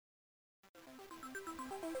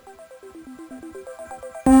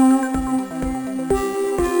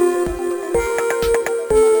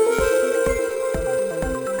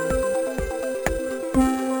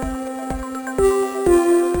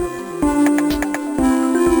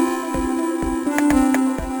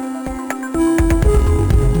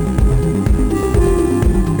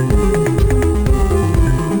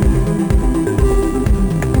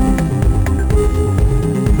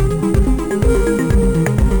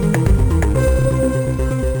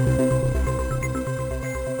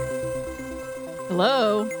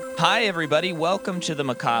everybody. Welcome to the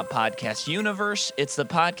Macabre Podcast universe. It's the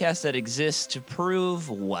podcast that exists to prove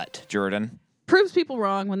what, Jordan? Proves people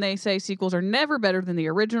wrong when they say sequels are never better than the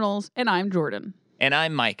originals, and I'm Jordan. And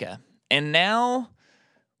I'm Micah. And now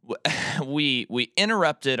we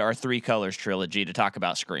interrupted our Three Colors trilogy to talk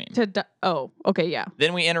about Scream. Okay, yeah.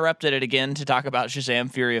 Then we interrupted it again to talk about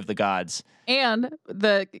Shazam! Fury of the Gods. And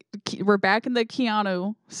we're back in the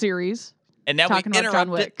Keanu series. And now we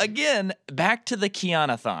interrupted again back to the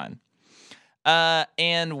Keanu-thon.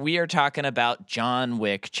 And we are talking about John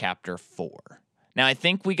Wick Chapter 4. Now, I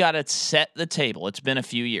think we got to set the table. It's been a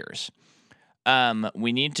few years.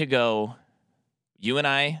 We need to go. You and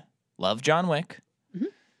I love John Wick. Mm-hmm.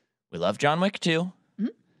 We love John Wick 2. Mm-hmm.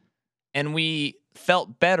 And we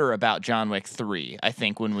felt better about John Wick 3, I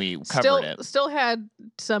think, when we covered it. Still had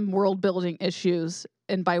some world-building issues.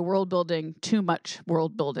 And by world-building, too much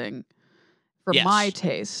world-building for my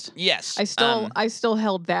taste. Yes. I still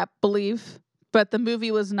held that belief. But the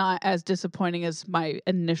movie was not as disappointing as my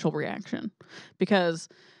initial reaction because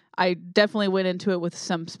I definitely went into it with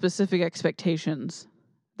some specific expectations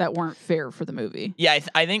that weren't fair for the movie. Yeah,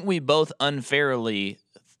 I think we both unfairly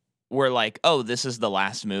were like, oh, this is the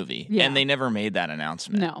last movie. Yeah. And they never made that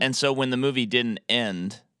announcement. No. And so when the movie didn't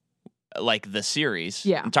end, like the series,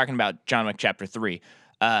 I'm talking about John Wick Chapter 3,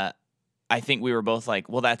 I think we were both like,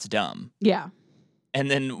 well, that's dumb. Yeah. And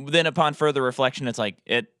then upon further reflection, it's like,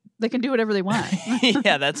 they can do whatever they want.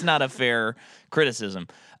 Yeah, that's not a fair criticism.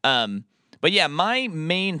 But yeah, my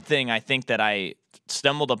main thing I think that I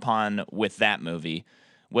stumbled upon with that movie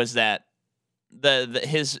was that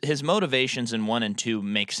his motivations in 1 and 2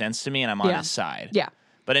 make sense to me, and I'm on his side. Yeah.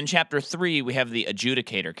 But in Chapter 3, we have the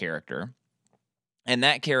adjudicator character, and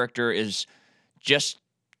that character is just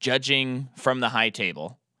judging from the high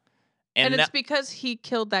table. And it's because he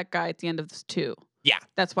killed that guy at the end of this 2. Yeah.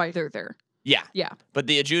 That's why they're there. Yeah. Yeah. But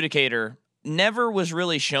the adjudicator never was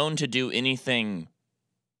really shown to do anything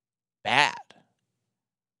bad.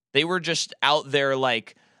 They were just out there at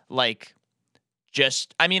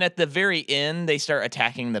the very end, they start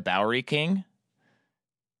attacking the Bowery King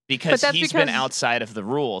because he's been outside of the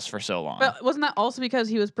rules for so long. But wasn't that also because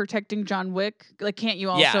he was protecting John Wick? Like, can't you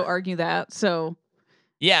also argue that? So.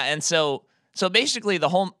 Yeah. And so basically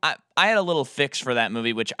I had a little fix for that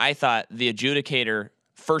movie, which I thought the adjudicator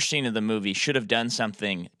first scene of the movie should have done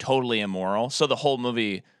something totally immoral. So the whole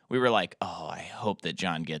movie, we were like, oh, I hope that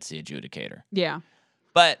John gets the adjudicator. Yeah.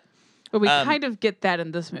 But we kind of get that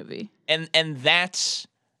in this movie. And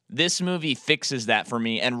this movie fixes that for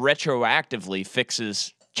me and retroactively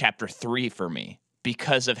fixes Chapter 3 for me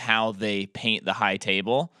because of how they paint the high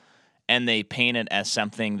table and they paint it as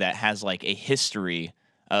something that has like a history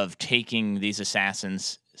of taking these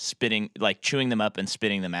assassins, chewing them up and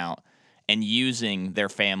spitting them out, and using their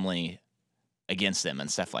family against them and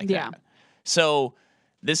stuff like that. So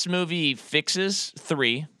this movie fixes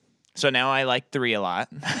 3. So now I like 3 a lot.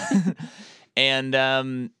 And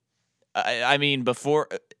I mean, before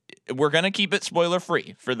we're going to keep it spoiler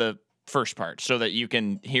free for the first part so that you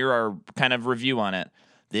can hear our kind of review on it.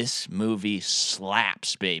 This movie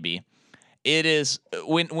slaps, baby. It is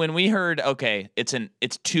when we heard, okay, it's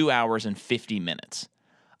 2 hours and 50 minutes.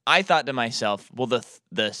 I thought to myself, well,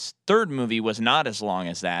 the third movie was not as long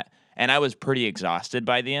as that, and I was pretty exhausted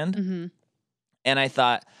by the end. Mm-hmm. And I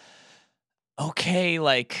thought, okay,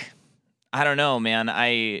 I don't know, man.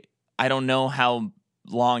 I don't know how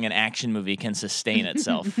long an action movie can sustain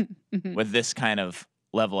itself with this kind of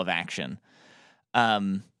level of action.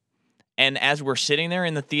 And as we're sitting there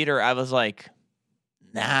in the theater, I was like,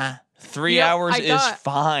 nah. 3 hours is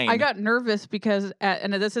fine. I got nervous because,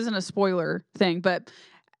 and this isn't a spoiler thing, but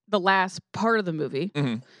the last part of the movie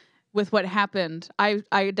with what happened, I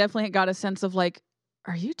definitely got a sense of like,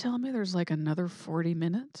 are you telling me there's like another 40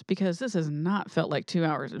 minutes? Because this has not felt like 2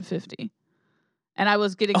 hours and 50. And I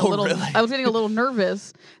was getting I was getting a little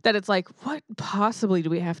nervous that it's like, what possibly do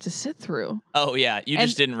we have to sit through? Oh yeah,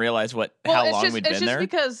 just didn't realize how long we'd been there. It's just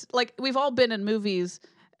because like we've all been in movies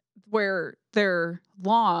where they're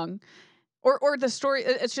long or the story,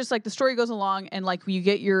 it's just like the story goes along and like you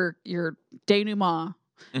get your denouement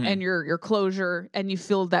and your closure and you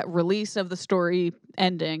feel that release of the story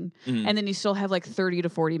ending and then you still have like 30 to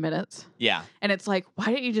 40 minutes. Yeah. And it's like, why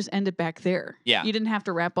didn't you just end it back there? Yeah. You didn't have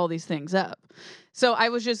to wrap all these things up. So I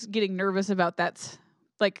was just getting nervous about that.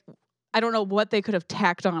 Like, I don't know what they could have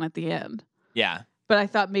tacked on at the end. Yeah. But I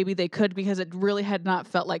thought maybe they could because it really had not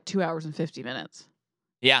felt like 2 hours and 50 minutes.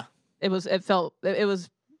 Yeah. It felt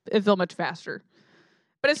much faster.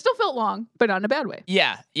 But it still felt long, but not in a bad way.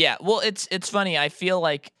 Yeah, yeah. Well, it's funny. I feel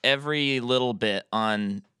like every little bit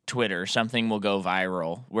on Twitter, something will go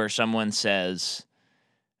viral where someone says,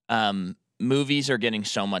 movies are getting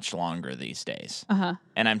so much longer these days,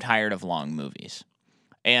 and I'm tired of long movies.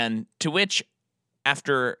 And to which,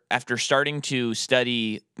 after starting to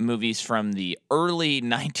study movies from the early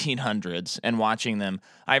 1900s and watching them,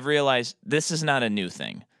 I've realized this is not a new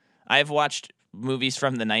thing. I've watched movies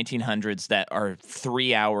from the 1900s that are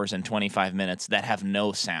 3 hours and 25 minutes that have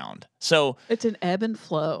no sound. So it's an ebb and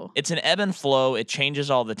flow. It changes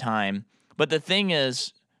all the time. But the thing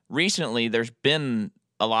is, recently there's been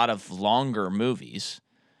a lot of longer movies,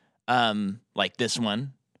 like this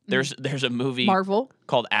one. There's a movie Marvel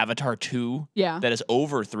called Avatar 2 that is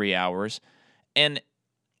over 3 hours. And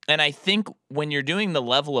I think when you're doing the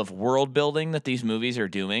level of world building that these movies are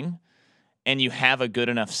doing, and you have a good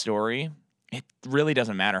enough story, it really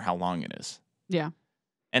doesn't matter how long it is. Yeah.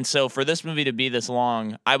 And so for this movie to be this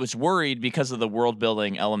long, I was worried because of the world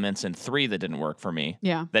building elements in 3 that didn't work for me.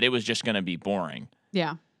 Yeah. That it was just going to be boring.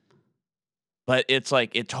 Yeah. But it's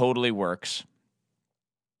like it totally works.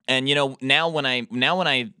 And now when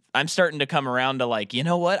I'm starting to come around to like, you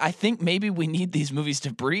know what? I think maybe we need these movies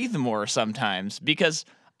to breathe more sometimes, because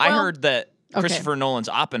I heard that Christopher Nolan's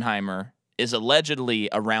Oppenheimer is allegedly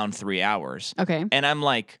around 3 hours. Okay. And I'm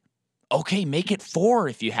like, okay, make it 4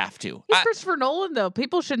 if you have to. He's Christopher Nolan, though.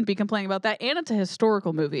 People shouldn't be complaining about that, and it's a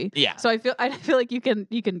historical movie. Yeah. So I feel like you can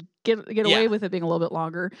get away with it being a little bit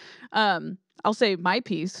longer. I'll say my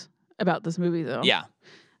piece about this movie, though. Yeah.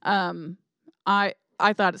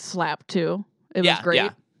 I thought it slapped too. It was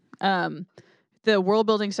great. Yeah. The world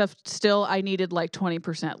building stuff, still, I needed like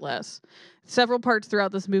 20% less. Several parts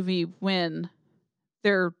throughout this movie when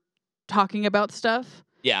they're talking about stuff.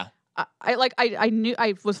 Yeah. I knew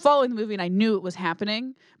I was following the movie and I knew it was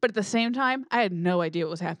happening, but at the same time, I had no idea what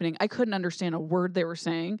was happening. I couldn't understand a word they were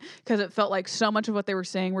saying because it felt like so much of what they were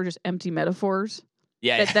saying were just empty metaphors.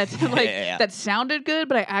 Yeah, That sounded good,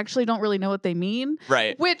 but I actually don't really know what they mean.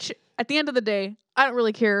 Right. Which at the end of the day, I don't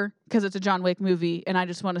really care because it's a John Wick movie and I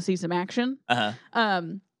just want to see some action.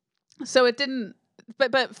 So it didn't.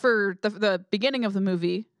 But for the beginning of the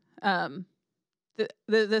movie,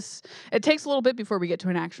 this it takes a little bit before we get to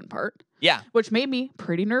an action part. Yeah. Which made me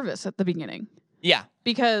pretty nervous at the beginning. Yeah.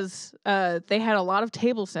 Because they had a lot of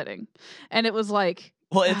table setting, and it was like,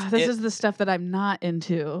 this is the stuff that I'm not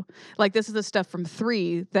into. Like, this is the stuff from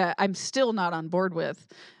 3 that I'm still not on board with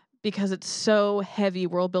because it's so heavy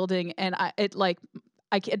world building, and it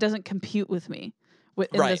doesn't compute with me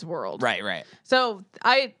in this world. Right. So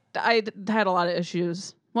I had a lot of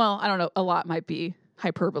issues. Well, I don't know. A lot might be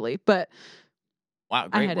hyperbole, but wow,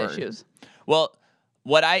 great I had word. issues. Well,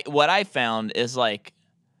 what I found is like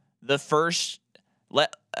the first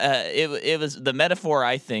it was the metaphor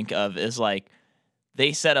I think of is like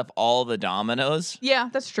they set up all the dominoes. Yeah,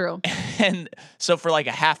 that's true. And so for like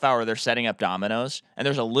a half hour they're setting up dominoes and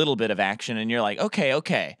there's a little bit of action and you're like,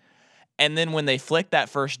 okay. And then when they flick that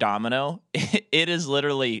first domino, it is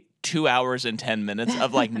literally 2 hours and 10 minutes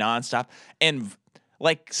of like nonstop and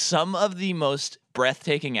like some of the most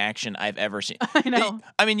breathtaking action I've ever seen. I know.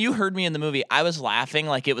 I mean, you heard me in the movie. I was laughing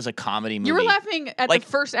like it was a comedy movie. You were laughing at the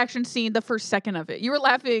first action scene, the first second of it. You were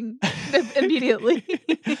laughing immediately.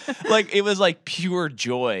 Like it was like pure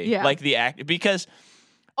joy. Yeah. Like the act because.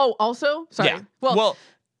 Oh, also? Sorry. Yeah. Well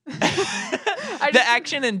the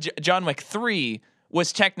action in John Wick 3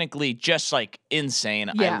 was technically just like insane.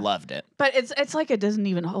 Yeah. I loved it. But it's like it doesn't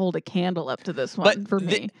even hold a candle up to this one for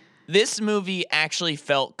me. This movie actually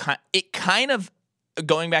felt kind of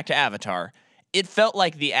going back to Avatar. It felt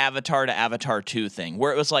like the Avatar to Avatar 2 thing,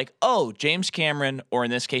 where it was like, oh, James Cameron, or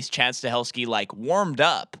in this case, Chad Stahelski, like warmed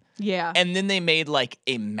up. Yeah. And then they made like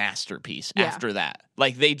a masterpiece after that.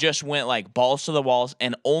 Like they just went like balls to the walls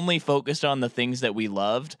and only focused on the things that we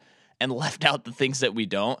loved and left out the things that we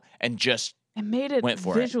don't and just it made it went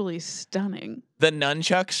for visually stunning. The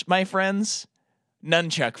nunchucks, my friends.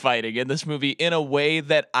 Nunchuck fighting in this movie in a way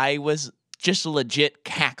that I was just legit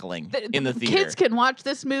cackling in the theater. Kids can watch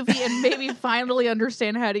this movie and maybe finally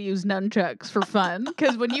understand how to use nunchucks for fun.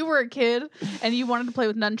 Because when you were a kid and you wanted to play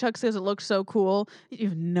with nunchucks because it looked so cool, you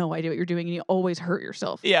have no idea what you're doing and you always hurt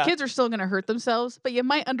yourself. Yeah. Kids are still going to hurt themselves, but you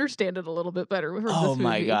might understand it a little bit better from this movie. Oh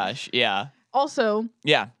my gosh, yeah. Also,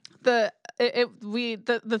 yeah, the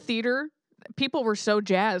theater, people were so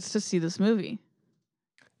jazzed to see this movie.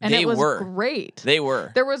 And it was great. They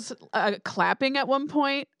were. There was clapping at one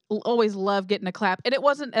point. Always love getting a clap. And it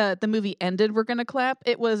wasn't the movie ended, we're going to clap.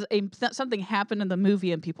 It was something happened in the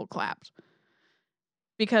movie and people clapped.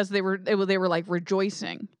 Because they were like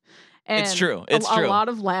rejoicing. And It's true. It's a true. lot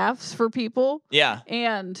of laughs for people. Yeah.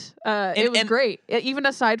 And it was great. Even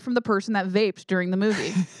aside from the person that vaped during the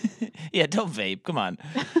movie. Yeah, don't vape. Come on.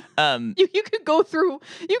 You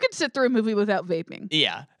could sit through a movie without vaping.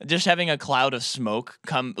 Yeah. Just having a cloud of smoke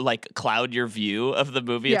cloud your view of the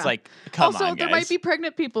movie. Yeah. It's like, come on, Also, guys. there might be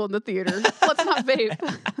pregnant people in the theater. Let's not vape.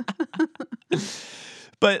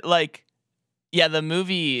 But like, yeah, the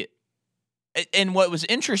movie, and what was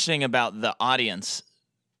interesting about the audience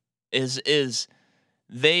is it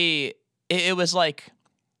was like,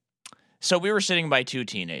 so we were sitting by two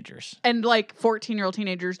teenagers. And like 14-year-old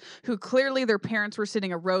teenagers who clearly their parents were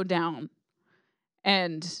sitting a row down.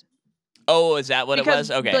 And oh, is that what it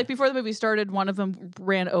was? Okay. Like before the movie started, one of them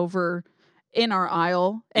ran over in our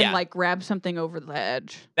aisle and like grabbed something over the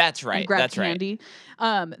edge. That's right. And grabbed That's candy.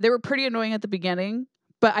 Right. They were pretty annoying at the beginning,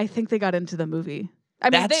 but I think they got into the movie. I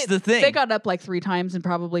mean, that's the thing. They got up like 3 times and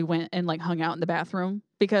probably went and like hung out in the bathroom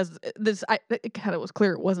because it kind of was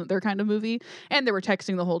clear it wasn't their kind of movie, and they were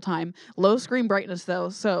texting the whole time. Low screen brightness though,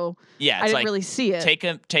 so I didn't really see it. Take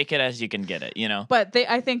it as you can get it, you know. But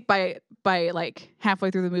I think by like halfway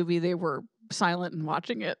through the movie, they were silent and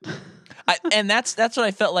watching it. And that's what I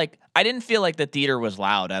felt like. I didn't feel like the theater was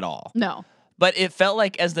loud at all. No. But it felt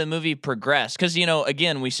like as the movie progressed, because, you know,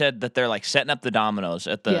 again, we said that they're like setting up the dominoes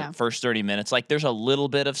at the first 30 minutes. Like there's a little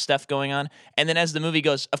bit of stuff going on. And then as the movie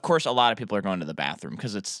goes, of course, a lot of people are going to the bathroom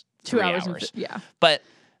because it's 2 hours. Yeah. But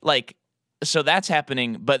like, so that's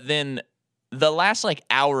happening. But then the last like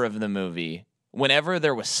hour of the movie, whenever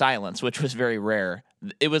there was silence, which was very rare,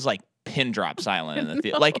 it was like pin drop silent in the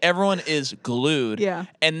theater. Like everyone is glued. Yeah.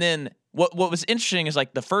 And then what was interesting is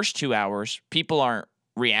like the first 2 hours, people aren't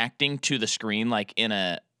reacting to the screen like in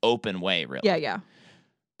a open way, really. Yeah.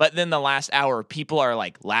 But then the last hour, people are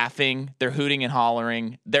like laughing, they're hooting and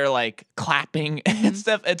hollering, they're like clapping and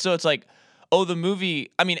stuff. And so it's like, oh, the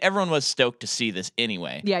movie, I mean, everyone was stoked to see this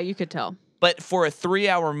anyway. Yeah, you could tell. But for a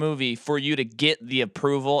 3-hour movie, for you to get the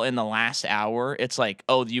approval in the last hour, it's like,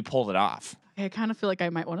 oh, you pulled it off. I kind of feel like I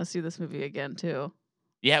might want to see this movie again too.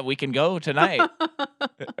 Yeah, we can go tonight.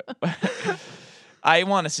 I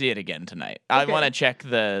want to see it again tonight. Okay. I want to check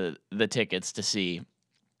the tickets to see,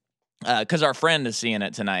 because our friend is seeing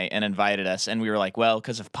it tonight and invited us, and we were like, well,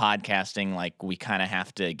 because of podcasting, like we kind of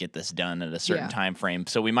have to get this done at a certain time frame,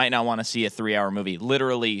 so we might not want to see a 3-hour movie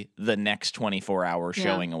literally the next 24 hours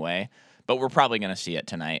showing away, but we're probably going to see it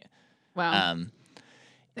tonight. Wow.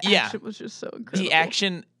 The action was just so incredible. The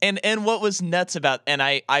action and what was nuts about, and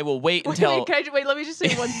I will wait until. Wait, let me just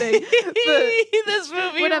say one thing. This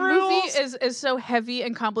movie when rules. A movie is so heavy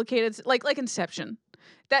and complicated, like Inception,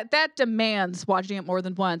 that demands watching it more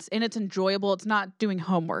than once, and it's enjoyable. It's not doing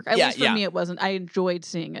homework. At least for me, it wasn't. I enjoyed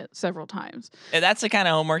seeing it several times. And that's the kind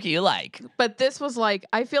of homework you like. But this was like,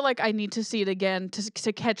 I feel like I need to see it again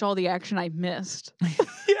to catch all the action I missed.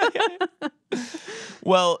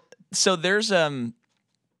 Well, so there's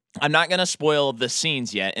I'm not going to spoil the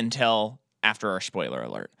scenes yet until after our spoiler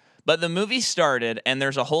alert. But the movie started, and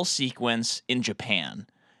there's a whole sequence in Japan.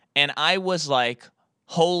 And I was like,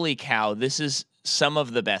 holy cow, this is some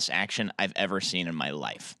of the best action I've ever seen in my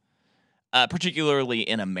life, particularly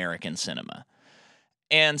in American cinema.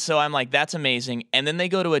 And so I'm like, that's amazing. And then they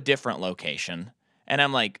go to a different location, and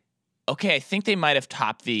I'm like, okay, I think they might have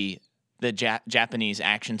topped the Japanese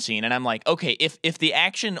action scene. And I'm like, okay, if the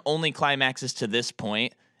action only climaxes to this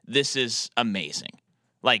point, this is amazing,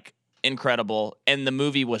 like incredible, and the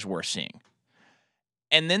movie was worth seeing.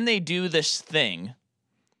 And then they do this thing,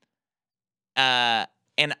 and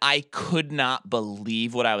I could not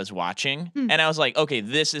believe what I was watching. And I was like, okay,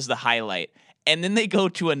 this is the highlight. And then they go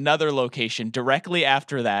to another location directly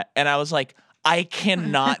after that, and I was like, I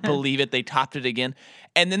cannot believe it. They topped it again.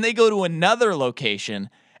 And then they go to another location,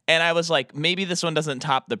 and I was like, maybe this one doesn't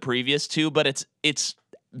top the previous two, but it's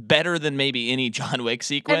better than maybe any John Wick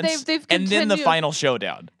sequence. And then the final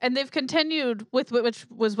showdown. And they've continued with which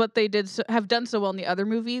was what they have done so well in the other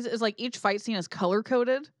movies, is like each fight scene is color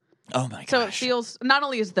coded. Oh my gosh. So it feels, not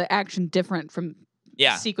only is the action different from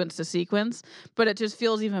sequence to sequence, but it just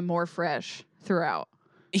feels even more fresh throughout.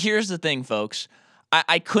 Here's the thing, folks.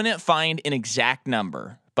 I couldn't find an exact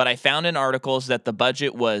number, but I found in articles that the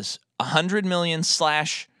budget was 100 million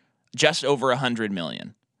 / just over 100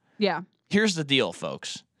 million. Yeah. Here's the deal,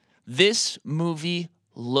 folks. This movie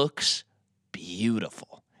looks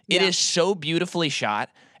beautiful. It is so beautifully shot,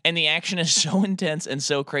 and the action is so intense and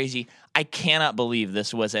so crazy. I cannot believe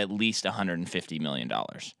this was at least $150 million.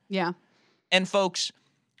 Yeah. And folks,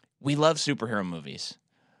 we love superhero movies,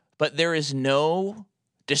 but there is no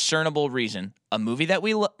discernible reason. A movie that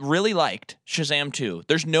we really liked, Shazam 2,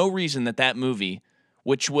 there's no reason that movie,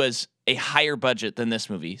 which was a higher budget than this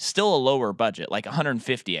movie, still a lower budget, like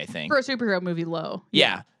 150, I think. For a superhero movie, low.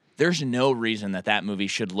 Yeah. There's no reason that movie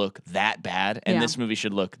should look that bad, and Yeah. this movie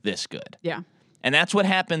should look this good. Yeah. And that's what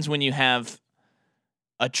happens when you have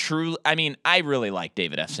a true. I mean, I really like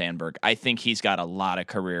David F. Sandberg. I think he's got a lot of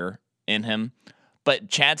career in him. But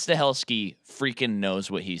Chad Stahelski freaking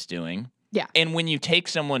knows what he's doing. Yeah. And when you take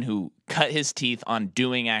someone who cut his teeth on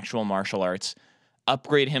doing actual martial arts,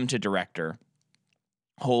 upgrade him to director,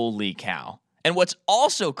 holy cow. And what's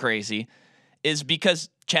also crazy is because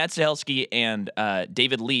Chad Stahelski and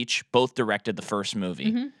David Leitch both directed the first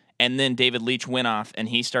movie. Mm-hmm. And then David Leitch went off and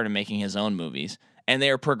he started making his own movies. And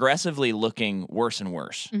they are progressively looking worse and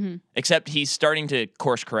worse. Mm-hmm. Except he's starting to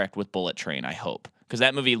course correct with Bullet Train, I hope. Because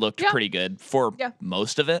that movie looked pretty good for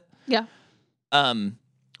most of it. Yeah.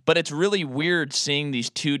 But it's really weird seeing these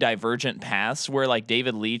two divergent paths where, like,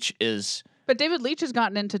 David Leitch is... But David Leitch has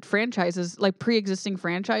gotten into franchises, like pre-existing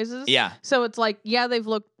franchises. Yeah. So it's like, yeah, they've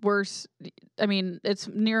looked worse. I mean, it's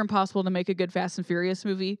near impossible to make a good Fast and Furious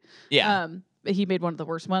movie. Yeah. He made one of the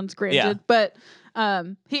worst ones, granted. Yeah. But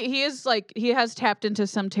he is like, he has tapped into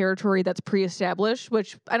some territory that's pre-established,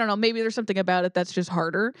 which, I don't know, maybe there's something about it that's just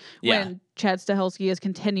harder when Chad Stahelski has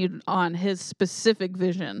continued on his specific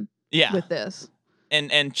vision with this.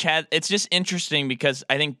 And Chad, it's just interesting because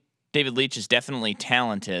I think David Leitch is definitely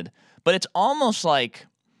talented, but it's almost like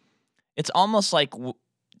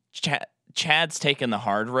Chad's taken the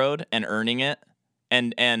hard road and earning it,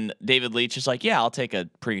 and David Leitch is like, yeah, I'll take a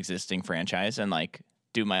pre-existing franchise and like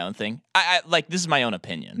do my own thing. I like, this is my own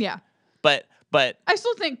opinion. Yeah, but I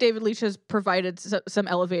still think David Leitch has provided some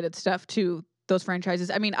elevated stuff to those franchises.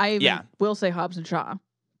 I mean, I even will say Hobbs and Shaw,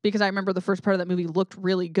 because I remember the first part of that movie looked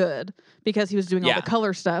really good because he was doing all the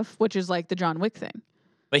color stuff, which is like the John Wick thing.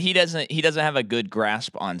 But he doesn't have a good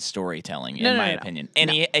grasp on storytelling, in my opinion. And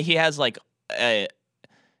he has like a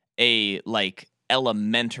like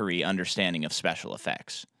elementary understanding of special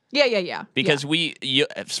effects. Yeah. Because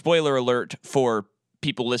spoiler alert for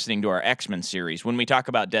people listening to our X-Men series, when we talk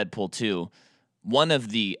about Deadpool 2,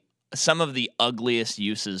 some of the ugliest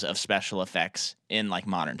uses of special effects in like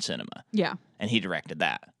modern cinema. Yeah. And he directed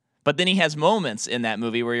that. But then he has moments in that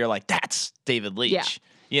movie where you're like, that's David Leitch. Yeah.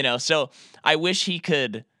 You know, so I wish he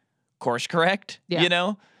could course correct, you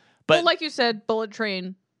know? But well, like you said, Bullet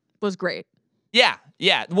Train was great. Yeah.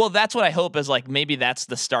 Well, that's what I hope is like, maybe that's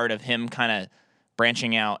the start of him kind of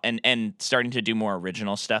branching out and starting to do more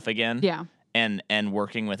original stuff again. Yeah. And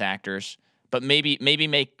working with actors. But maybe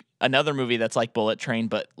make another movie that's like Bullet Train,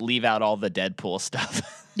 but leave out all the Deadpool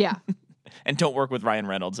stuff. Yeah. And don't work with Ryan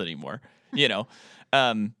Reynolds anymore, you know?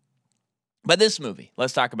 But this movie,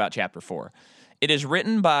 let's talk about Chapter 4. It is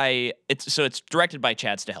written by, it's directed by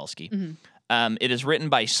Chad Stahelski. Mm-hmm. It is written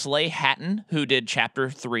by Slay Hatton, who did Chapter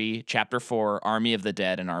 3, Chapter 4, Army of the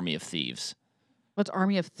Dead, and Army of Thieves. What's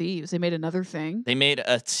Army of Thieves? They made another thing? They made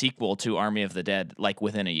a sequel to Army of the Dead, like,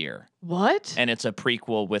 within a year. What? And it's a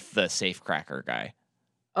prequel with the safecracker guy.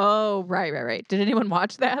 Oh, right. Did anyone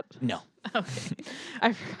watch that? No. Okay.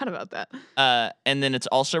 I forgot about that. And then it's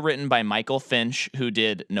also written by Michael Finch, who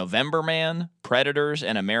did November Man, Predators,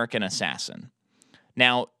 and American Assassin.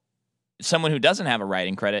 Now, someone who doesn't have a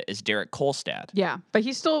writing credit is Derek Kolstad. Yeah, but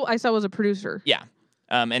he still, I saw, was a producer. Yeah.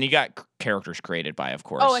 And he got characters created by, of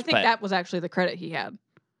course. Oh, I think that was actually the credit he had.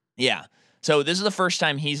 Yeah. So this is the first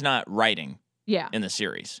time he's not writing in the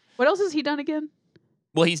series. What else has he done again?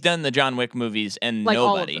 Well, he's done the John Wick movies and like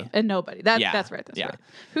Nobody. All of them. And Nobody. That's right. That's right.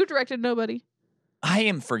 Who directed Nobody? I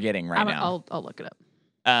am forgetting now. I'll look it up.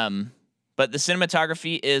 But the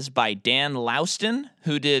cinematography is by Dan Louston,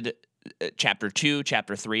 who did Chapter 2,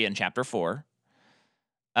 Chapter 3, and Chapter 4.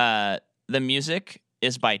 The music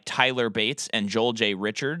is by Tyler Bates and Joel J.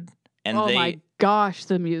 Richard. And my gosh,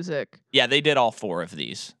 the music. Yeah, they did all 4 of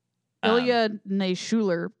these. Ilya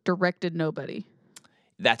Naishuller directed Nobody.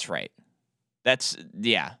 That's right.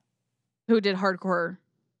 Who did Hardcore?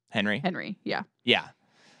 Henry, yeah. Yeah.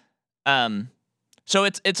 So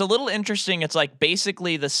it's a little interesting. It's like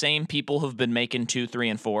basically the same people who've been making 2, 3,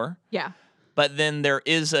 and 4. Yeah. But then there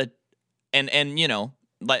is and you know,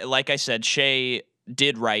 like I said, Shay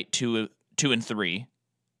did write 2 and 3.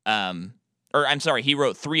 Or I'm sorry, he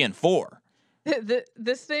wrote 3 and 4.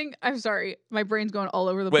 This thing, I'm sorry, my brain's going all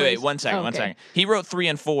over the place. Wait, one second. He wrote 3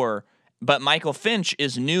 and 4, but Michael Finch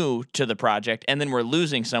is new to the project, and then we're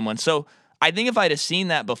losing someone. So I think if I'd have seen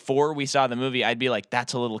that before we saw the movie, I'd be like,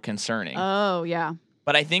 that's a little concerning. Oh, yeah.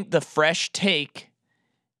 But I think the fresh take,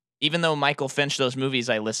 even though Michael Finch, those movies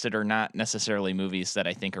I listed are not necessarily movies that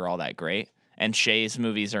I think are all that great, and Shay's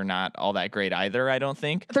movies are not all that great either, I don't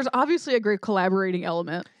think. There's obviously a great collaborating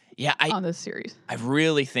element. Yeah, on this series. I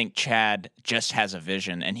really think Chad just has a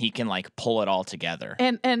vision and he can like pull it all together.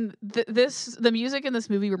 And the music in this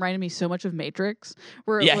movie reminded me so much of Matrix,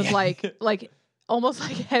 where it was like almost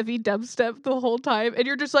like heavy dubstep the whole time, and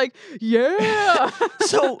you're just like, yeah.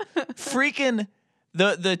 So freaking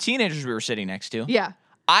the teenagers we were sitting next to. Yeah.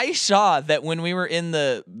 I saw that when we were in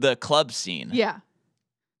the club scene. Yeah.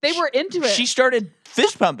 They were into it. She started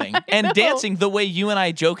fist pumping and know. dancing the way you and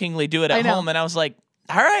I jokingly do it at home, and I was like,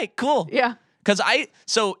 all right, cool. Yeah. Because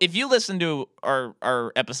so if you listen to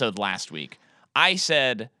our episode last week, I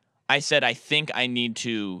said I think I need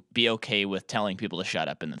to be okay with telling people to shut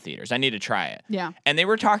up in the theaters. I need to try it. Yeah. And they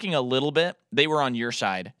were talking a little bit. They were on your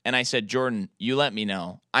side, and I said, Jordan, you let me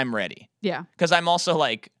know. I'm ready. Yeah. Because I'm also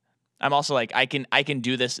like I can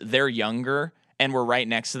do this. They're younger, and we're right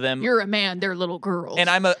next to them. You're a man. They're little girls. And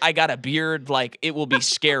I got a beard. Like, it will be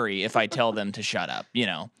scary if I tell them to shut up, you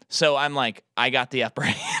know? So I'm like, I got the upper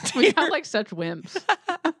hand. We sound like such wimps.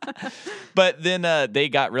 But then they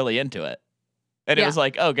got really into it. And it was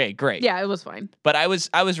like, okay, great. Yeah, it was fine. But I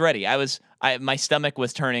was ready. My stomach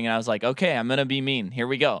was turning, and I was like, okay, I'm going to be mean. Here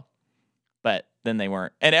we go. But then they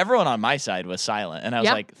weren't. And everyone on my side was silent. And I was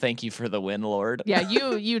like, thank you for the win, Lord. Yeah,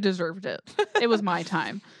 you deserved it. It was my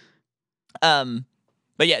time.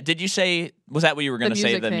 But yeah, did you say, was that what you were going to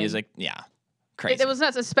say? The thing. music? Yeah. Crazy. It was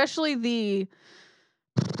nuts, especially the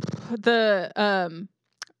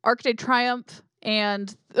Arc de Triomphe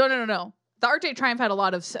and no. The Arc de Triomphe had a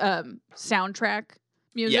lot of soundtrack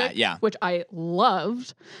music, which I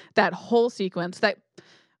loved. That whole sequence.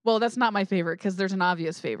 That's not my favorite because there's an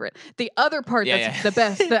obvious favorite. The other part that's the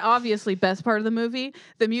best, the obviously best part of the movie,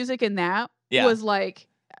 the music in that was like,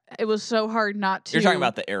 it was so hard not to. You're talking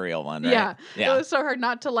about the Ariel one, right? Yeah. It was so hard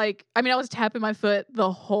not to like. I mean, I was tapping my foot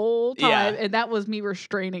the whole time, and that was me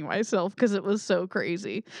restraining myself because it was so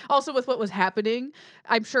crazy. Also, with what was happening,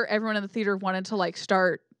 I'm sure everyone in the theater wanted to like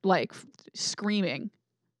start like screaming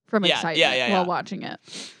from excitement while watching it.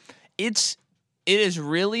 It is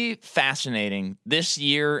really fascinating this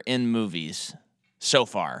year in movies so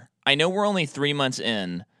far. I know we're only 3 months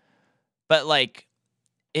in, but like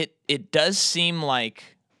it does seem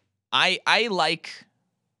like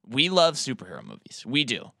we love superhero movies. We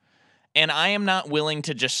do. And I am not willing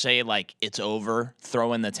to just say like it's over,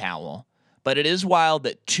 throw in the towel. But it is wild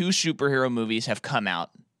that 2 superhero movies have come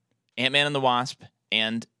out, Ant-Man and the Wasp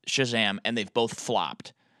and Shazam, and they've both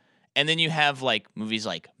flopped. And then you have like movies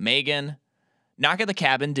like Megan, Knock at the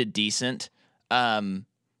Cabin did decent. Even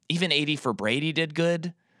 80 for Brady did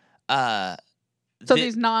good. So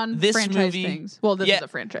these non-franchise things. Well, this is a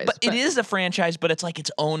franchise. But it is a franchise, but it's like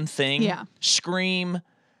its own thing. Yeah. Scream.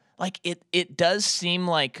 Like it does seem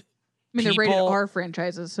like they're rated R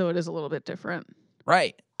franchises, so it is a little bit different.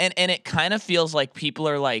 Right. And it kind of feels like people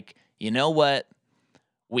are like, you know what?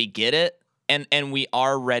 We get it. And we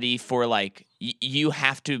are ready for like, you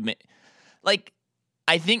have to, like,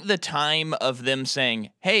 I think the time of them saying,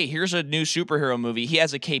 hey, here's a new superhero movie. He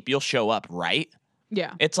has a cape. You'll show up, right?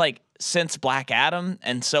 Yeah. It's like since Black Adam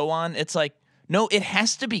and so on, it's like, no, it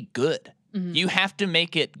has to be good. Mm-hmm. You have to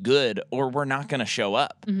make it good or we're not going to show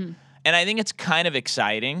up. Mm-hmm. And I think it's kind of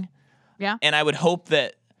exciting. Yeah. And I would hope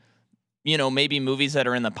that, you know, maybe movies that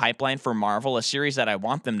are in the pipeline for Marvel, a series that I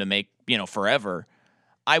want them to make, you know, forever.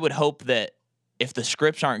 I would hope that if the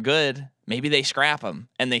scripts aren't good, maybe they scrap them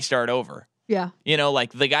and they start over. Yeah. You know,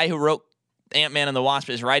 like the guy who wrote Ant-Man and the Wasp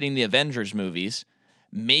is writing the Avengers movies.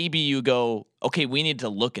 Maybe you go, okay, we need to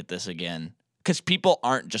look at this again because people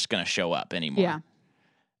aren't just going to show up anymore. Yeah.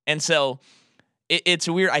 And so it's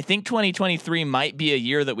weird. I think 2023 might be a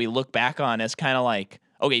year that we look back on as kind of like,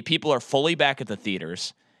 okay, people are fully back at the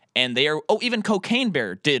theaters and they are, even Cocaine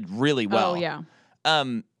Bear did really well. Oh, yeah.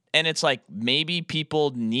 And it's like maybe people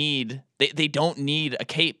they don't need a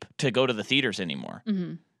cape to go to the theaters anymore.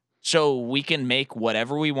 Mm-hmm. So we can make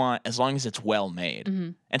whatever we want as long as it's well made. Mm-hmm.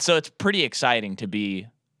 And so it's pretty exciting to be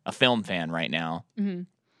a film fan right now.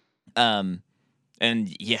 Mm-hmm.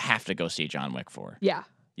 And you have to go see John Wick 4. Yeah.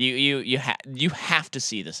 You have to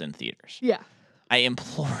see this in theaters. Yeah. I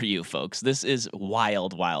implore you, folks. This is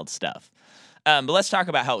wild, wild stuff. But let's talk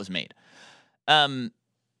about how it was made.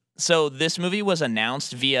 So this movie was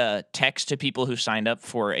announced via text to people who signed up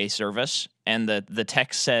for a service, and the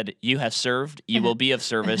text said, "You have served, you will be of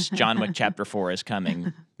service. John Wick Chapter 4 is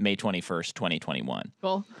coming May 21st, 2021."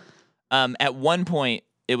 Cool. At one point,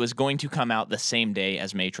 it was going to come out the same day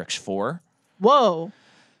as Matrix 4. Whoa.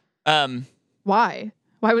 Why?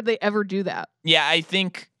 Why would they ever do that? Yeah, I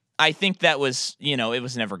think that was, it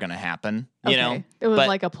was never going to happen. You know, it was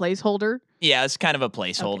like a placeholder. Yeah, it's kind of a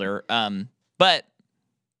placeholder. Okay. But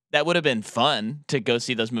that would have been fun to go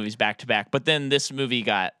see those movies back to back. But then this movie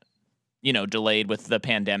got delayed with the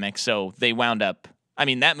pandemic. So they wound up. I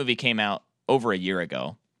mean, that movie came out over a year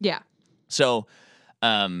ago. Yeah. So,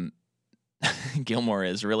 Gilmore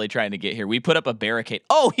is really trying to get here. We put up a barricade.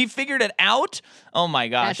 Oh, he figured it out? Oh my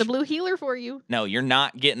gosh. That's a blue healer for you. No, you're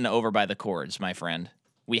not getting over by the cords, my friend.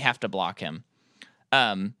 We have to block him.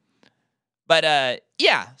 Yeah,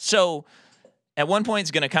 so at one point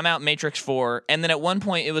it's going to come out Matrix 4, and then at one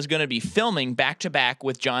point it was going to be filming back-to-back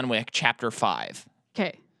with John Wick Chapter 5.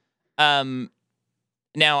 Okay.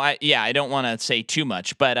 Now, I don't want to say too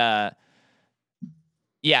much, but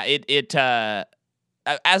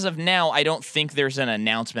as of now, I don't think there's an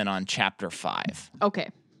announcement on Chapter 5. Okay.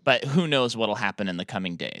 But who knows what'll happen in the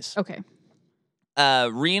coming days. Okay.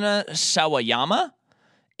 Rina Sawayama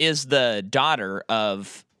is the daughter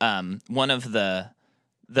of one of the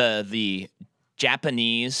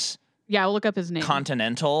Japanese I'll look up his name.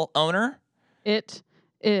 Continental owner. It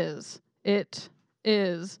is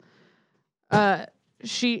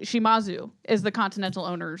Shimazu is the Continental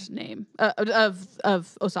owner's name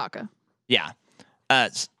of Osaka. Yeah.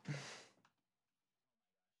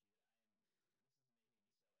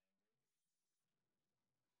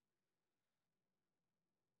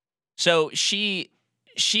 So she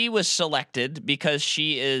was selected because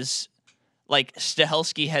she is like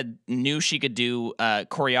Stahelski knew she could do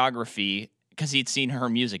choreography because he'd seen her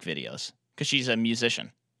music videos because she's a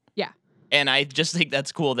musician. Yeah. And I just think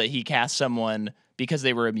that's cool that he cast someone because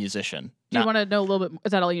they were a musician. Do you want to know a little bit?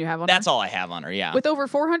 Is that all you have on her? That's all I have on her, yeah. With over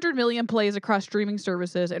 400 million plays across streaming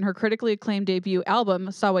services and her critically acclaimed debut album,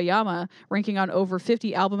 Sawayama, ranking on over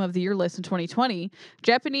 50 Album of the Year lists in 2020,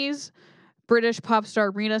 Japanese-British pop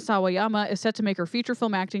star Rina Sawayama is set to make her feature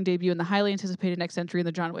film acting debut in the highly anticipated next entry in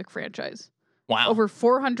the John Wick franchise. Wow. Over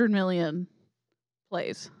 400 million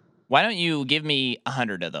plays. Why don't you give me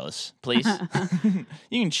 100 of those, please?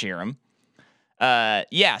 You can share them.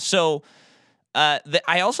 So...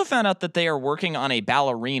 I also found out that they are working on a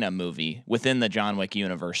ballerina movie within the John Wick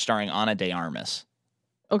universe starring Ana de Armas.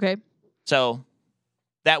 Okay. So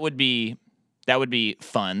that would be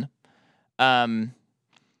fun. And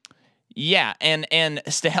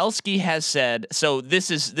Stahelski has said, so this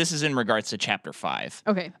is in regards to Chapter 5.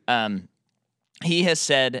 Okay. He has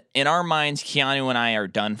said, in our minds, Keanu and I are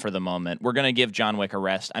done for the moment. We're going to give John Wick a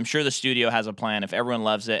rest. I'm sure the studio has a plan. If everyone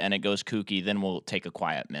loves it and it goes kooky, then we'll take a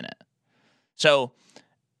quiet minute. So,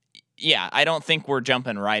 yeah, I don't think we're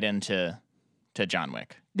jumping right into John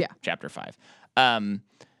Wick. Yeah. Chapter 5. So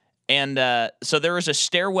there is a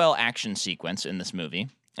stairwell action sequence in this movie,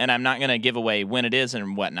 and I'm not going to give away when it is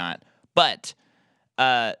and whatnot, but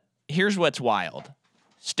here's what's wild.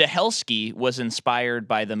 Stahelski was inspired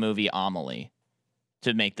by the movie Amelie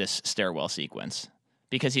to make this stairwell sequence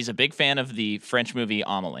because he's a big fan of the French movie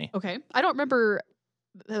Amelie. Okay. I don't remember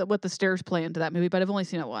what the stairs play into that movie, but I've only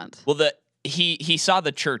seen it once. Well, he saw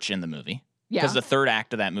the church in the movie. Yeah. Because the third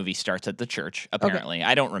act of that movie starts at the church, apparently. Okay.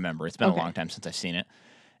 I don't remember. It's been a long time since I've seen it.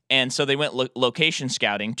 And so they went location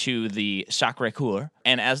scouting to the Sacré-Cœur.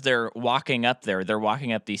 And as they're walking up there, they're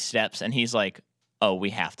walking up these steps. And he's like, oh, we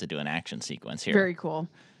have to do an action sequence here. Very cool.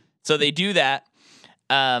 So they do that.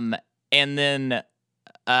 And then,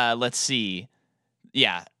 let's see.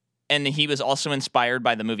 Yeah. And he was also inspired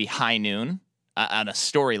by the movie High Noon on a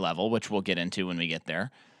story level, which we'll get into when we get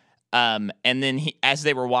there. And then as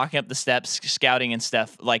they were walking up the steps, scouting and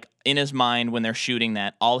stuff, like in his mind when they're shooting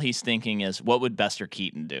that, all he's thinking is, what would Buster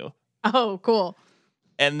Keaton do? Oh, cool.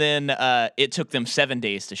 And then it took them 7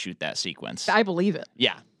 days to shoot that sequence. I believe it.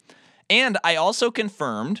 Yeah. And I also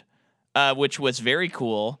confirmed, which was very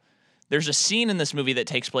cool, there's a scene in this movie that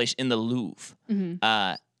takes place in the Louvre.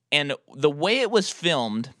 Mm-hmm. And the way it was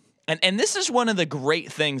filmed... And this is one of the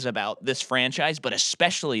great things about this franchise, but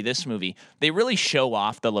especially this movie. They really show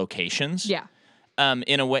off the locations. Yeah.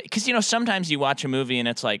 In a way. Because, sometimes you watch a movie and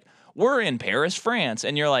it's like, we're in Paris, France.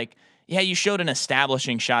 And you're like, yeah, you showed an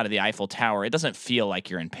establishing shot of the Eiffel Tower. It doesn't feel like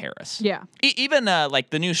you're in Paris. Yeah. Even like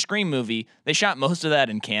the new Scream movie, they shot most of that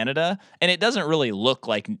in Canada. And it doesn't really look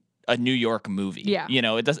like a New York movie. Yeah.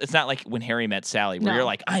 It's not like When Harry Met Sally, where you're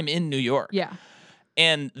like, I'm in New York. Yeah.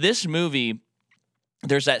 And this movie...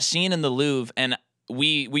 There's that scene in the Louvre, and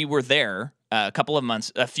we were there a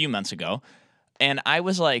few months ago, and I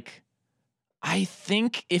was like, I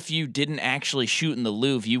think if you didn't actually shoot in the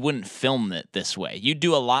Louvre, you wouldn't film it this way. You'd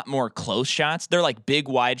do a lot more close shots. They're like big,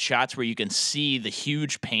 wide shots where you can see the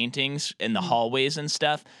huge paintings in the hallways and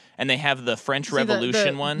stuff, and they have the French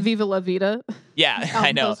Revolution one. Viva la Vida. Yeah,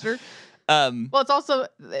 I know.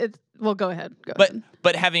 Well, go ahead.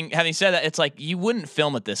 But having said that, it's like you wouldn't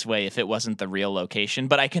film it this way if it wasn't the real location.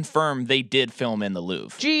 But I confirm they did film in the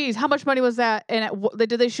Louvre. Jeez, how much money was that? And did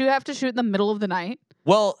they have to shoot in the middle of the night?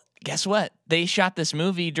 Well, guess what? They shot this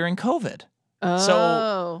movie during COVID.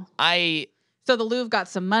 Oh. So the Louvre got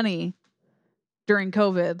some money during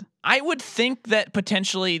COVID. I would think that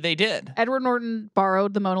potentially they did. Edward Norton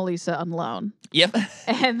borrowed the Mona Lisa on loan. Yep.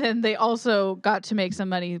 And then they also got to make some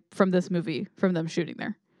money from this movie, from them shooting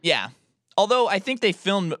there. Yeah. Although I think they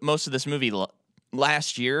filmed most of this movie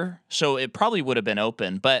last year, so it probably would have been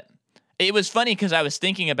open. But it was funny because I was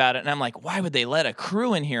thinking about it, and I'm like, why would they let a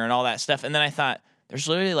crew in here and all that stuff? And then I thought, there's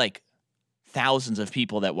literally like thousands of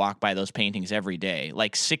people that walk by those paintings every day.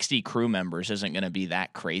 Like 60 crew members isn't going to be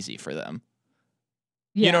that crazy for them.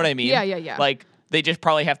 Yeah. You know what I mean? Yeah. Like, they just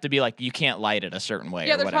probably have to be like, you can't light it a certain way.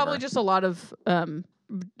 Yeah, or there's whatever. probably just a lot of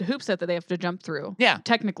hoops that they have to jump through. Yeah.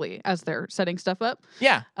 Technically, as they're setting stuff up.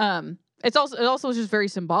 Yeah. It also is just very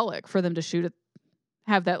symbolic for them to shoot it,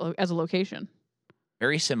 have that as a location.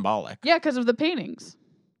 Very symbolic. Yeah, because of the paintings.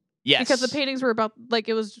 Yes. Because the paintings were about, like,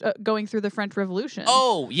 it was going through the French Revolution.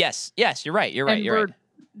 Oh, yes. Yes, you're right. You're right. And You're we're right.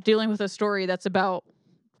 dealing with a story that's about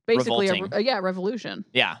basically a revolution.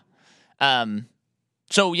 Yeah.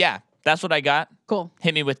 So, yeah, that's what I got. Cool.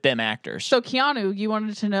 Hit me with them actors. So, Keanu, you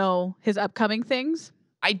wanted to know his upcoming things?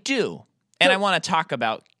 I do. And I want to talk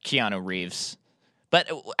about Keanu Reeves.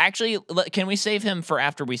 But actually, can we save him for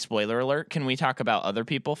after we spoiler alert? Can we talk about other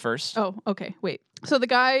people first? Oh, okay. Wait. So the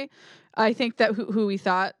guy, I think that who we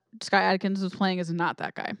thought Sky Adkins was playing is not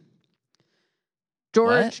that guy.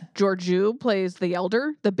 Georgiou plays the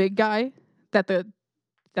elder, the big guy that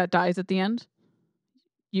dies at the end.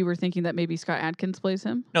 You were thinking that maybe Scott Adkins plays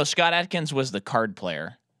him? No, Scott Adkins was the card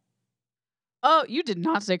player. Oh, you did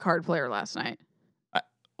not say card player last night.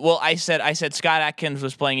 Well, I said Scott Adkins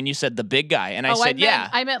was playing, and you said the big guy, and I said yeah.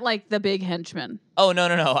 I meant like the big henchman. Oh no!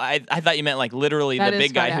 I thought you meant like literally That the is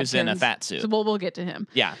big guy Scott who's in a Adkins. fat suit. So we'll get to him.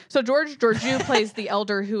 Yeah. So Georgiou plays the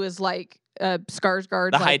elder who is like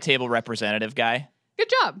Skarsgård, the high table representative guy, Good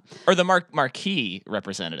job. or the marquee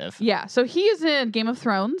representative. Yeah. So he is in Game of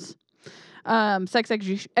Thrones, Sex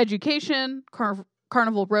Education,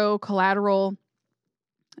 Carnival Row, Collateral,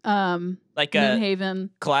 Like Moonhaven.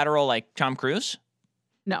 Collateral, like Tom Cruise.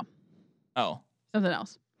 No. Oh, Something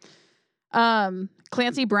else.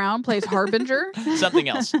 Clancy Brown plays Harbinger. something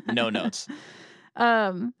else. No notes.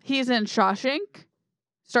 He's in Shawshank,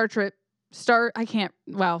 I can't.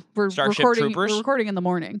 Wow, we're Starship recording. Troopers? We're recording in the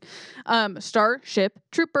morning. Starship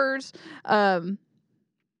Troopers, and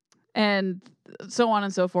so on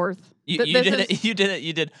and so forth. You did it.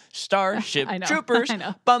 You did Starship I know, Troopers. I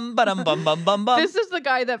know. Bum ba-dum bum bum bum bum. This is the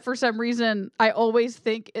guy that, for some reason, I always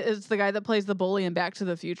think is the guy that plays the bully in Back to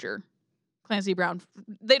the Future. Clancy Brown.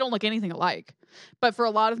 They don't look anything alike, but for a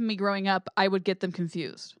lot of me growing up, I would get them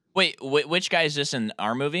confused. Wait, which guy is this in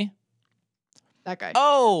our movie? That guy.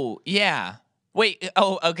 Oh, yeah. Wait.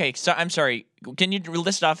 Oh, okay. So I'm sorry. Can you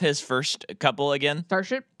list off his first couple again?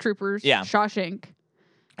 Starship Troopers. Yeah. Shawshank.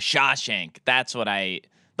 Shawshank. That's what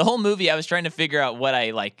the whole movie, I was trying to figure out what I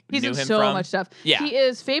He's knew in him so from. much stuff. Yeah. He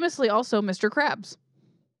is famously also Mr. Krabs.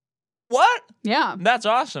 What? Yeah. That's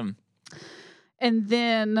awesome. And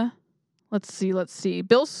then let's see.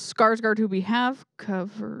 Bill Skarsgård, who we have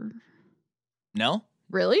covered. No?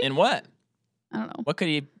 Really? In what? I don't know. What could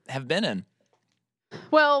he have been in?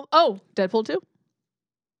 Well, Deadpool 2.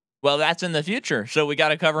 Well, that's in the future, so we got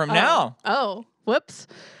to cover him now. Oh, whoops.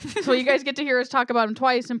 So you guys get to hear us talk about him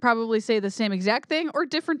twice and probably say the same exact thing or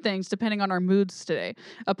different things depending on our moods today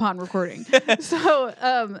upon recording.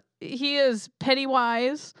 So he is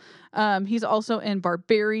Pennywise. He's also in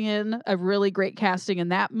Barbarian, a really great casting in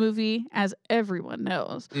that movie, as everyone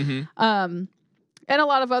knows. Mm-hmm. And a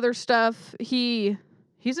lot of other stuff. He's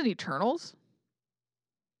in Eternals.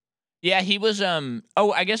 Yeah, he was,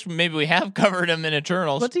 I guess maybe we have covered him in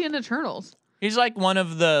Eternals. What's he in Eternals? He's like one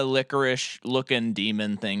of the licorice-looking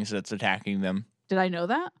demon things that's attacking them. Did I know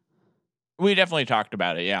that? We definitely talked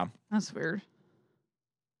about it, yeah. That's weird.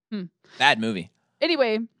 Bad movie.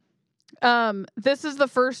 Anyway, this is the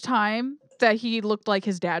first time that he looked like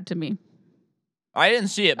his dad to me. I didn't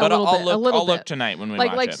see it, but I'll look tonight when we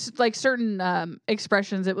watch it. Like certain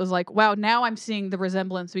expressions, it was like, wow, now I'm seeing the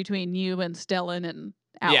resemblance between you and Stellan and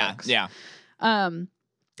Alex. Yeah.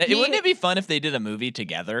 Wouldn't it be fun if they did a movie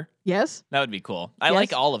together? Yes. That would be cool. I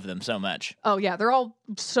like all of them so much. Oh, yeah. They're all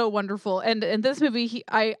so wonderful. And in this movie,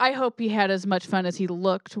 I hope he had as much fun as he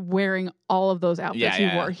looked wearing all of those outfits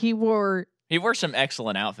he wore. He wore some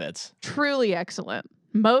excellent outfits. Truly excellent.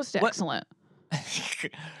 Most excellent.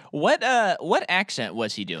 What accent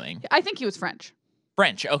was he doing? I think he was French.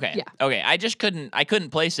 French. Okay. Yeah. Okay. I couldn't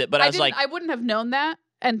place it, but I wouldn't have known that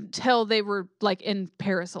until they were like in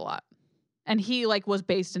Paris a lot. And he was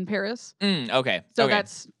based in Paris. Okay. So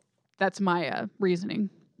that's my reasoning.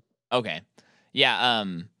 Okay. Yeah.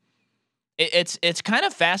 it's kind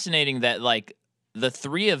of fascinating that like the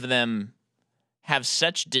three of them have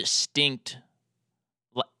such distinct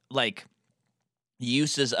like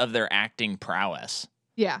uses of their acting prowess.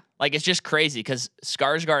 Yeah. Like it's just crazy because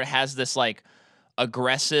Skarsgård has this like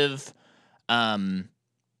aggressive,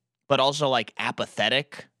 but also like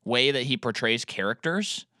apathetic way that he portrays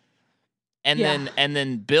characters. And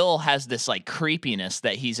then Bill has this like creepiness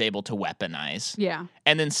that he's able to weaponize. Yeah.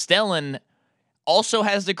 And then Stellan also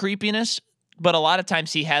has the creepiness, but a lot of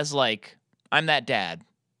times he has like, I'm that dad.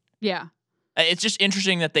 Yeah. It's just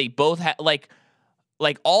interesting that they both have like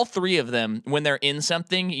all three of them, when they're in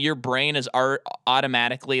something, your brain is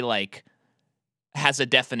automatically like has a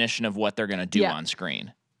definition of what they're going to do on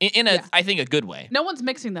screen in a, I think, a good way. No one's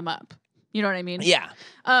mixing them up. You know what I mean? Yeah.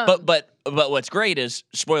 But what's great is,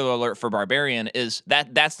 spoiler alert for Barbarian, is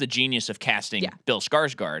that's the genius of casting Bill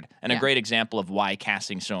Skarsgård, and a great example of why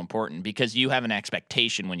casting's so important, because you have an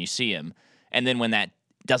expectation when you see him, and then when that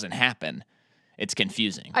doesn't happen, it's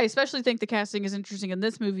confusing. I especially think the casting is interesting in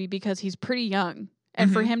this movie because he's pretty young,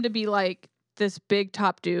 and for him to be like this big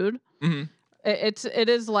top dude, it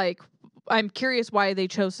is like, I'm curious why they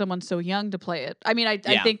chose someone so young to play it. I mean, I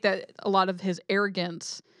think that a lot of his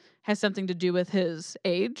arrogance has something to do with his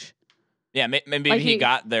age. Yeah, maybe like he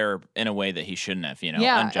got there in a way that he shouldn't have,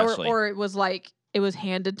 unjustly. Or it was like, it was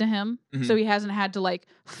handed to him, so he hasn't had to like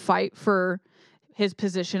fight for his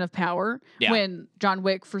position of power, when John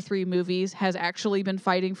Wick for 3 movies has actually been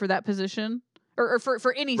fighting for that position, or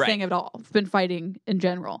for anything at all, been fighting in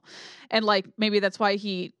general. And like, maybe that's why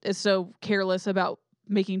he is so careless about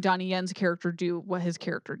making Donnie Yen's character do what his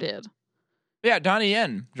character did. Yeah, Donnie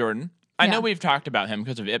Yen, Jordan. I know we've talked about him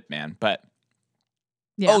because of Ip Man, but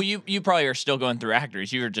you probably are still going through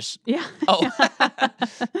actors. You were just it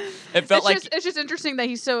felt it's just interesting that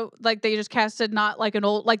he's so like, they just casted not like an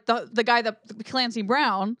old, like the guy that Clancy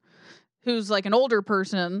Brown, who's like an older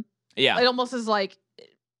person. Yeah, it almost is like,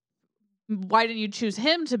 why didn't you choose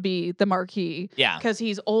him to be the Marquis? Yeah, because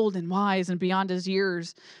he's old and wise and beyond his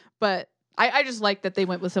years. But I just like that they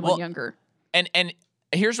went with someone younger. And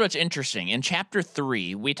here's what's interesting. In chapter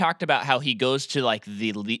 3, we talked about how he goes to like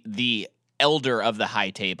the elder of the high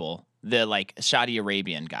table, the like Saudi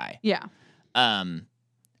Arabian guy. Yeah.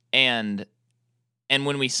 And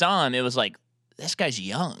when we saw him, it was like, this guy's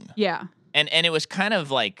young. Yeah. And it was kind of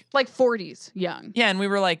like 40s young. Yeah, and we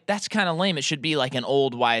were like, that's kind of lame. It should be like an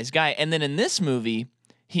old wise guy. And then in this movie,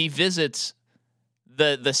 he visits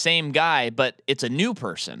the same guy, but it's a new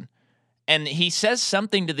person. And he says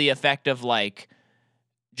something to the effect of like,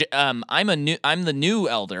 I'm the new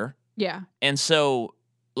elder. Yeah. And so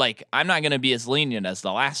like, I'm not going to be as lenient as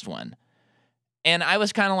the last one. And I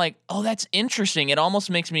was kind of like, oh, that's interesting. It almost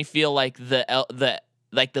makes me feel like the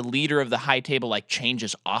leader of the high table like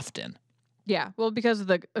changes often. Yeah. Well, because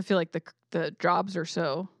I feel like the jobs are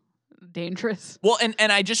so dangerous. Well,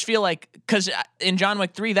 and I just feel like, because in John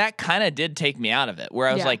Wick 3, that kind of did take me out of it, where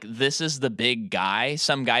I was like, this is the big guy,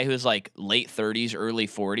 some guy who's like late 30s, early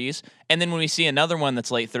 40s. And then when we see another one that's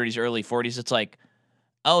late 30s, early 40s, it's like,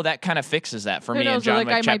 oh, that kind of fixes that for me in John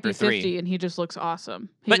Wick Chapter 3. Might be 50 and he just looks awesome.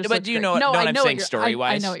 But do you know what I'm saying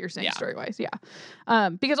story-wise? I know what you're saying story-wise, yeah.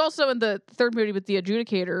 Because also in the third movie with the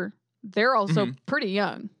Adjudicator, they're also pretty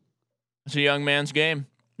young. It's a young man's game.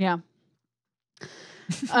 Yeah.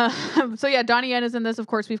 So yeah, Donnie Yen is in this. Of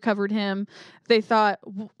course, we've covered him. They thought,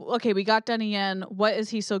 okay, we got Donnie Yen. What is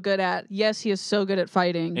he so good at? Yes, he is so good at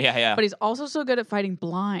fighting. Yeah. But he's also so good at fighting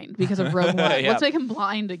blind because of Rogue One. Let's make him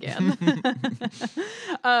blind again.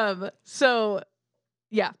 So,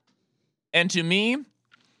 yeah. And to me,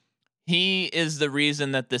 he is the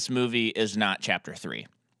reason that this movie is not Chapter 3.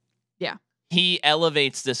 Yeah. He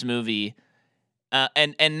elevates this movie,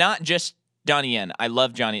 and not just Donnie Yen. I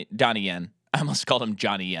love Donnie Yen. I almost called him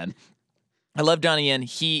Johnny Yen. I love Donnie Yen.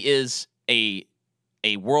 He is a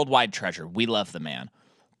worldwide treasure. We love the man.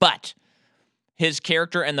 But his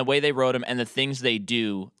character and the way they wrote him and the things they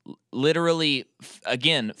do literally,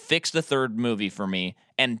 again, fix the third movie for me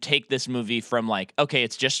and take this movie from like, okay,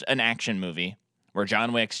 it's just an action movie where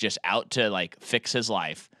John Wick's just out to like fix his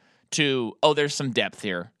life, to, oh, there's some depth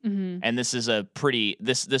here. And this is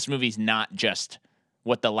this movie's not just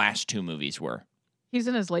what the last 2 movies were. He's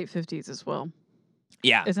in his late 50s as well.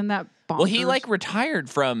 Yeah. Isn't that bonkers? Well, he like retired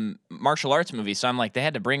from martial arts movies, so I'm like, they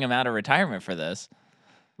had to bring him out of retirement for this.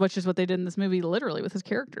 Which is what they did in this movie, literally, with his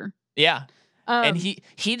character. Yeah. And he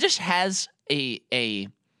just has the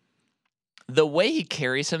way he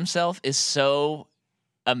carries himself is so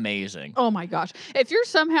amazing. Oh my gosh. If you're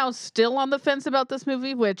somehow still on the fence about this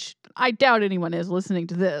movie, which I doubt anyone is listening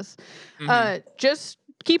to this, just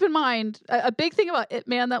keep in mind, a big thing about Ip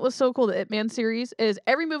Man that was so cool, the Ip Man series, is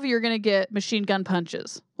every movie you're going to get machine gun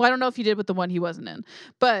punches. Well, I don't know if you did with the one he wasn't in,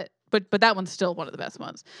 but that one's still one of the best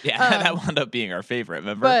ones. Yeah, that wound up being our favorite,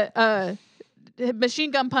 remember? But machine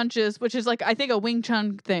gun punches, which is like I think a Wing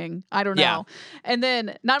Chun thing. I don't know. Yeah. And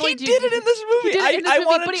then not only he did it in this movie. I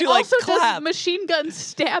wanted but he to like also clap. does machine gun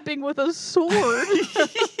stabbing with a sword.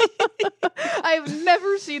 I've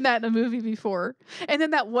never seen that in a movie before. And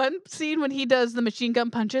then that one scene when he does the machine gun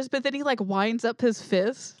punches, but then he like winds up his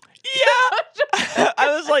fist. Yeah.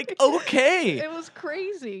 I was like, okay. It was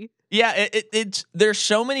crazy. Yeah, it's there's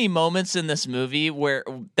so many moments in this movie where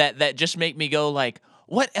that just make me go like,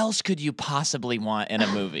 what else could you possibly want in a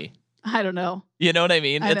movie? I don't know. You know what I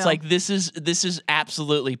mean? I It's know. like this is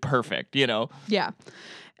absolutely perfect, you know? Yeah.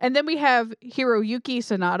 And then we have Hiroyuki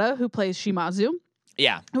Sanada, who plays Shimazu,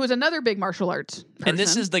 Yeah. who is another big martial arts person. And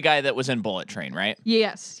this is the guy that was in Bullet Train, right?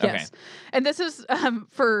 Yes. Okay. And this is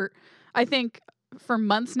I think for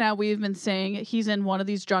months now we've been saying he's in one of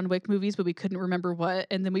these John Wick movies, but we couldn't remember what.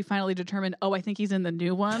 And then we finally determined, I think he's in the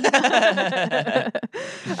new one.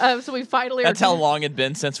 So we finally That's how long it'd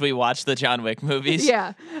been since we watched the John Wick movies.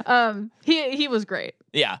 Yeah. He was great.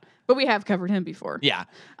 Yeah. But we have covered him before. Yeah.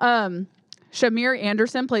 Shamir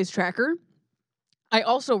Anderson plays Tracker. I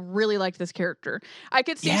also really liked this character. I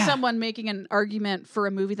could see someone making an argument for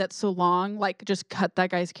a movie that's so long, like just cut that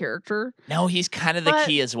guy's character. No, he's kind of the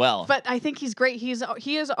key as well. But I think he's great. He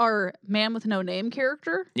is our man with no name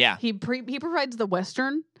character. Yeah. He provides the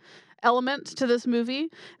Western element to this movie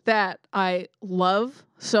that I love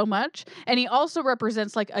so much. And he also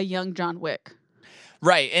represents like a young John Wick.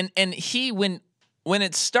 Right. And he when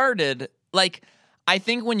it started, like I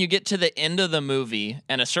think when you get to the end of the movie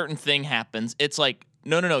and a certain thing happens, it's like,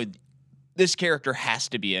 no. This character has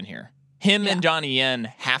to be in here. Him and Donnie Yen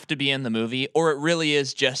have to be in the movie, or it really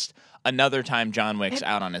is just another time John Wick's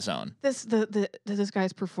out on his own. This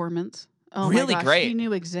guy's performance. Oh really my gosh, great. He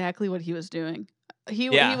knew exactly what he was doing. He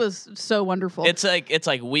was so wonderful. It's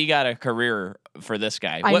like we got a career for this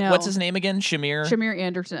guy. I know. What's his name again? Shamir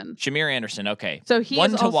Anderson. Shamir Anderson. Okay. So he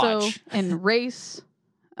One is to also watch. in Race,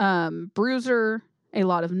 Bruiser, A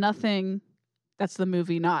Lot of Nothing. That's the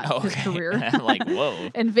movie, not his career. I'm like, whoa.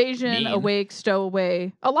 Invasion, Mean. Awake,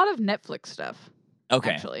 Stowaway. A lot of Netflix stuff. Okay.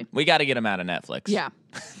 Actually. We got to get him out of Netflix. Yeah.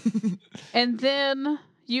 And then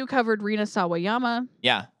you covered Rina Sawayama.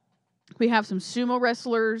 Yeah. We have some sumo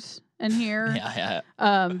wrestlers in here. Yeah.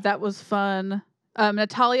 That was fun.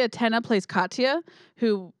 Natalia Tena plays Katya,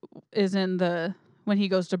 who is in when he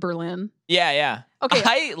goes to Berlin. Yeah. Okay.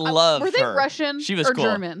 I love her. Were they Russian She was or cool.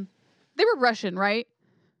 German? They were Russian, right?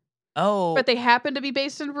 Oh. But they happened to be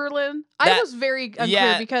based in Berlin. I was very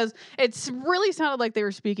unclear because it really sounded like they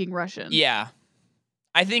were speaking Russian. Yeah.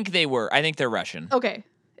 I think they were. I think they're Russian. Okay.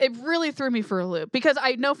 It really threw me for a loop because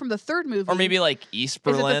I know from the third movie. Or maybe like East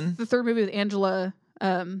Berlin. Is it the third movie with Angela?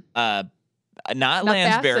 Not Lansbury.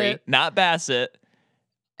 Bassett. Not Bassett.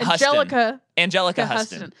 Angelica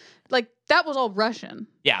Huston. Like that was all Russian.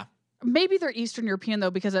 Yeah. Maybe they're Eastern European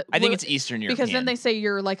though, because I think it's Eastern European. Because then they say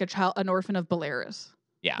you're like an orphan of Belarus.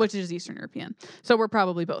 Yeah. Which is Eastern European. So we're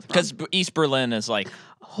probably both wrong. Because East Berlin is like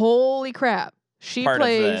holy crap. She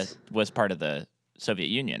was part of the Soviet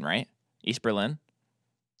Union, right? East Berlin.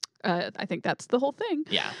 I think that's the whole thing.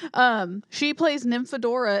 Yeah. She plays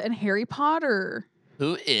Nymphadora in Harry Potter.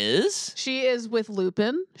 Who is? She is with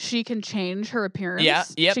Lupin. She can change her appearance. Yeah.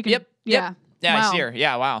 Yep. She can, Yep. Yeah. Yeah. Wow. I see her.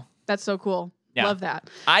 Yeah. Wow. That's so cool. Yeah. Love that.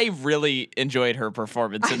 I really enjoyed her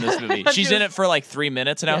performance in this movie. She's in it for like 3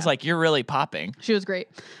 minutes, and I was like, "You're really popping." She was great.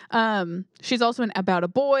 She's also in About a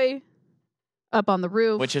Boy, Up on the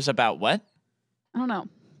Roof. Which is about what? I don't know.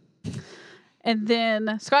 And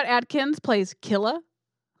then Scott Adkins plays Killa.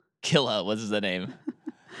 Killa was the name.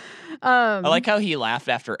 I like how he laughed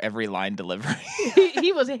after every line delivery.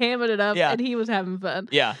 he was hamming it up, Yeah. and he was having fun.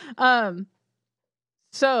 Yeah.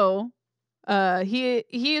 So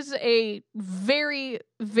he is a very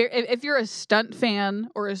if you're a stunt fan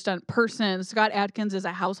or a stunt person, Scott Adkins is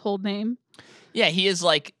a household name. Yeah, he is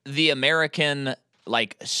like the American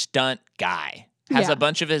like stunt guy. Has a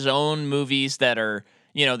bunch of his own movies that are,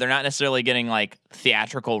 they're not necessarily getting like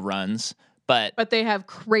theatrical runs, but they have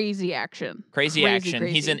crazy action. Crazy action.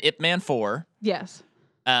 He's in Ip Man 4. Yes.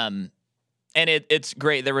 And it's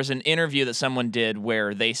great. There was an interview that someone did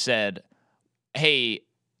where they said, "Hey,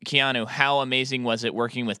 Keanu, how amazing was it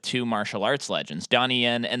working with two martial arts legends, Donnie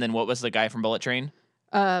Yen, and then what was the guy from Bullet Train?"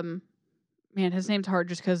 Man, his name's hard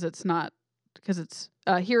just because it's Hiroyuki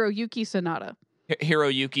Sanada.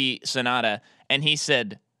 Hiroyuki Sanada, and he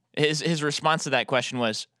said his response to that question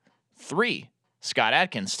was 3. Scott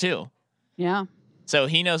Adkins too. Yeah. So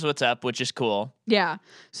he knows what's up, which is cool. Yeah.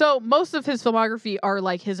 So most of his filmography are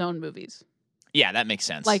like his own movies. Yeah, that makes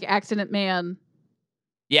sense. Like Accident Man.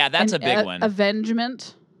 Yeah, that's a big one.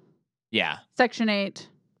 Avengement. Yeah. Section 8.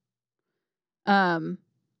 And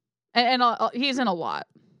he's in a lot.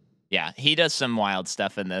 Yeah, he does some wild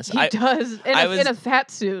stuff in this. He does in a fat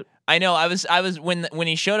suit. I know. I was when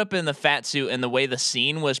he showed up in the fat suit and the way the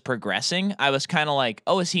scene was progressing, I was kind of like,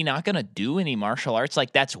 "Oh, is he not going to do any martial arts?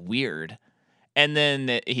 Like that's weird." And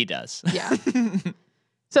then he does. Yeah.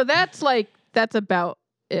 So that's about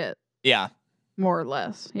it. Yeah. More or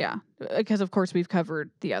less. Yeah. Because of course we've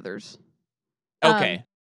covered the others. Okay.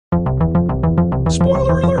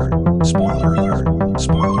 Spoiler alert! Spoiler alert!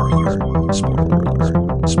 Spoiler alert! Spoiler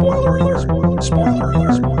alert! Spoiler alert! Spoiler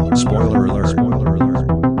alert! Spoiler alert! Spoiler alert!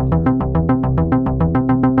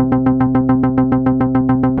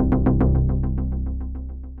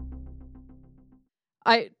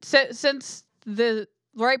 Since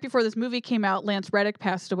right before this movie came out, Lance Reddick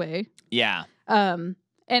passed away. Yeah. And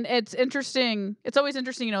it's interesting. It's always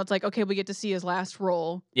interesting, it's like, okay, we get to see his last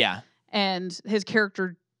role. Yeah. And his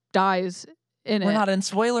character dies in it. We're not in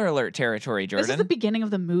spoiler alert territory, Jordan. This is the beginning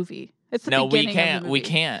of the movie. It's the no, beginning we can't. of the movie. We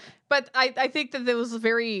can't. But I think that it was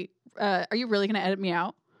very... are you really going to edit me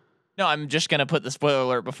out? No, I'm just going to put the spoiler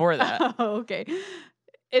alert before that. Oh, okay.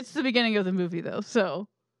 It's the beginning of the movie, though, so...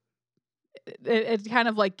 It kind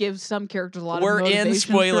of like gives some characters a lot of motivation. We're in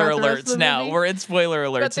spoiler alerts now. Movie. We're in spoiler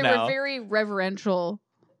alerts now. But they were very reverential,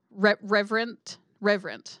 reverent.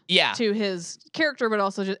 Yeah. To his character, but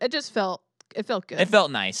also it felt good. It felt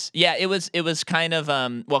nice. Yeah, it was kind of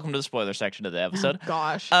welcome to the spoiler section of the episode. Oh,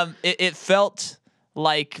 gosh. It felt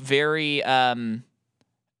like very I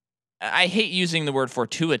hate using the word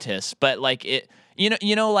fortuitous, but like it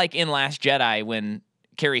like in Last Jedi when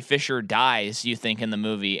Carrie Fisher dies, you think in the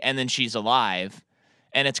movie, and then she's alive,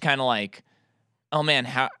 and it's kind of like, oh man,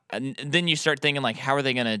 how? And then you start thinking like, how are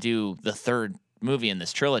they gonna do the third movie in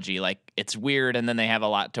this trilogy? Like it's weird, and then they have a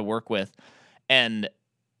lot to work with, or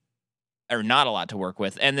not a lot to work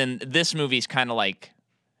with, and then this movie's kind of like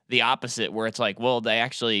the opposite, where it's like, well,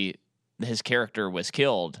 his character was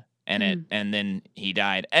killed, and and then he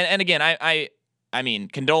died, and again, I mean,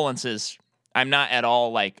 condolences. I'm not at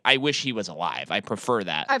all like, I wish he was alive. I prefer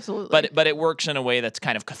that. Absolutely. But it works in a way that's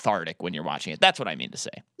kind of cathartic when you're watching it. That's what I mean to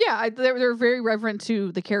say. Yeah, they're very reverent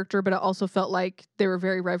to the character, but it also felt like they were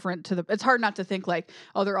very reverent to it's hard not to think like,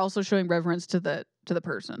 oh, they're also showing reverence to the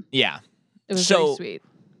person. Yeah. It was very sweet.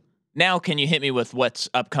 Now can you hit me with what's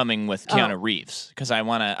upcoming with Keanu Reeves? Because I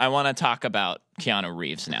wanna talk about Keanu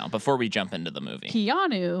Reeves now before we jump into the movie.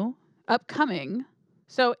 Keanu, upcoming.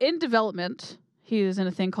 So in development, he is in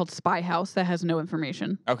a thing called Spy House that has no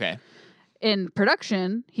information. Okay. In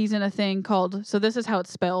production, he's in a thing called, so this is how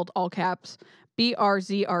it's spelled, all caps,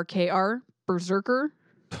 BRZRKR, Berserker.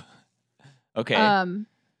 Okay.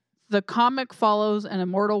 The comic follows an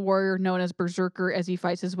immortal warrior known as Berserker as he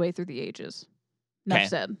fights his way through the ages. Enough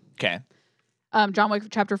said. Okay. John Wick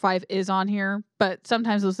Chapter 5 is on here, but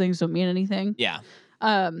sometimes those things don't mean anything. Yeah.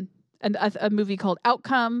 And a movie called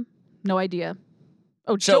Outcome, no idea.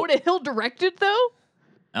 Oh, Jonah Hill directed, though?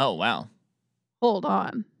 Oh, wow. Hold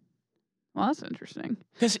on. Well, that's interesting.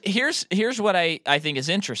 Because here's what I think is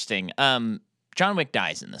interesting. John Wick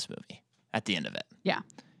dies in this movie at the end of it. Yeah.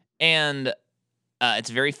 And it's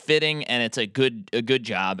very fitting, and it's a good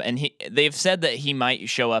job. And they've said that he might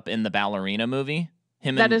show up in the Ballerina movie.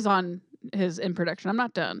 That is on his in production. I'm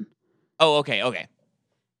not done. Oh, okay.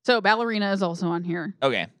 So Ballerina is also on here.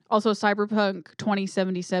 Okay. Also Cyberpunk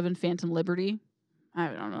 2077 Phantom Liberty. I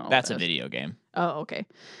don't know. That's a video game. Oh, okay.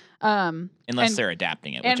 Unless they're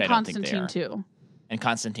adapting it, which I don't think they are. And Constantine 2. And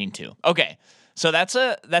Constantine 2. Okay. So that's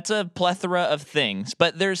a plethora of things,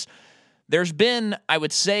 but there's been, I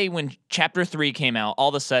would say, when Chapter 3 came out, all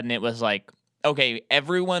of a sudden it was like, okay,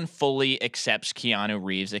 everyone fully accepts Keanu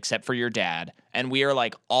Reeves except for your dad, and we are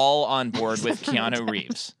like all on board with Keanu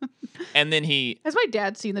Reeves. And then has my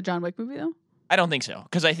dad seen the John Wick movie though? I don't think so,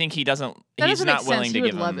 because I think he's not willing to give him. He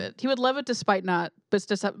would love it. He would love it despite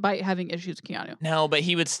having issues with Keanu. No, but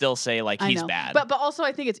he would still say like he's bad. But also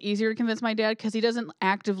I think it's easier to convince my dad because he doesn't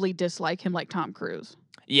actively dislike him like Tom Cruise.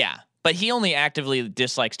 Yeah, but he only actively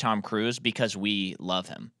dislikes Tom Cruise because we love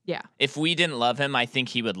him. Yeah. If we didn't love him, I think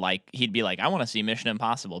he'd be like, I want to see Mission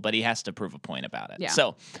Impossible, but he has to prove a point about it. Yeah.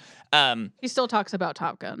 So, he still talks about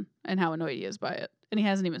Top Gun and how annoyed he is by it, and he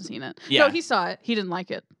hasn't even seen it. Yeah. No, he saw it. He didn't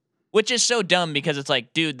like it. Which is so dumb because it's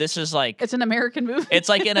like, dude, this is like... It's an American movie. It's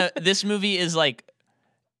like this movie is like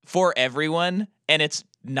for everyone, and it's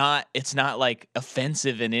not like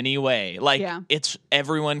offensive in any way. Like,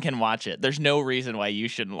 Everyone can watch it. There's no reason why you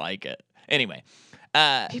shouldn't like it. Anyway,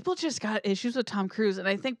 People just got issues with Tom Cruise, and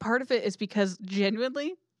I think part of it is because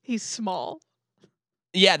genuinely he's small.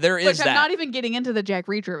 Yeah, there is Which that. I'm not even getting into the Jack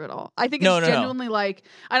Reacher of it all. I think it's genuinely like,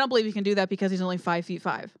 I don't believe he can do that because he's only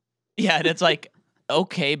 5'5". Yeah, and it's like,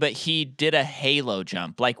 okay, but he did a Halo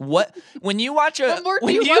jump. Like, what? When you watch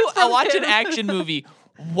watch an action movie,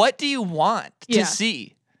 what do you want to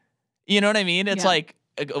see? You know what I mean? It's like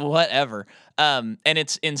whatever. And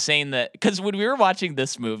it's insane that because when we were watching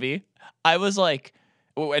this movie, I was like,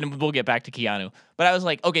 and we'll get back to Keanu, but I was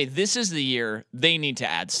like, okay, this is the year they need to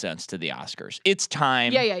add stunts to the Oscars. It's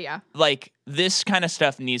time. Yeah. Like, this kind of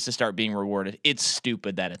stuff needs to start being rewarded. It's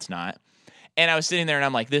stupid that it's not. And I was sitting there and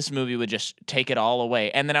I'm like, this movie would just take it all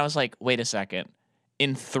away. And then I was like, wait a second.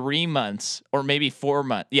 In 3 months, or maybe 4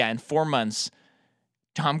 months, in 4 months,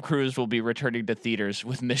 Tom Cruise will be returning to theaters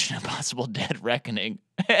with Mission Impossible Dead Reckoning.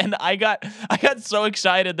 And I got so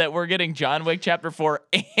excited that we're getting John Wick Chapter 4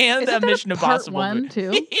 and a Mission Impossible part 1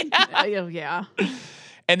 too? Yeah.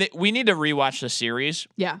 And we need to rewatch the series.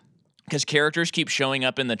 Yeah. Because characters keep showing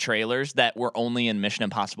up in the trailers that were only in Mission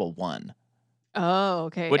Impossible 1. Oh,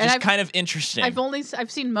 okay. Which is kind of interesting.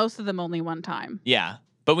 I've seen most of them only one time. Yeah.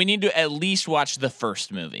 But we need to at least watch the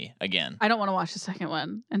first movie again. I don't want to watch the second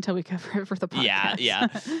one until we cover it for the podcast. Yeah.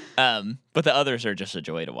 But the others are just a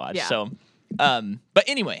joy to watch. Yeah. So, but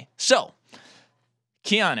anyway, so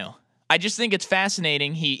Keanu, I just think it's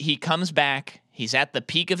fascinating. He comes back. He's at the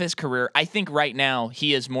peak of his career. I think right now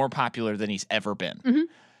he is more popular than he's ever been. Mm-hmm.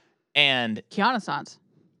 And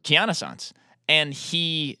Keanu-sans. And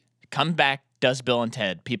he comes back, does Bill and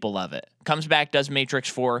Ted. People love it. Comes back, does Matrix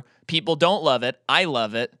 4. People don't love it. I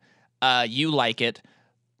love it. You like it.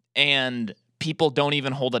 And people don't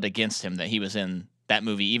even hold it against him that he was in that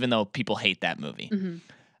movie, even though people hate that movie.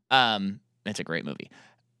 Mm-hmm. It's a great movie.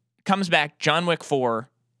 Comes back, John Wick 4,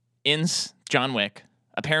 ends John Wick.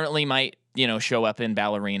 Apparently might, show up in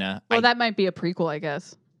Ballerina. Well, that might be a prequel, I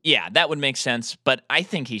guess. Yeah, that would make sense, but I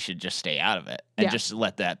think he should just stay out of it and just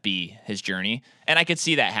let that be his journey. And I could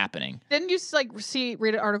see that happening. Didn't you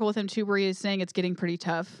read an article with him too where he is saying it's getting pretty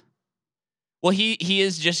tough? Well, he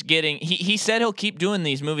is just getting. He said he'll keep doing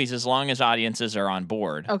these movies as long as audiences are on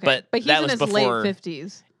board. Okay, but he's that in was his before, late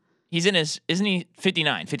 50s. He's in his, isn't he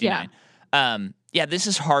 59? 59. Yeah, this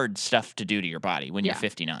is hard stuff to do to your body when you're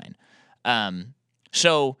 59.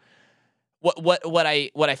 So what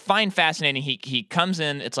I find fascinating, he comes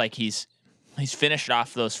in, it's like he's finished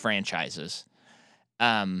off those franchises.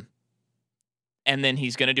 And then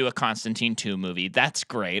he's going to do a Constantine 2 movie. That's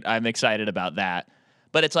great. I'm excited about that.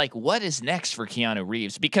 But it's like, what is next for Keanu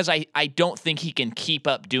Reeves? Because I don't think he can keep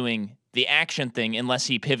up doing the action thing unless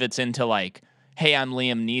he pivots into like, hey, I'm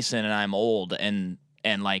Liam Neeson and I'm old and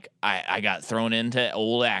like I got thrown into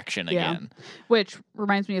old action again. Which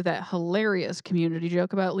reminds me of that hilarious Community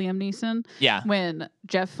joke about Liam Neeson. Yeah. When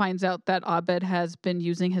Jeff finds out that Abed has been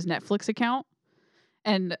using his Netflix account.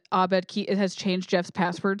 And Abed has changed Jeff's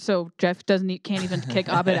password, so Jeff can't even kick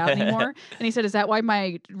Abed out anymore. And he said, "Is that why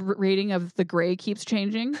my rating of The Grey keeps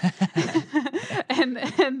changing?" and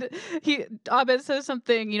Abed says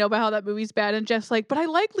something, about how that movie's bad, and Jeff's like, "But I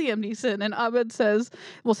like Liam Neeson." And Abed says,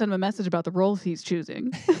 "We'll send him a message about the roles he's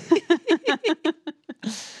choosing."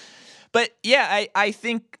 But yeah, I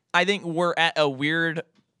think we're at a weird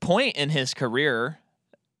point in his career.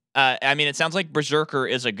 I mean, it sounds like Berserker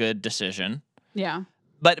is a good decision. Yeah.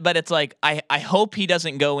 But it's like, I hope he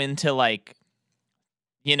doesn't go into like,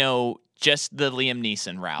 just the Liam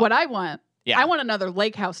Neeson route. What I want, I want another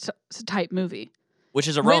Lake House type movie. Which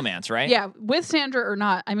is a romance, right? Yeah, with Sandra or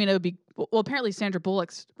not. I mean, it would be, well, apparently Sandra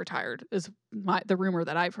Bullock's retired is the rumor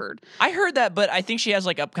that I've heard. I heard that, but I think she has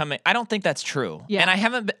like upcoming, I don't think that's true. Yeah. And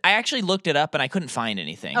I actually looked it up and I couldn't find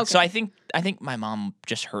anything. Okay. So I think my mom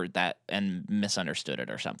just heard that and misunderstood it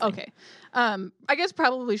or something. Okay. I guess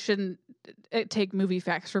probably shouldn't take movie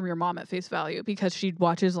facts from your mom at face value because she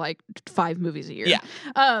watches like 5 movies a year. Yeah.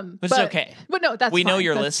 But it's okay. But no, that's we fine. know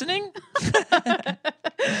you're listening.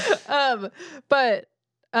 But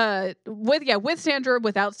with Sandra,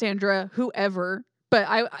 without Sandra, whoever.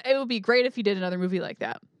 But it would be great if you did another movie like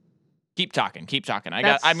that. Keep talking.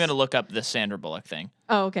 I'm gonna look up this Sandra Bullock thing.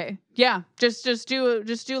 Oh, okay. Yeah. Just do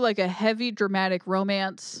like a heavy dramatic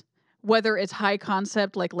romance, whether it's high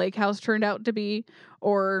concept like Lake House turned out to be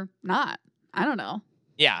or not. I don't know.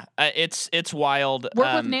 Yeah, it's wild.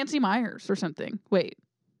 Work with Nancy Myers or something. Wait,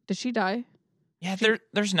 did she die? Yeah,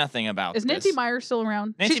 there's nothing about Is Nancy Myers still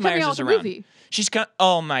around? Nancy She's Myers coming out is with around. a movie.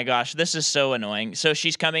 Oh my gosh, this is so annoying. So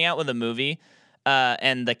she's coming out with a movie,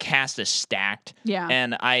 and the cast is stacked. Yeah.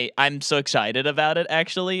 And I'm so excited about it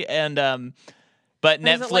actually. And but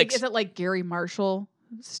Netflix is it like Gary Marshall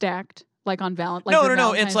stacked? like on Valentine.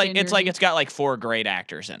 No. It's like it's got like 4 great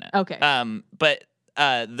actors in it. Okay. But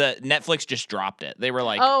the Netflix just dropped it. They were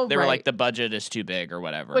like, right. the budget is too big or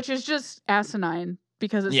whatever. Which is just asinine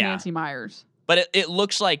because it's Nancy Meyers. But it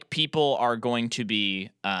looks like people are going to be.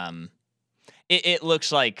 It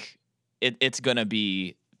looks like it's going to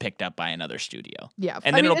be picked up by another studio. Yeah,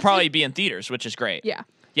 and then it'll probably be in theaters, which is great. Yeah.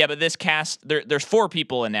 Yeah, but this cast, there's 4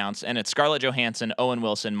 people announced, and it's Scarlett Johansson, Owen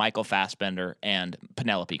Wilson, Michael Fassbender, and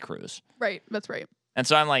Penelope Cruz. Right, that's right. And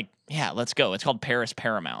so I'm like, yeah, let's go. It's called Paris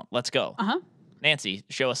Paramount. Let's go. Nancy,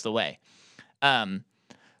 show us the way.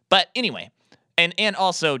 But anyway, and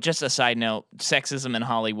also, just a side note, sexism in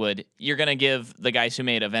Hollywood, you're going to give the guys who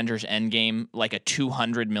made Avengers Endgame like a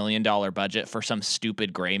 $200 million budget for some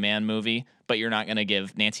stupid Gray Man movie, but you're not going to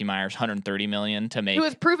give Nancy Meyers $130 million to make... Who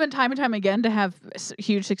has proven time and time again to have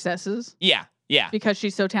huge successes. Yeah. Because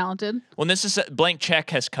she's so talented. Well, this is... Blank Check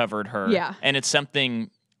has covered her. Yeah. And it's something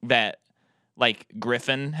that, like,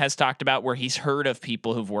 Griffin has talked about, where he's heard of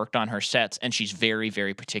people who've worked on her sets, and she's very,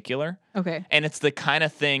 very particular. Okay. And it's the kind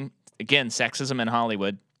of thing, again, sexism in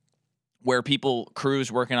Hollywood, where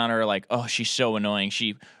crews working on her are like, oh, she's so annoying.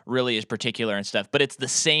 She really is particular and stuff. But it's the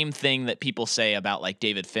same thing that people say about, like,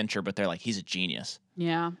 David Fincher, but they're like, he's a genius.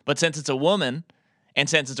 Yeah. But since it's a woman, and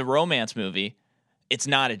since it's a romance movie, it's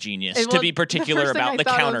not a genius to be particular about the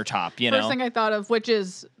countertop, you know? First thing I thought of, which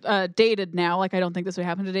is dated now, like I don't think this would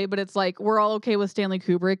happen today, but it's like we're all okay with Stanley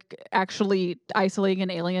Kubrick actually isolating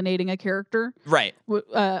and alienating a character. Right.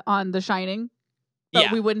 On The Shining.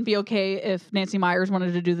 But we wouldn't be okay if Nancy Meyers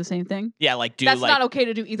wanted to do the same thing. Yeah, like that's not okay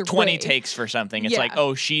to do either 20 way. takes for something. It's like,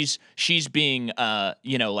 oh, she's being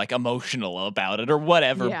like emotional about it or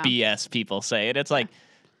whatever BS people say. And it's like,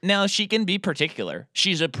 no, she can be particular.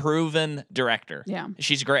 She's a proven director. Yeah.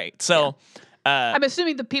 She's great. So I'm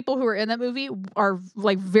assuming the people who are in that movie are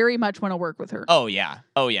like very much want to work with her. Oh yeah.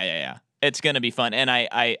 It's gonna be fun. And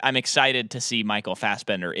I'm excited to see Michael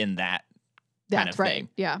Fassbender in that kind of thing.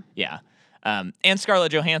 Yeah. Yeah. And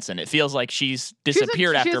Scarlett Johansson. It feels like she's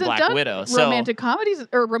disappeared after Black Widow. So romantic comedies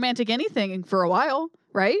or romantic anything for a while,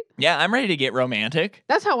 right? Yeah, I'm ready to get romantic.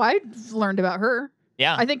 That's how I learned about her.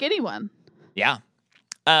 Yeah. I think anyone. Yeah.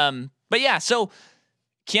 But yeah, so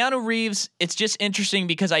Keanu Reeves, it's just interesting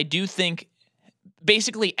because I do think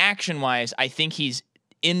basically action-wise, I think he's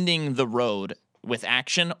ending the road with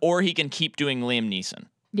action, or he can keep doing Liam Neeson.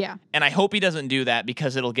 Yeah. And I hope he doesn't do that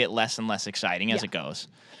because it'll get less and less exciting as it goes.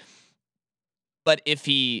 But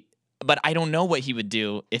I don't know what he would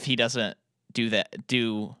do if he doesn't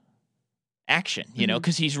do action, you know,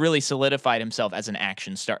 because he's really solidified himself as an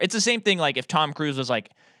action star. It's the same thing like if Tom Cruise was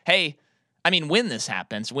like, hey, I mean, when this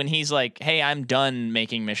happens, when he's like, hey, I'm done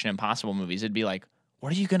making Mission Impossible movies, it'd be like,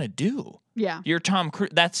 what are you going to do? Yeah. You're Tom Cruise.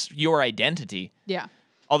 That's your identity. Yeah.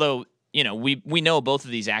 Although, you know, we know both of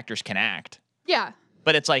these actors can act. Yeah.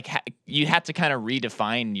 But it's like you have to kind of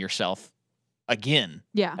redefine yourself again.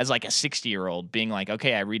 Yeah. As like a 60-year-old being like,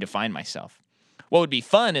 okay, I redefine myself. What would be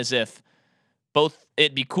fun is if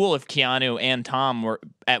it'd be cool if Keanu and Tom were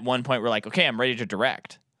at one point were like, okay, I'm ready to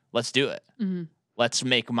direct. Let's do it. Mm-hmm. Let's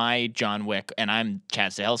make my John Wick and I'm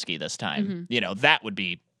Chad Stahelski this time. Mm-hmm. You know, that would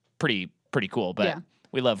be pretty cool, but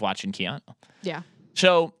we love watching Keanu. Yeah.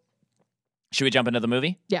 So should we jump into the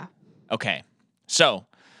movie? Yeah. Okay. So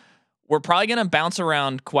we're probably going to bounce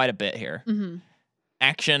around quite a bit here. Mm-hmm.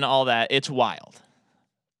 Action, all that. It's wild.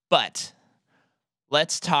 But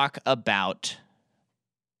let's talk about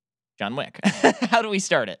John Wick. How do we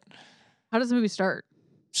start it? How does the movie start?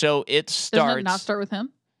 So it starts... Doesn't it not start with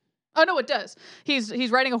him? Oh, no, it does.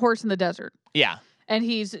 He's riding a horse in the desert. Yeah. And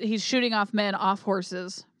he's shooting off men off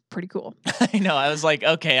horses. Pretty cool. I know. I was like,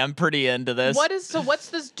 okay, I'm pretty into this. What's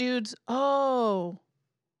this dude's... Oh.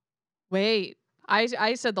 Wait.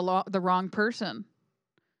 I said the wrong person.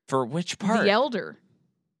 For which part? The Elder.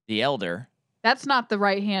 The Elder? That's not the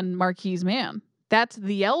right-hand Marquis man. That's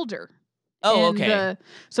the Elder. Oh, okay.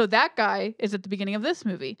 So that guy is at the beginning of this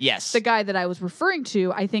movie. Yes. The guy that I was referring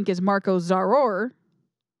to, I think, is Marco Zaror.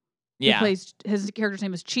 Yeah. His character's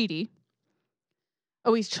name is Chidi.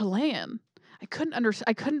 Oh, he's Chilean. I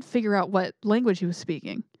couldn't figure out what language he was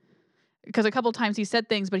speaking. Because a couple times he said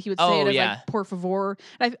things, but he would say it as like por favor.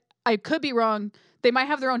 And I could be wrong. They might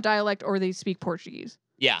have their own dialect or they speak Portuguese.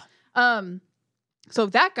 Yeah. So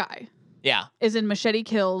that guy is in Machete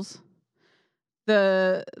Kills,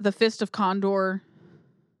 the Fist of Condor.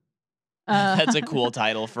 That's a cool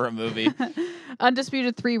title for a movie.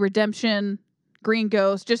 Undisputed 3, Redemption, Green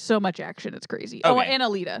Ghost, just so much action. It's crazy. Okay. Oh, and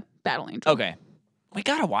Alita, Battle Angel. Okay. We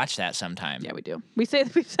got to watch that sometime. Yeah, we do. We've said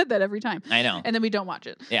that every time. I know. And then we don't watch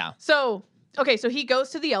it. Yeah. So, okay, so he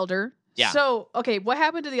goes to the Elder. Yeah. So, okay, what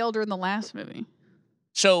happened to the Elder in the last movie?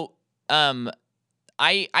 So,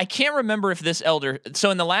 I can't remember if this elder. So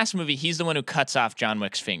in the last movie, he's the one who cuts off John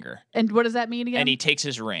Wick's finger, And what does that mean again? and he takes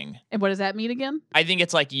his ring. And what does that mean again? I think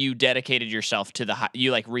it's like you dedicated yourself to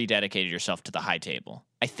you like rededicated yourself to the high table.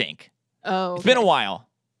 I think. Oh, It's been a while,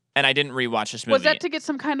 and I didn't rewatch this movie. Was that to get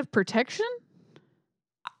some kind of protection?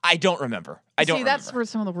 I don't remember. See, that's where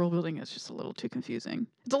some of the world building is just a little too confusing.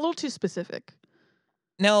 It's a little too specific.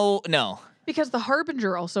 No. Because the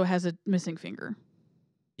Harbinger also has a missing finger.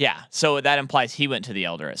 Yeah, so that implies he went to the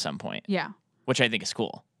elder at some point. Yeah. Which I think is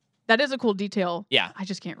cool. That is a cool detail. Yeah. I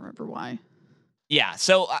just can't remember why. Yeah,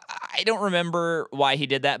 so I don't remember why he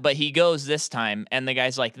did that, but he goes this time, and the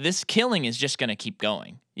guy's like, this killing is just going to keep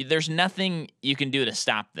going. There's nothing you can do to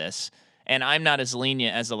stop this, and I'm not as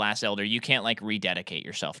lenient as the last elder. You can't, like, rededicate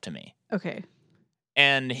yourself to me. Okay.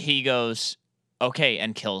 And he goes, okay,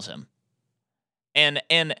 and kills him. And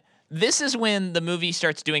this is when the movie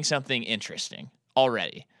starts doing something interesting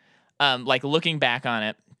already. Like, looking back on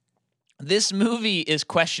it, this movie is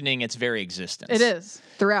questioning its very existence. It is,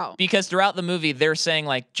 throughout. Because throughout the movie, they're saying,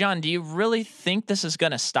 like, John, do you really think this is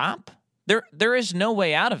going to stop? There is no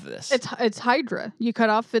way out of this. It's Hydra. You cut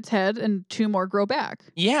off its head and 2 more grow back.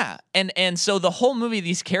 Yeah. And so the whole movie,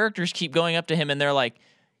 these characters keep going up to him, and they're like,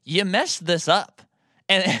 you messed this up.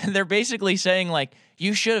 And they're basically saying, like,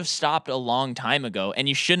 you should have stopped a long time ago, and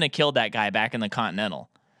you shouldn't have killed that guy back in the Continental.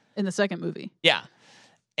 In the second movie. Yeah.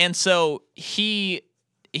 And so he's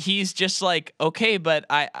just like, okay, but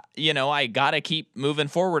I gotta keep moving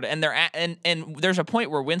forward. And and there's a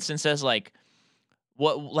point where Winston says, like,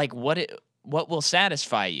 what will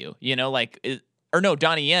satisfy you?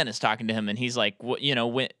 Donnie Yen is talking to him, and he's like,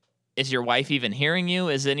 when is your wife even hearing you?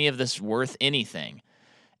 Is any of this worth anything?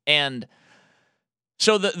 And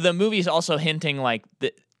so the movie is also hinting, like,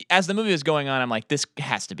 as the movie was going on, I'm like, this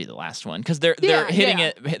has to be the last one, because they're hitting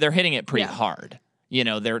it. They're hitting it pretty hard.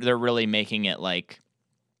 They're really making it like,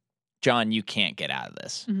 John, you can't get out of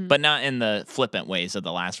this, but not in the flippant ways of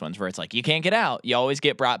the last ones, where it's like, you can't get out. You always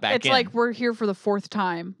get brought back in. It's like, we're here for the 4th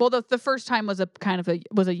time. Well, the first time was a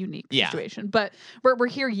unique situation, but we're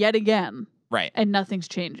here yet again, right? And nothing's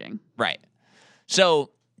changing, right? So,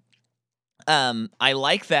 I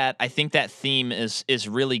like that. I think that theme is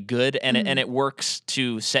really good, and it works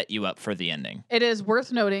to set you up for the ending. It is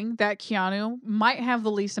worth noting that Keanu might have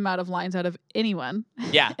the least amount of lines out of anyone.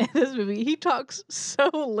 Yeah. In this movie, he talks so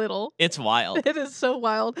little. It's wild. It is so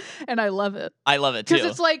wild, and I love it. I love it too. Because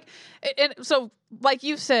it's like, and so like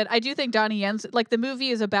you said, I do think Donnie Yen's, like, the movie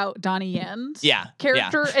is about Donnie Yen's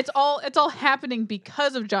character. Yeah. It's all happening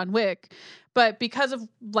because of John Wick, but because of,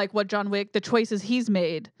 like, what John Wick, the choices he's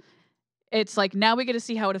made. It's like, now we get to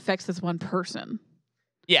see how it affects this one person.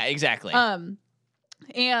 Yeah, exactly. And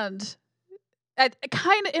in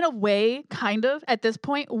a way, at this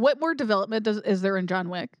point, what more development is there in John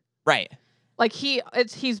Wick? Right. Like,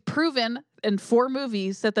 he's proven in 4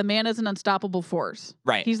 movies that the man is an unstoppable force.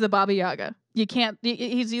 Right. He's the Baba Yaga. You can't.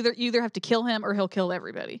 you either have to kill him or he'll kill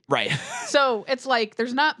everybody. Right. So it's like,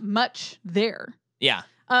 there's not much there. Yeah.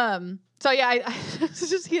 So yeah, it's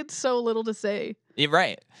just, he had so little to say. You're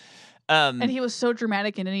right. And he was so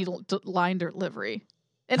dramatic in any line delivery,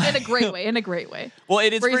 in a great way. In a great way. Well,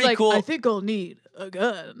 it is pretty like, cool. I think I'll need a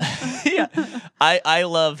gun. Yeah, I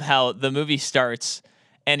love how the movie starts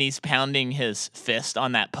and he's pounding his fist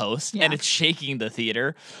on that post, and it's shaking the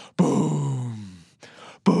theater. Boom,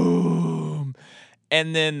 boom,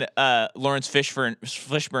 and then Lawrence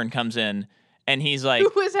Fishburne comes in. And he's like,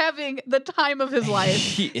 who is having the time of his life.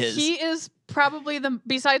 He is. He is probably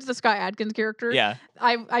besides the Scott Adkins character. Yeah.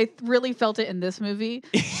 I really felt it in this movie.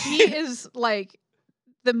 He is like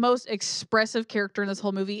the most expressive character in this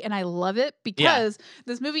whole movie. And I love it because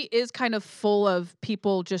this movie is kind of full of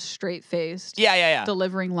people just straight faced. Yeah.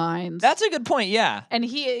 Delivering lines. That's a good point. Yeah. And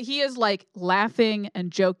he is like laughing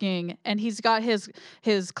and joking. And he's got his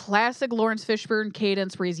classic Lawrence Fishburne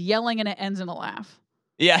cadence where he's yelling and it ends in a laugh.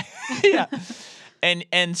 Yeah, yeah,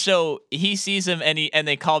 and so he sees him, and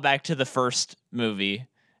they call back to the first movie,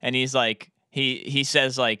 and he's like, he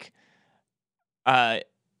says, like, "Are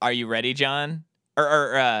you ready, John?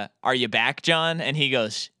 Or are you back, John?" And he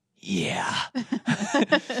goes, "Yeah,"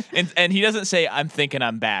 and he doesn't say, "I'm thinking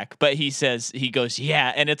I'm back," but he goes,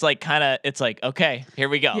 "Yeah," and it's like okay, here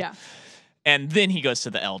we go. Yeah, and then he goes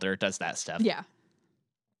to the elder, does that stuff. Yeah,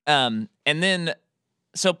 and then.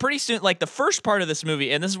 So pretty soon, like the first part of this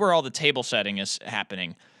movie, and this is where all the table setting is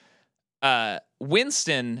happening,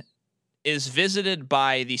 Winston is visited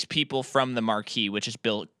by these people from the Marquee, which is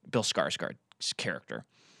Bill Skarsgård's character.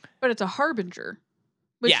 But it's a harbinger,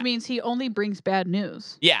 which means he only brings bad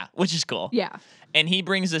news. Yeah, which is cool. Yeah. And he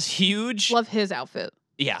brings this huge... Love his outfit.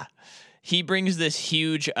 Yeah. he brings this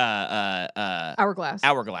huge Hourglass.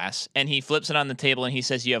 and he flips it on the table and he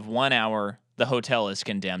says, "You have 1 hour. The hotel is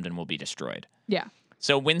condemned and will be destroyed." Yeah.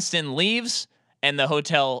 So Winston leaves, and the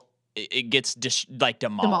hotel it gets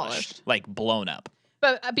demolished, like blown up.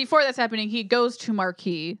 But before that's happening, he goes to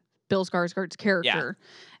Marquis, Bill Skarsgård's character,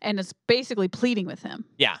 and is basically pleading with him.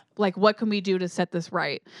 Yeah. Like, what can we do to set this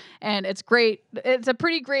right? And it's great. It's a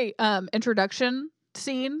pretty great introduction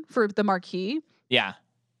scene for the Marquis. Yeah.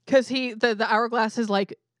 Because the hourglass is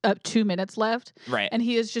like up 2 minutes left. Right. And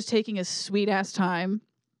he is just taking his sweet ass time,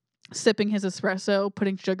 sipping his espresso,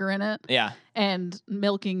 putting sugar in it. Yeah. And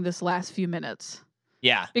milking this last few minutes.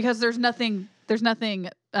 Yeah. Because there's nothing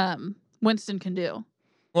Winston can do.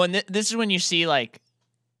 Well, and this is when you see like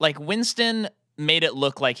Winston made it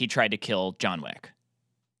look like he tried to kill John Wick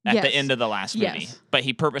at the end of the last movie, but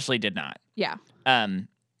he purposely did not. Yeah. And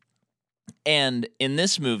in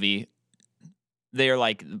this movie, they're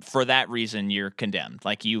like, for that reason, you're condemned.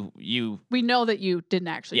 Like you. We know that you didn't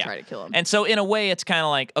actually try to kill him. And so in a way, it's kind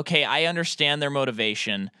of like, okay, I understand their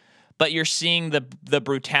motivation, but you're seeing the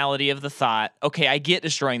brutality of the thought. Okay, I get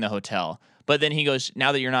destroying the hotel, but then he goes,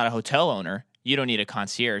 now that you're not a hotel owner, you don't need a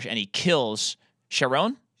concierge, and he kills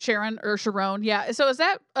Sharon, yeah. So is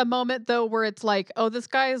that a moment though where it's like, oh, this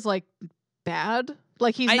guy is like bad,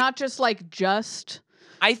 like he's not just like just.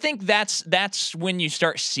 I think that's when you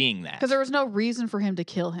start seeing that, because there was no reason for him to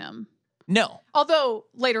kill him. No, although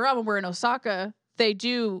later on when we're in Osaka, they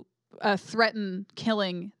do threaten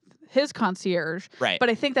killing his concierge, right?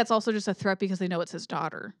 But I think that's also just a threat because they know it's his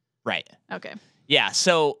daughter, right? Okay. Yeah,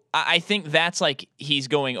 so I think that's like he's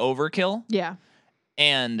going overkill. Yeah.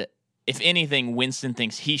 And if anything, Winston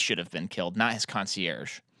thinks he should have been killed, not his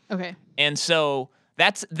concierge. Okay. And so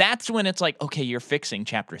that's when it's like, okay, you're fixing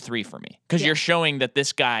chapter 3 for me. Because you're showing that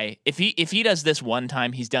this guy, if he does this one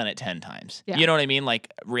time, he's done it 10 times. Yeah. You know what I mean?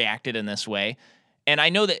 Like, reacted in this way. And I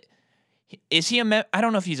know that, is he I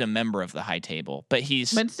don't know if he's a member of the High Table, but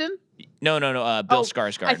he's... Winston? No, Bill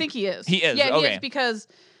Skarsgård. I think he is. He is, yeah, okay. He is, because...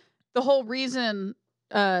 The whole reason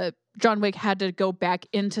John Wick had to go back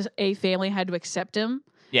into a family, had to accept him,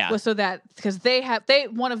 was so that because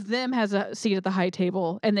one of them has a seat at the High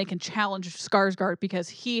Table and they can challenge Skarsgård because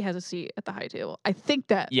he has a seat at the High Table. I think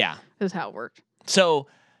that is how it worked. So,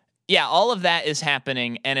 yeah, all of that is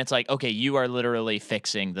happening, and it's like, okay, you are literally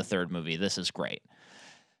fixing the third movie. This is great.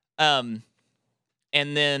 And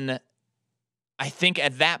then I think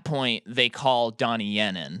at that point they call Donnie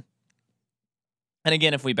Yen in. And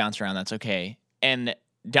again, if we bounce around, that's okay. And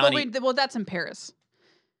Donnie... Well, that's in Paris.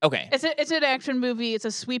 Okay. It's an action movie. It's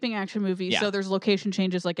a sweeping action movie, so there's location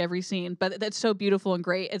changes like every scene. But that's so beautiful and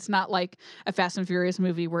great. It's not like a Fast and Furious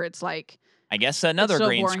movie where it's like... I guess another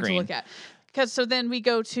green screen. To look at. Because so then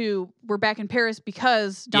we're back in Paris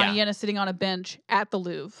because Donnie Yen is sitting on a bench at the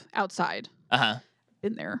Louvre outside. Uh-huh.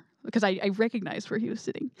 Been there. Because I recognized where he was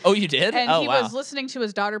sitting. Oh, you did? And he was listening to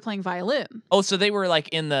his daughter playing violin. Oh, so they were like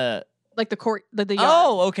in the... Like the court, the yard.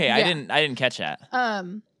 Oh, okay. Yeah. I didn't catch that.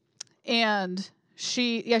 And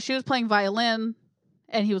she was playing violin,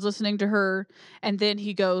 and he was listening to her, and then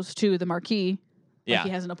he goes to the Marquis. He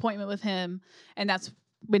has an appointment with him, and that's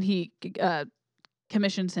when he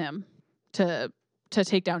commissions him to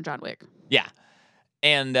take down John Wick. Yeah,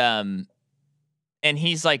 and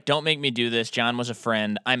he's like, "Don't make me do this. John was a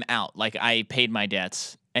friend. I'm out. Like I paid my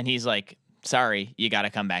debts." And he's like, sorry, you got to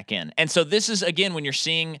come back in. And so this is, again, when you're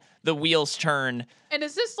seeing the wheels turn. And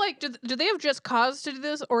is this like, do they have just cause to do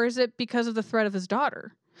this, or is it because of the threat of his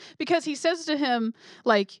daughter? Because he says to him,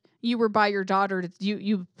 like, you were by your daughter,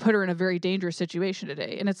 you put her in a very dangerous situation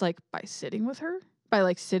today. And it's like, by sitting with her? By,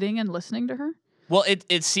 like, sitting and listening to her? Well,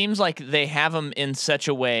 it seems like they have him in such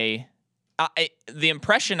a way. The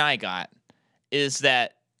impression I got is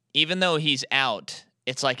that even though he's out,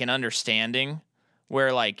 it's like an understanding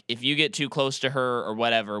where, like, if you get too close to her or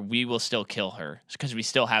whatever, we will still kill her because we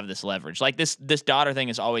still have this leverage. Like, this daughter thing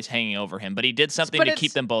is always hanging over him, but he did something to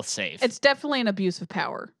keep them both safe. It's definitely an abuse of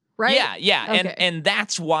power, right? Yeah. Okay. And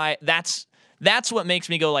that's why that's what makes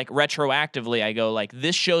me go, like, retroactively, I go, like,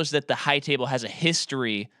 this shows that the High Table has a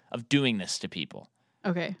history of doing this to people.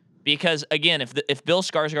 Okay. Because, again, if Bill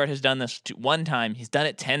Skarsgård has done this one time, he's done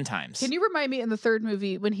it 10 times. Can you remind me in the third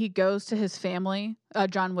movie when he goes to his family,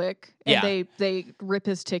 John Wick, and they rip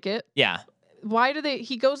his ticket? Yeah. Why do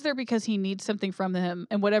he goes there because he needs something from them,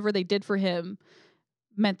 and whatever they did for him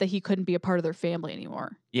meant that he couldn't be a part of their family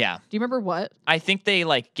anymore. Yeah. Do you remember what? I think they,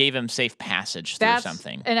 like, gave him safe passage through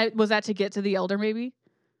something. And was that to get to the Elder, maybe?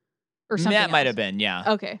 Or something That else? might have been, yeah.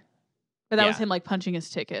 Okay. But that was him, like, punching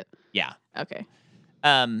his ticket. Yeah. Okay.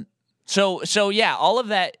 So yeah, all of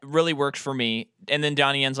that really works for me. And then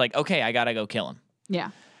Donnie Yen's like, okay, I gotta go kill him. Yeah.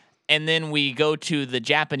 and then we go to the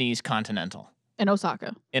Japanese Continental In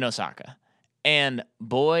Osaka. And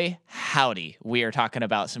boy, howdy, we are talking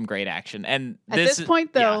about some great action. And At this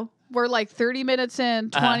point, though, we're like 30 minutes in,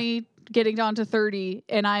 20, getting down to 30,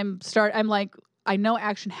 and I'm like, I know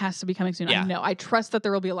action has to be coming soon. Yeah. I know. I trust that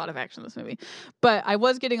there will be a lot of action in this movie. But I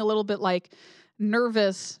was getting a little bit like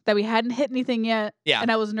nervous that we hadn't hit anything yet. Yeah.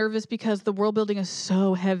 And I was nervous because the world building is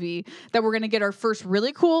so heavy that we're going to get our first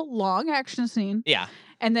really cool long action scene. Yeah.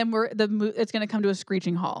 And then it's going to come to a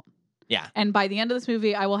screeching halt. Yeah. And by the end of this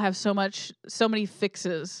movie, I will have so many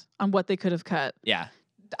fixes on what they could have cut. Yeah.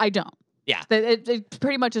 I don't. Yeah. It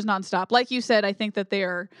pretty much is nonstop. Like you said, I think that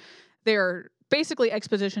they're basically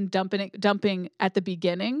exposition dumping at the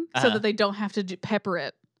beginning so that they don't have to pepper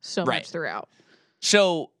it so much throughout.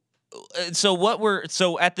 So at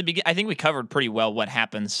the beginning, I think we covered pretty well what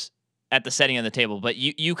happens at the setting of the table, but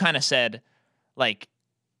you kind of said, like,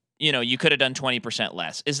 you know, you could have done 20%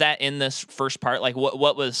 less. Is that in this first part? Like,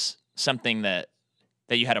 what was something that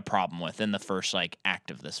you had a problem with in the first, like, act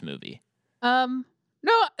of this movie?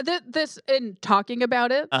 No, this in talking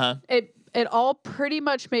about it, it all pretty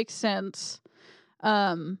much makes sense.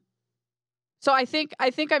 So I think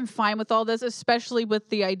I'm fine with all this, especially with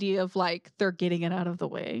the idea of like they're getting it out of the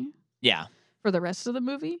way. Yeah. For the rest of the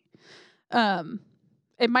movie.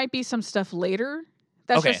 It might be some stuff later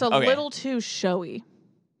that's just a little too showy.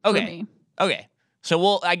 For me. Okay.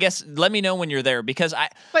 So I guess let me know when you're there because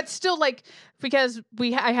But still, like, because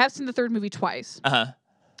I have seen the third movie twice.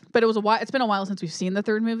 But it's been a while since we've seen the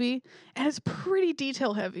third movie, and it's pretty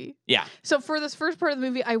detail heavy. Yeah. So for this first part of the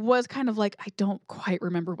movie, I was kind of like, I don't quite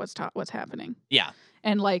remember what's happening. Yeah.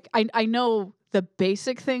 And like, I know the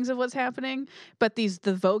basic things of what's happening, but the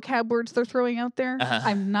vocab words they're throwing out there,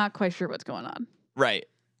 I'm not quite sure what's going on. Right.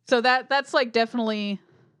 So that's like definitely,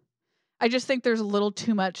 I just think there's a little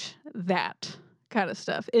too much that kind of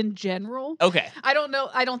stuff in general. Okay. I don't know.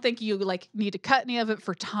 I don't think you like need to cut any of it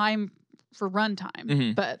for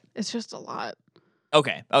runtime, but it's just a lot.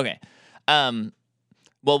 Okay. Well,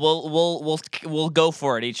 we'll go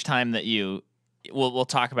for it each time that we'll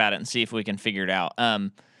talk about it and see if we can figure it out.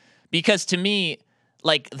 Because to me,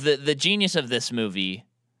 like the genius of this movie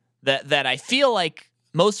that I feel like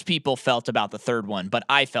most people felt about the third one, but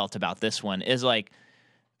I felt about this one is like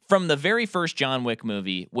from the very first John Wick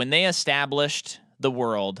movie, when they established the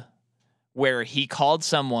world where he called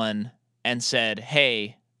someone and said,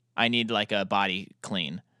 "Hey, I need like a body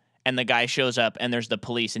clean." And the guy shows up and there's the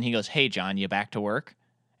police and he goes, "Hey, John, you back to work?"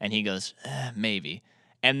 And he goes, "Maybe."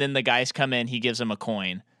 And then the guys come in, he gives them a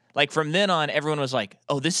coin. Like from then on, everyone was like,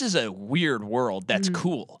 "Oh, this is a weird world. That's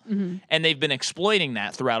cool." And they've been exploiting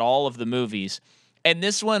that throughout all of the movies. And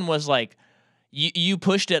this one was like, you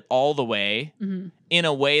pushed it all the way in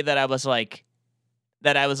a way that I was like,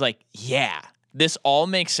 yeah, this all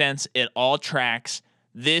makes sense. It all tracks.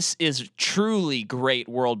 This is truly great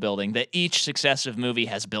world building that each successive movie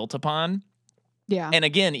has built upon. Yeah. And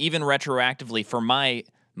again, even retroactively, for my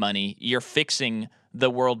money, you're fixing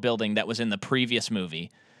the world building that was in the previous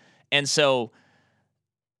movie. And so,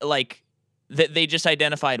 like, they just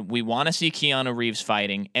identified, we want to see Keanu Reeves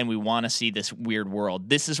fighting, and we want to see this weird world.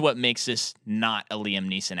 This is what makes this not a Liam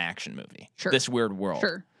Neeson action movie. Sure. This weird world.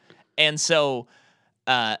 Sure. And so,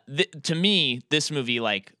 to me, this movie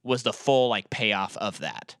like was the full like payoff of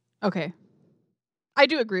that. Okay. I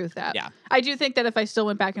do agree with that. Yeah. I do think that if I still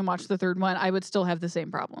went back and watched the third one, I would still have the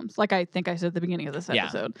same problems. Like I think I said at the beginning of this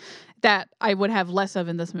episode, that I would have less of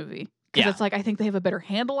in this movie. Because it's like, I think they have a better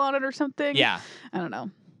handle on it or something. Yeah. I don't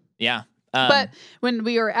know. Yeah. But when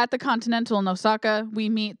we are at the Continental in Osaka, we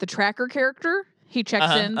meet the tracker character. He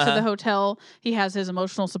checks into the hotel. He has his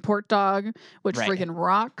emotional support dog, which freaking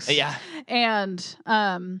rocks. Yeah. And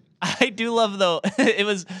I do love though. it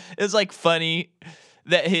was like funny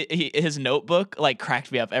that his notebook like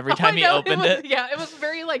cracked me up every time he opened it. Yeah, it was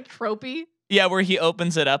very like tropey. Yeah, where he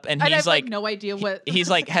opens it up and he's like no idea what he's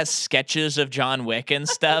like has sketches of John Wick and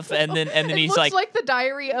stuff, and then he's looks like the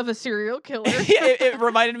diary of a serial killer. Yeah, it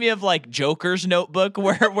reminded me of like Joker's notebook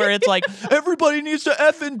where it's like everybody needs to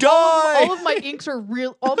effing die. All of my inks are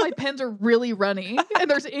real. All my pens are really runny,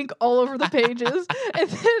 and there's ink all over the pages. And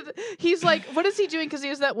then he's like, what is he doing? Because he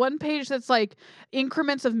has that one page that's like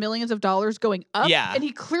increments of millions of dollars going up. Yeah, and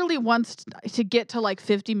he clearly wants to get to like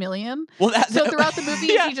 50 million. Well, so throughout the movie,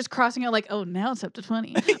 he's just crossing out like, oh, now it's up to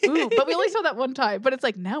 20. Ooh, but we only saw that one time. But it's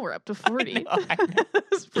like, now we're up to 40. I know.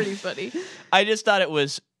 It's pretty funny. I just thought it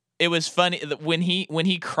was funny that when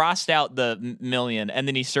he crossed out the million and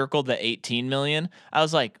then he circled the 18 million, I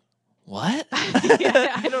was like, what?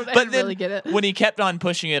 Yeah, I But didn't then really get it. when he kept on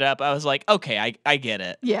pushing it up, I was like, okay, I get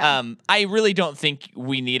it. Yeah. I really don't think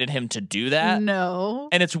we needed him to do that. No.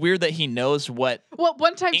 And it's weird that he knows what Well,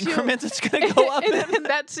 one time increments too, it's going to go up in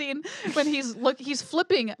that scene when he's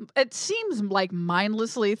flipping, it seems like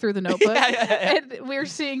mindlessly through the notebook. Yeah. And we're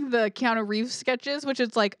seeing the Keanu Reeves sketches, which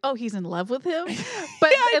is like, oh, he's in love with him. But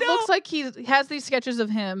I it know. looks like he has these sketches of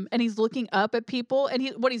him and he's looking up at people. And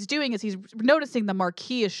what he's doing is he's noticing the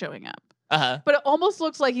marquee is showing up. Uh-huh. But it almost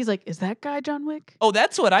looks like he's like, is that guy John Wick? Oh,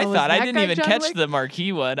 that's what I Oh, is thought. I that didn't guy even John catch Wick? the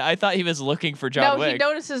marquee one. I thought he was looking for John No, he Wick.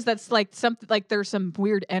 notices that's like something like there's some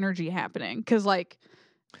weird energy happening because like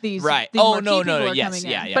these Right. These Oh, marquee no, people are yes, coming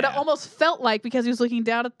yeah, in. yeah, But yeah. it almost felt like because he was looking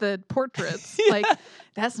down at the portraits, like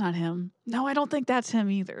that's not him. No, I don't think that's him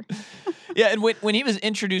either. Yeah, and when he was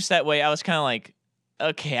introduced that way, I was kind of like,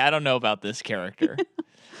 okay, I don't know about this character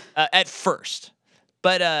at first.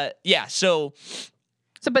 But yeah, so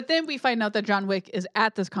But then we find out that John Wick is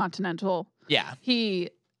at this Continental. yeah, He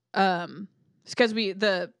because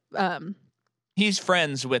he's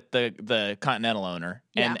friends with the Continental owner,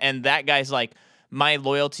 Yeah. and that guy's like, my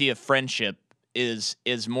loyalty of friendship is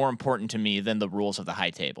more important to me than the rules of the high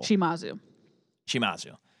table. Shimazu.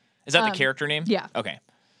 Shimazu, is that the character name? Yeah. Okay.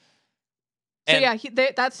 So And- yeah,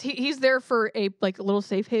 he's there for a like little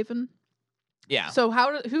safe haven. Yeah. So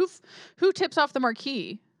who tips off the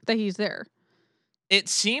marquee that he's there? It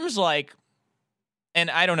seems like, and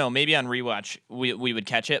I don't know, maybe on rewatch we would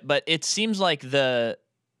catch it, but it seems like the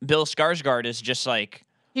Bill Skarsgård is just like,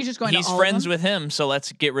 He's just going. he's to all friends of them? with him, so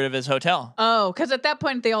let's get rid of his hotel. Oh, because at that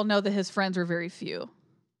point they all know that his friends are very few.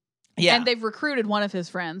 Yeah. And they've recruited one of his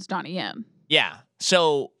friends, Donnie Yen. Yeah.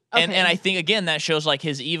 So and Okay. I think again that shows like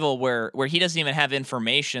his evil where he doesn't even have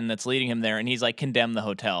information that's leading him there, and he's like, condemn the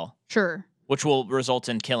hotel, Sure. which will result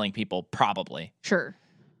in killing people probably. Sure.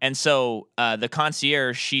 And so the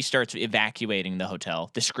concierge, she starts evacuating the hotel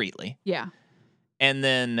discreetly. Yeah. And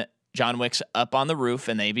then John Wick's up on the roof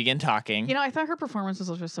and they begin talking. You know, I thought her performance was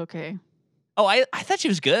just okay. Oh, I thought she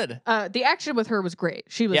was good. The action with her was great.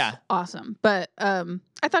 She was Yeah. awesome. But I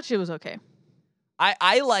thought she was okay.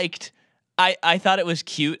 I liked I thought it was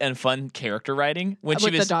cute and fun character writing when she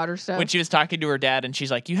With was the daughter stuff. when she was talking to her dad and she's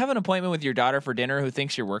like, you have an appointment with your daughter for dinner who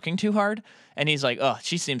thinks you're working too hard? And he's like, oh,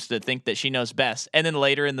 she seems to think that she knows best. And then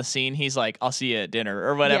later in the scene, he's like, I'll see you at dinner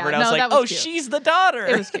or whatever. Yeah, and I was no, like, that was oh, cute. she's the daughter.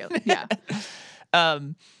 It was cute. Yeah.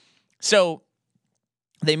 So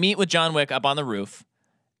they meet with John Wick up on the roof,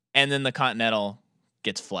 and then the Continental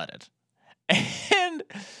gets flooded. And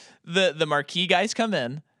the Marquis guys come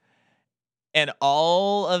in, and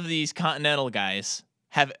all of these Continental guys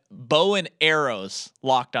have bow and arrows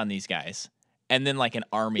locked on these guys. And then like an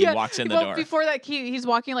army walks in the door. Before that, he's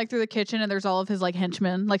walking like through the kitchen, and there's all of his like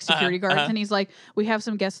henchmen, like security guards, and he's like, "We have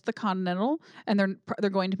some guests at the Continental, and they're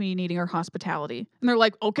going to be needing our hospitality." And they're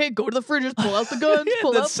like, "Okay, go to the fridges, pull out the guns,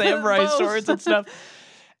 pull the out samurai the bows." swords and stuff.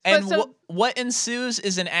 And so- what ensues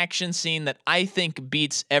is an action scene that I think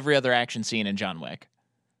beats every other action scene in John Wick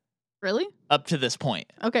Really? up to this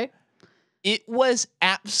point. Okay. It was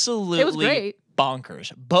absolutely It was great.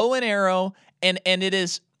 bonkers. Bow and arrow, and it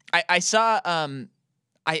is. I saw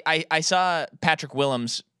I saw Patrick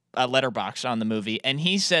Willems' letterbox on the movie, and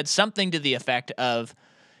he said something to the effect of,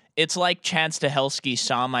 "It's like Chad Stahelski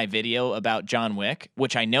saw my video about John Wick,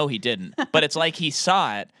 which I know he didn't, but it's like he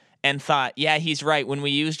saw it and thought, yeah, he's right. When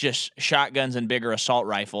we use just shotguns and bigger assault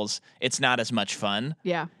rifles, it's not as much fun."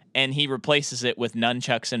 Yeah. And he replaces it with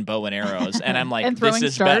nunchucks and bow and arrows, and I'm like, And this throwing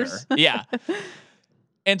is stars. better. Yeah.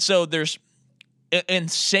 And so there's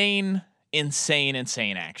insane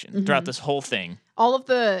action throughout this whole thing. All of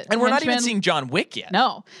the And we're not even henchmen- seeing John Wick yet.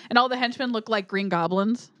 No, and all the henchmen look like Green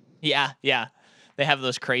Goblins. Yeah. They have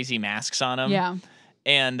those crazy masks on them. Yeah.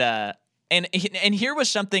 And here was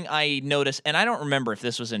something I noticed, and I don't remember if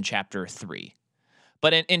this was in chapter 3,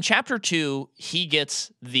 but in chapter 2, he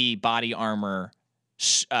gets the body armor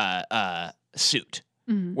suit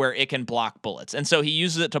where it can block bullets, and so he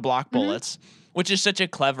uses it to block bullets, which is such a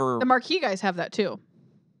clever. The Marquis guys have that too.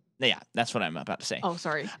 Yeah, that's what I'm about to say. Oh,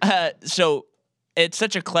 sorry. So it's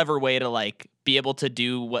such a clever way to like be able to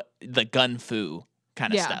do what the gun fu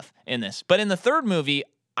kind of Yeah. stuff in this. But in the third movie,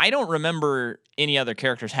 I don't remember any other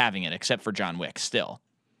characters having it except for John Wick still.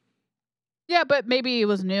 Yeah, but maybe it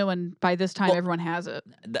was new, and by this time Well, everyone has it.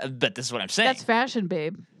 But this is what I'm saying. That's fashion,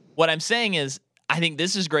 babe. What I'm saying is I think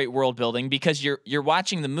this is great world building because you're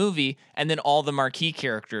watching the movie and then all the marquee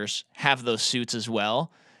characters have those suits as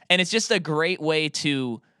well. And it's just a great way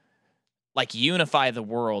to like unify the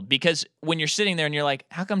world, because when you're sitting there and you're like,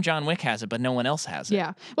 how come John Wick has it but no one else has it?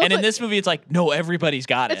 Yeah. Well, and in this movie, it's like, no, everybody's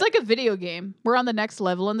got it. it's like a video game. We're on the next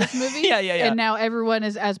level in this movie. Yeah. And now everyone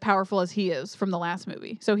is as powerful as he is from the last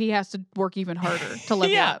movie. So he has to work even harder to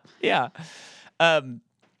level up. Yeah.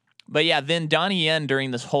 But yeah, then Donnie Yen,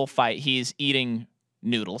 during this whole fight, he's eating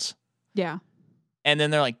noodles. Yeah. And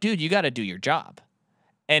then they're like, dude, you got to do your job.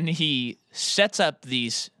 And he sets up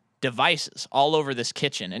these devices all over this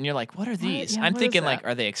kitchen. And you're like, what are these? Yeah, I'm what thinking, is like, that?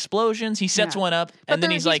 are they explosions? He sets Yeah. one up, But and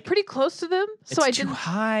then he's like, pretty close to them. it's So I too didn't.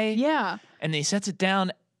 high. Yeah. And then he sets it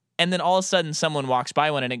down. And then all of a sudden, someone walks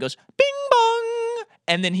by one and it goes, bing bong.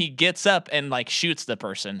 And then he gets up and, like, shoots the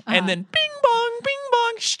person. And then bing bong,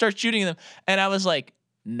 starts shooting them. And I was like,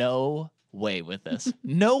 no way with this.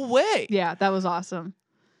 No way. Yeah, that was awesome.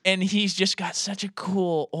 And he's just got such a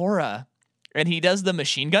cool aura. And he does the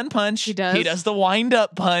machine gun punch. He does. He does the wind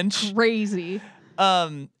up punch. Crazy.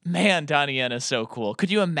 Man, Donnie Yen is so cool.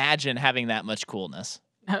 Could you imagine having that much coolness?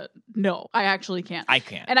 No, I actually can't. I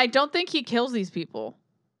can't. And I don't think he kills these people,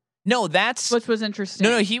 No, that's which was interesting.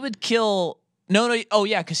 no. He would kill. No. Oh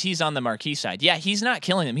yeah, because he's on the Marquis side. Yeah, he's not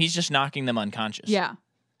killing them. He's just knocking them unconscious. Yeah.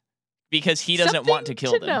 because he doesn't want to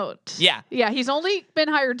kill them. Note. Yeah. Yeah, he's only been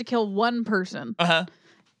hired to kill one person. Uh-huh.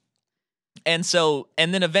 And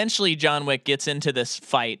then eventually John Wick gets into this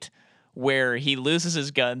fight where he loses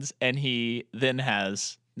his guns and he then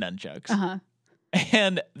has nunchucks. Uh-huh.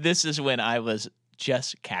 And this is when I was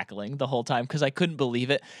just cackling the whole time because I couldn't believe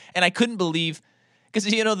it. And I couldn't believe, because,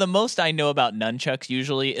 the most I know about nunchucks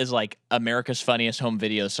usually is like America's Funniest Home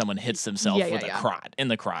Videos. Someone hits themselves with a crotch in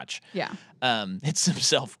the crotch. Yeah. Hits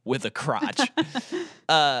himself with a crotch.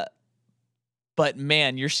 But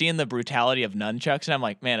man, you're seeing the brutality of nunchucks, and I'm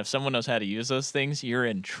like, man, if someone knows how to use those things, you're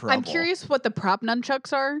in trouble. I'm curious what the prop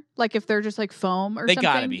nunchucks are. Like if they're just like foam or they something.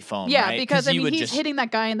 gotta be foam, Yeah, right? because I mean, he's hitting that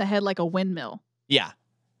guy in the head like a windmill. Yeah,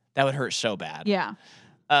 that would hurt so bad. Yeah.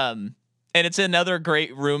 And it's another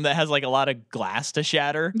great room that has like a lot of glass to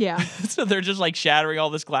shatter. Yeah. So they're just like shattering all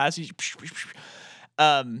this glass.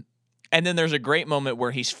 And then there's a great moment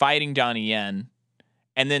where he's fighting Donnie Yen,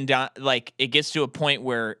 and then it gets to a point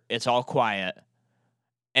where it's all quiet,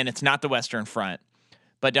 and it's not the Western Front,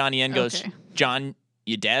 but Donnie Yen goes, Okay. "John,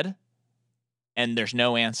 you dead?" And there's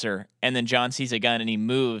no answer. And then John sees a gun and he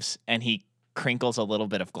moves and he crinkles a little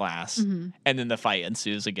bit of glass, and then the fight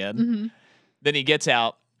ensues again. Mm-hmm. Then he gets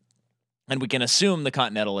out, and we can assume the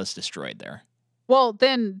Continental is destroyed there. Well,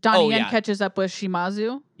 then Donnie Yen yeah. catches up with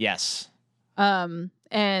Shimazu. Yes.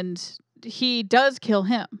 And he does kill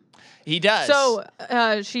him. He does. So,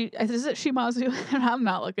 is it Shimazu? I'm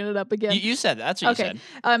not looking it up again. You said that. That's what you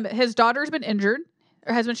said. His daughter's been injured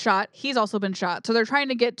or has been shot. He's also been shot. So they're trying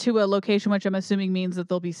to get to a location, which I'm assuming means that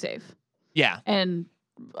they'll be safe Yeah. and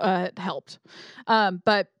helped.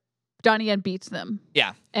 But Donnie Yen beats them.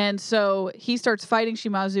 Yeah. And so he starts fighting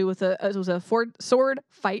Shimazu with it was a sword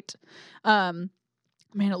fight. Man,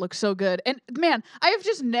 it looks so good. And man, I have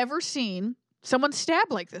just never seen someone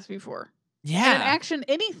stab like this before. Yeah. In an action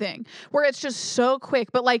anything where it's just so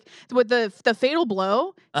quick. But like with the fatal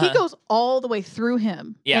blow, he goes all the way through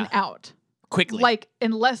him and out. Quickly. Like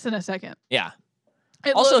in less than a second. Yeah.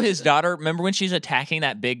 His daughter, remember when she's attacking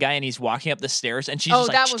that big guy and he's walking up the stairs and she's just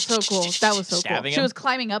like, that was so cool. That was so cool. stabbing She him? was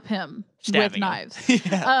climbing up him Stabbing with him. knives.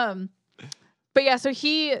 Yeah. But yeah,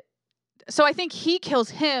 so I think he kills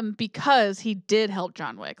him because he did help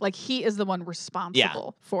John Wick. Like he is the one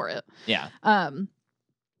responsible for it. Yeah.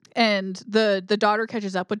 And the daughter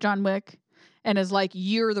catches up with John Wick and is like,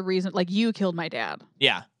 "You're the reason. Like you killed my dad.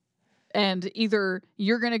 Yeah. And either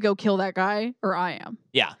you're gonna go kill that guy or I am."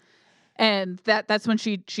 Yeah. And that's when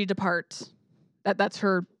she departs. That's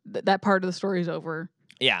her. That part of the story is over.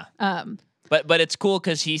 Yeah. But it's cool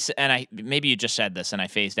because maybe you just said this and I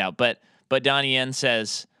phased out, but Donnie Yen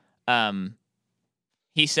says,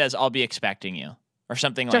 he says, "I'll be expecting you," or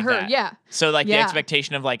something To like her, that. yeah. So like the Yeah.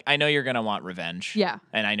 expectation of like, I know you're gonna want revenge. Yeah.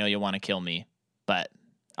 And I know you'll want to kill me, but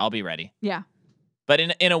I'll be ready. Yeah. But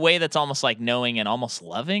in a way that's almost like knowing and almost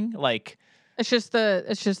loving, like It's just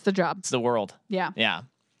the job. it's the world. Yeah. Yeah.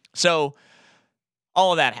 So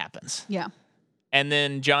all of that happens. Yeah. And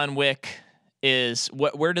then John Wick is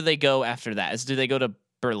where do they go after that? Do they go to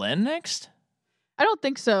Berlin next? I don't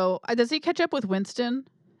think so. Does he catch up with Winston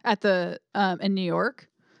at the in New York?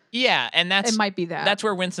 Yeah, and It might be that. that's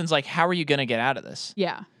where Winston's like, "How are you going to get out of this?"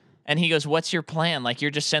 Yeah. And he goes, "What's your plan? Like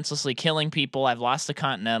you're just senselessly killing people. I've lost the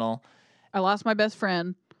Continental." I lost my best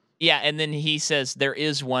friend. Yeah, and then he says there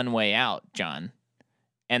is one way out, John.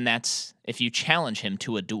 And that's if you challenge him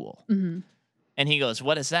to a duel. Mm-hmm. And he goes,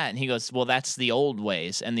 "What is that?" And he goes, "Well, that's the old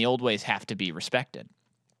ways, and the old ways have to be respected."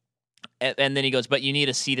 and then he goes, but you need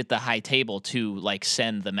a seat at the high table to like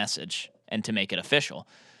send the message and to make it official.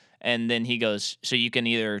 And then he goes, so you can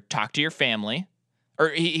either talk to your family, or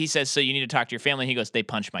he says, so you need to talk to your family. He goes, they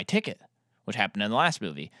punched my ticket, which happened in the last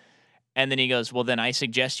movie. And then he goes, well, then I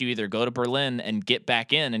suggest you either go to Berlin and get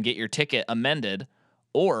back in and get your ticket amended,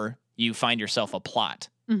 or you find yourself a plot,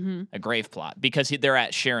 a grave plot, because they're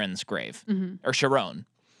at Sharon's grave, or Sharon.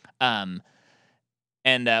 And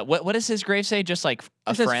what does his grave say? Just like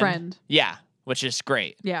a friend? Friend. Yeah, which is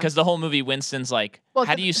great. Yeah. Because the whole movie, Winston's like, Well,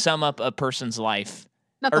 how do you sum up a person's life?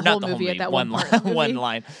 Not the whole movie at that one part. One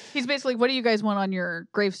line. He's basically, what do you guys want on your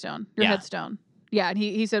gravestone, your Yeah. headstone? Yeah, and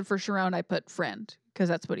he said for Sharon, I put friend, because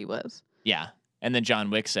that's what he was. Yeah. And then John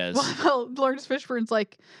Wick says, Well, Lawrence Fishburne's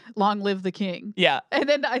like, long live the king. yeah. And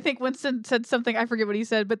then I think Winston said something, I forget what he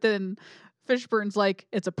said, but then Fishburne's like,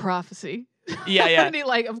 it's a prophecy. Yeah, yeah. And he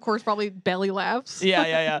like, of course, probably belly laughs.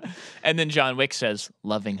 Yeah. And then John Wick says,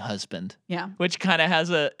 loving husband. Yeah. Which kind of has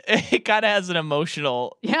an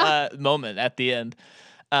emotional moment at the end.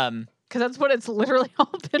 Because that's what it's literally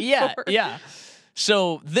all been for. Yeah.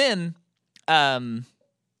 So then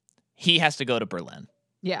he has to go to Berlin.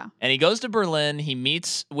 Yeah. And he goes to Berlin. He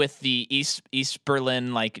meets with the East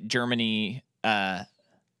Berlin, like Germany,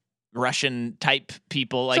 Russian type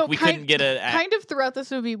people. Like, so we couldn't get kind of throughout this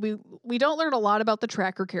movie, we don't learn a lot about the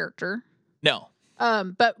tracker character. No.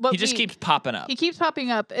 But what he just keeps popping up. He keeps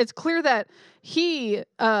popping up. It's clear that he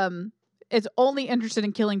is only interested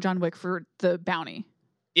in killing John Wick for the bounty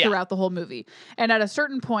throughout the whole movie. And at a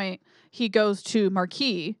certain point, he goes to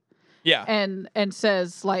Marquis. Yeah. And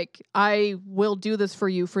says, like, I will do this for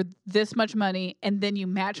you for this much money, and then you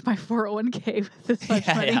match my 401k with this much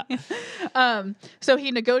money. Yeah. So he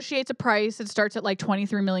negotiates a price. It starts at like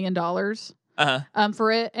 $23 million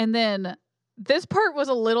for it. And then this part was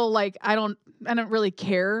a little like, I don't really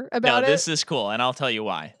care about it. No, this is cool, and I'll tell you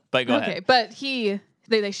why. But go ahead. But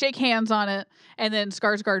they shake hands on it, and then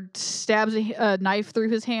Skarsgård stabs a knife through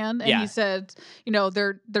his hand, and he said,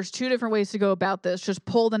 there's two different ways to go about this. Just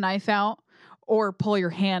pull the knife out or pull your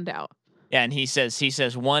hand out. Yeah, and he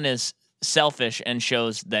says one is selfish and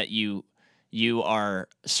shows that you are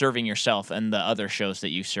serving yourself, and the other shows that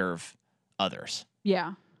you serve others.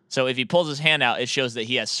 Yeah. So if he pulls his hand out, it shows that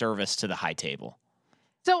he has service to the high table.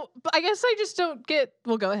 So I guess I just don't get.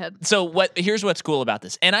 Well, go ahead. So here's what's cool about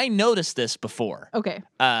this, and I noticed this before. Okay.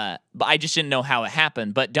 But I just didn't know how it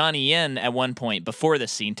happened. But Donnie Yen at one point before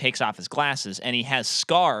this scene takes off his glasses, and he has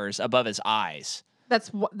scars above his eyes.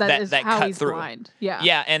 That is how he's through. Blind. Yeah.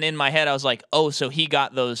 Yeah, and in my head I was like, oh, so he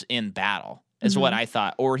got those in battle, is what I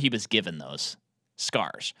thought, or he was given those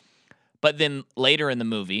scars. But then later in the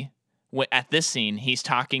movie, at this scene, he's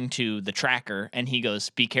talking to the tracker, and he goes,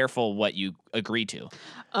 be careful what you agree to.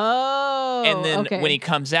 Oh, and then when he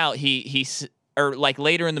comes out, he's or like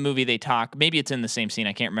later in the movie, they talk, maybe it's in the same scene,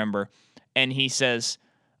 I can't remember, and he says,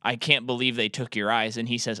 I can't believe they took your eyes, and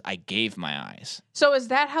he says, I gave my eyes. So is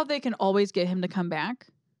that how they can always get him to come back?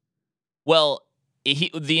 Well,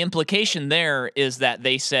 the implication there is that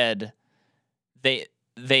they said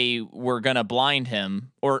they were gonna blind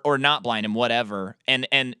him or not blind him, whatever.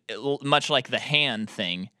 And much like the hand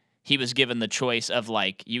thing, he was given the choice of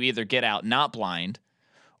like, you either get out not blind,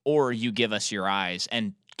 or you give us your eyes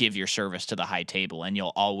and give your service to the high table, and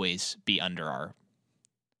you'll always be under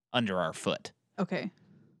our foot. Okay.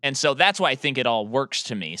 And so that's why I think it all works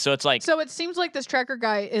to me. So it's like, so it seems like this tracker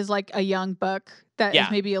guy is like a young buck that is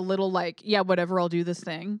maybe a little like, yeah, whatever, I'll do this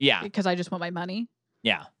thing. Yeah. Because I just want my money.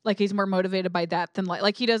 Yeah. Like he's more motivated by that than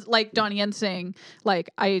like he does, like Donnie Yen saying, like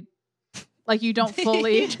you don't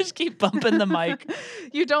fully you just keep bumping the mic.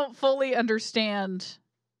 You don't fully understand.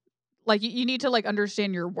 Like you need to like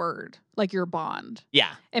understand your word, like your bond. Yeah.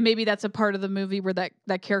 And maybe that's a part of the movie where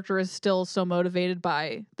that character is still so motivated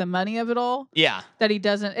by the money of it all. Yeah. That it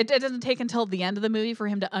doesn't take until the end of the movie for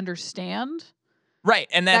him to understand. Right.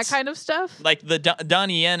 And that's that kind of stuff. Like the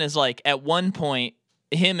Donnie Yen is like, at one point,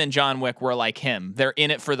 him and John Wick were like him. They're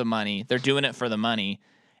in it for the money. They're doing it for the money,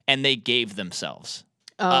 and they gave themselves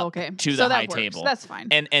to the high table. That's fine.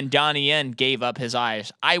 And Donnie Yen gave up his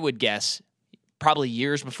eyes, I would guess, probably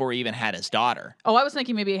years before he even had his daughter. Oh, I was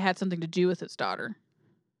thinking maybe it had something to do with his daughter.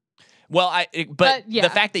 Well, but the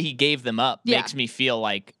fact that he gave them up makes me feel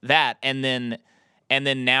like that, and then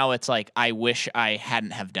now it's like, I wish I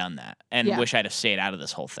hadn't have done that, and wish I'd have stayed out of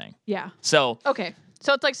this whole thing. Yeah. So okay.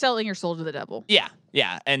 So it's like selling your soul to the devil. Yeah,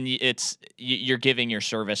 yeah, and you're giving your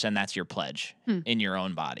service, and that's your pledge in your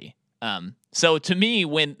own body. So to me,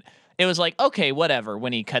 when it was like, okay, whatever,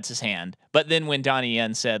 when he cuts his hand, but then when Donnie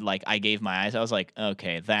Yen said, like, I gave my eyes, I was like,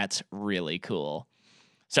 okay, that's really cool.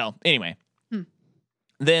 So anyway,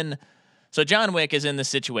 then So John Wick is in this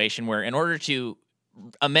situation where in order to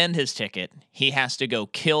amend his ticket, he has to go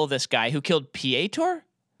kill this guy who killed Pietro.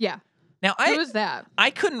 Yeah. Now, Who is that?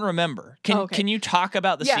 I couldn't remember. Okay. Can you talk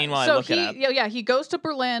about the scene while I look it up? Yeah, he goes to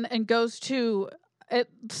Berlin and goes to, it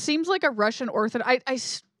seems like a Russian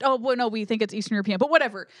Orthodox. Oh, well, no, we think it's Eastern European, but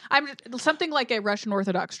whatever. Something like a Russian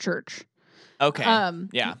Orthodox church. Okay.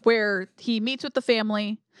 Yeah. Where he meets with the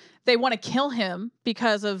family. They want to kill him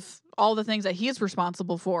because of all the things that he's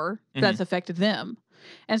responsible for that's affected them.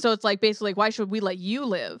 And so it's like basically like, why should we let you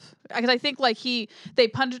live? Because I think like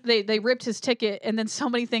they ripped his ticket and then so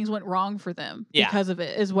many things went wrong for them because of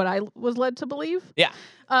it is what I was led to believe. Yeah.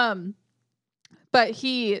 But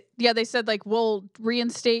they said like, we'll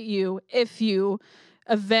reinstate you if you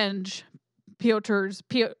avenge Pietro's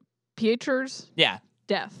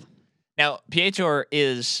death. Now, Pietro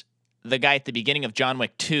is the guy at the beginning of John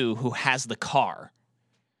Wick 2 who has the car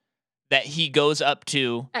that he goes up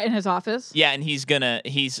to in his office. Yeah, and he's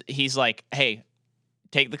like, hey,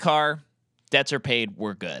 take the car, debts are paid,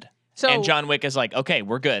 we're good. And John Wick is like, okay,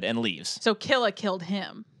 we're good, and leaves. So Killa killed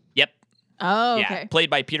him. Yep. Oh, yeah, okay. Played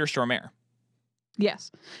by Peter Stormare.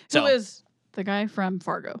 Yes. Who is the guy from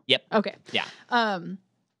Fargo. Yep. Okay. Yeah. And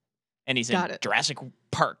he's in Jurassic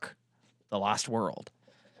Park, The Lost World,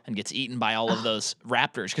 and gets eaten by all of those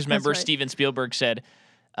raptors. Because remember, Steven Spielberg said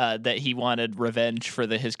that he wanted revenge for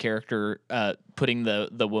his character putting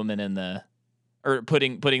the woman in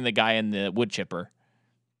putting the guy in the wood chipper.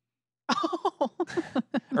 Oh.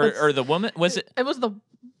 or the woman, was it? It was the.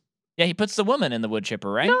 Yeah, he puts the woman in the wood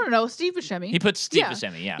chipper, right? No. Steve Buscemi. He puts Steve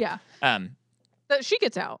Buscemi. Yeah. Yeah. She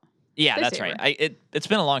gets out. Yeah, that's right. It's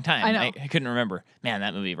been a long time. I know. I couldn't remember. Man,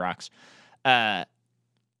 that movie rocks. Yeah.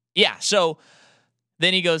 So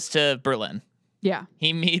then he goes to Berlin. Yeah.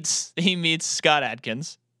 He meets Scott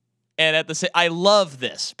Adkins. And I love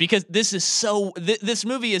this because this is this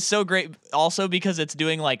movie is so great also because it's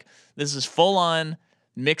doing like, this is full on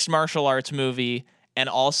mixed martial arts movie. And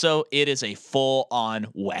also it is a full on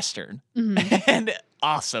Western and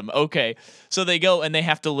awesome. Okay. So they go and they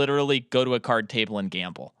have to literally go to a card table and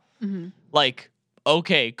gamble. Like,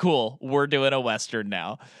 okay, cool. We're doing a Western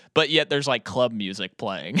now, but yet there's like club music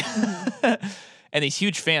playing. And these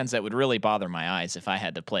huge fans that would really bother my eyes if I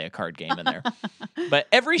had to play a card game in there. But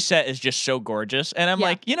every set is just so gorgeous. And I'm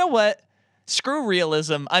like, you know what? Screw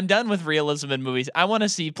realism. I'm done with realism in movies. I want to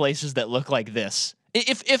see places that look like this.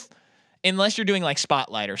 Unless you're doing like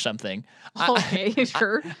Spotlight or something. Okay,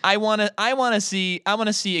 sure. I want to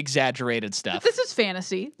see exaggerated stuff. But this is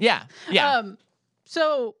fantasy. Yeah. Yeah.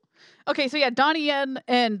 Donnie Yen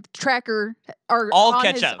and Tracker are all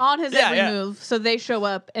on his every move, so they show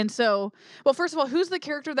up. And so, well, first of all, who's the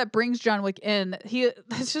character that brings John Wick in?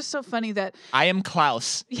 It's just so funny that I am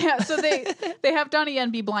Klaus. Yeah, so they have Donnie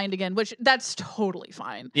Yen be blind again, which that's totally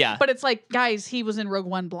fine. Yeah, but it's like, guys, he was in Rogue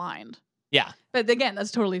One blind. Yeah, but again,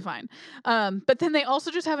 that's totally fine. But then they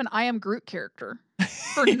also just have an I Am Groot character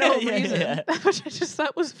for no reason, which I just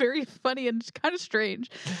thought was very funny and kind of strange.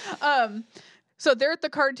 So they're at the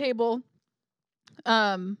card table.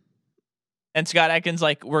 And Scott Adkins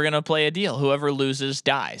like, we're gonna play a deal. Whoever loses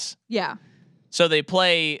dies. Yeah. So they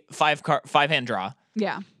play 5-hand draw.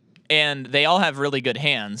 Yeah. And they all have really good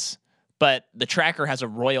hands, but the Tracker has a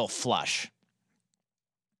royal flush.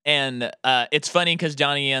 And it's funny because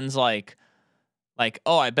Donnie Yen's like,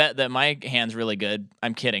 oh, I bet that my hand's really good.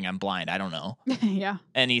 I'm kidding. I'm blind. I don't know. Yeah.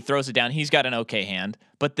 And he throws it down. He's got an okay hand,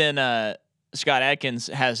 but then Scott Adkins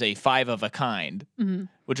has a 5 of a kind,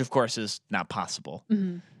 which of course is not possible.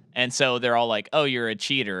 And so they're all like, "Oh, you're a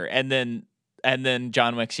cheater." And then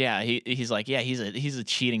John Wick's, he's like, "Yeah, he's a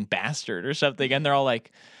cheating bastard or something." And they're all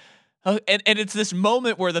like, "Oh," and it's this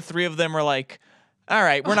moment where the three of them are like, "All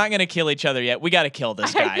right, we're not going to kill each other yet. We got to kill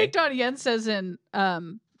this guy." I think Donnie Yen says in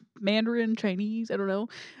Mandarin, Chinese, I don't know,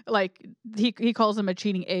 like he calls him a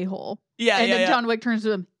cheating a-hole. Yeah, and then John Wick turns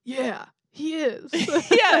to him, "Yeah, he is."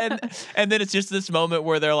 Yeah, and then it's just this moment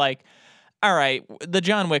where they're like, all right, the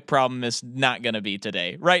John Wick problem is not going to be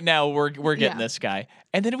today. Right now, we're getting this guy.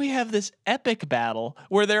 And then we have this epic battle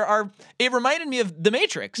where it reminded me of The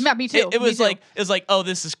Matrix. Yeah, me too. It was like, oh,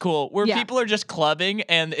 this is cool. Where people are just clubbing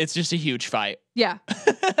and it's just a huge fight. Yeah.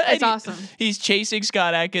 It's awesome. He's chasing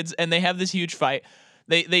Scott Adkins and they have this huge fight.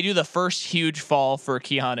 They do the first huge fall for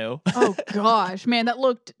Keanu. Oh gosh, man, that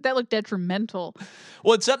looked detrimental.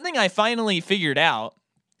 Well, it's something I finally figured out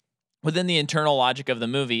within the internal logic of the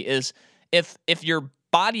movie is if your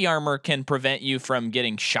body armor can prevent you from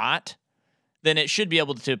getting shot, then it should be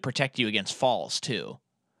able to protect you against falls too.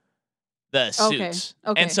 The suits.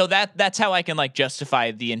 Okay. And so that's how I can like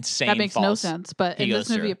justify the insane falls. That makes no sense, but in this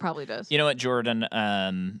movie it probably does. You know what, Jordan?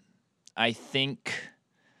 I think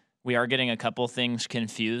we are getting a couple things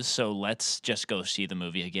confused, so let's just go see the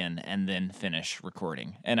movie again and then finish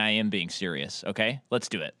recording. And I am being serious, okay? Let's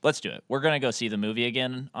do it. We're going to go see the movie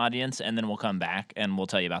again, audience, and then we'll come back and we'll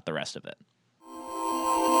tell you about the rest of it.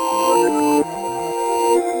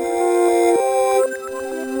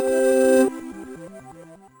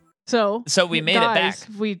 So we made guys, it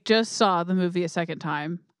back. We just saw the movie a second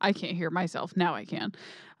time. I can't hear myself. Now I can.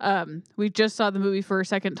 We just saw the movie for a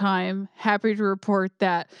second time. Happy to report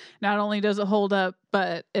that not only does it hold up,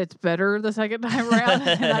 but it's better the second time around.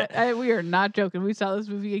 And we are not joking. We saw this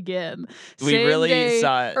movie again. We really day,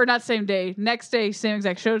 saw it. Or not same day. Next day, same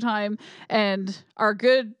exact showtime. And our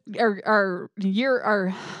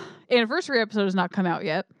anniversary episode has not come out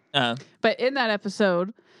yet. But in that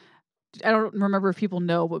episode, I don't remember if people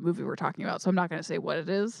know what movie we're talking about, so I'm not going to say what it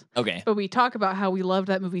is. Okay. But we talk about how we loved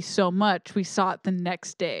that movie so much, we saw it the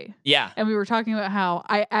next day. Yeah. And we were talking about how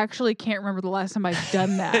I actually can't remember the last time I've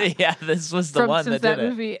done that. Yeah, this was the one that did it.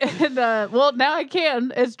 Movie. And well, now I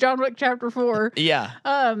can. It's John Wick Chapter 4. Yeah.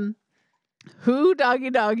 Who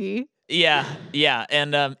doggy? Yeah,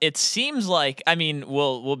 and it seems like, I mean,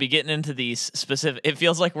 we'll be getting into these specific. It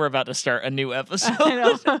feels like we're about to start a new episode, I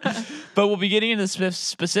know. But we'll be getting into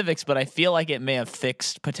specifics. But I feel like it may have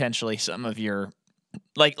fixed potentially some of your,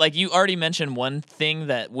 like you already mentioned one thing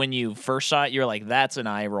that when you first saw it, you're like, that's an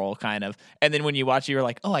eye roll kind of, and then when you watch it, you're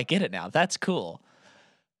like, oh, I get it now. That's cool.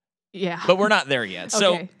 Yeah, but we're not there yet. Okay.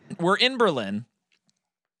 So we're in Berlin,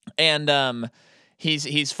 and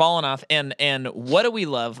He's fallen off, and what do we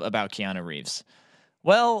love about Keanu Reeves?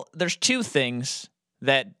 Well, there's two things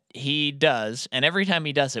that he does, and every time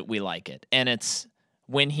he does it, we like it. And it's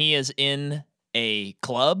when he is in a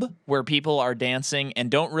club where people are dancing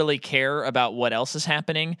and don't really care about what else is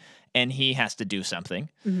happening, and he has to do something.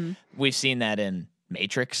 Mm-hmm. We've seen that in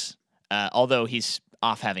Matrix, although he's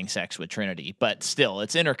off having sex with Trinity, but still,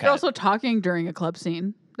 it's intercut. They're also talking during a club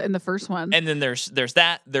scene. In the first one. And then there's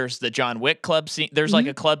that. There's the John Wick club scene. There's like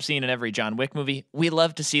a club scene in every John Wick movie. We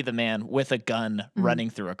love to see the man with a gun running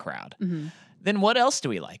through a crowd. Mm-hmm. Then what else do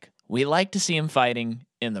we like? We like to see him fighting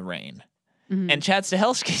in the rain. Mm-hmm. And Chad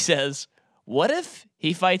Stahelski says, what if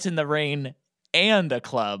he fights in the rain and a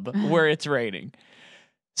club where it's raining?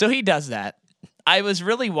 So he does that. I was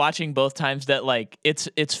really watching both times that, like,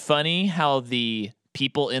 it's funny how the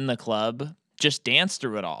people in the club just dance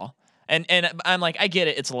through it all. And I'm like, I get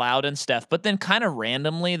it, it's loud and stuff, but then kind of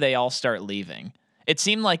randomly they all start leaving. It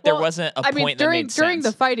seemed like there wasn't a point that made sense. During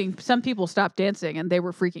the fighting, some people stopped dancing and they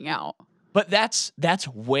were freaking out. But that's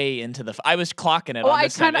way into the. I was clocking it on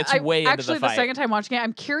this time. It's way into the fight. Actually, the second time watching it,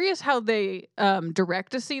 I'm curious how they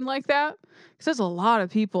direct a scene like that. Because there's a lot of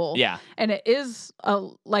people. Yeah. And it is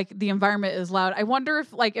like the environment is loud. I wonder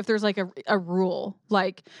if there's like a rule,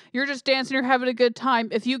 like you're just dancing, you're having a good time.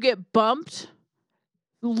 If you get bumped,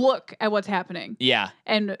 look at what's happening. Yeah.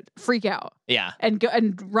 And freak out. Yeah. And go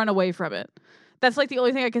and run away from it. That's like the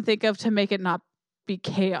only thing I can think of to make it not be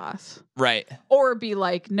chaos. Right. Or be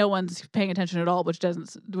like no one's paying attention at all, which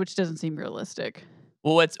doesn't seem realistic.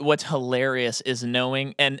 Well, what's hilarious is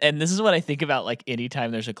knowing, and this is what I think about, like,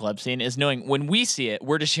 anytime there's a club scene, is knowing when we see it,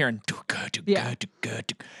 we're just hearing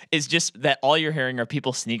it's just that all you're hearing are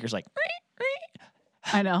people's sneakers like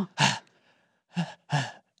I know.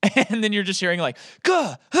 And then you're just hearing like,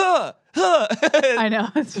 I know,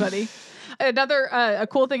 it's funny. Another a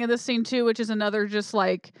cool thing in this scene too, which is another just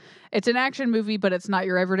like it's an action movie, but it's not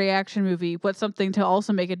your everyday action movie. But something to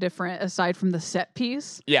also make it different aside from the set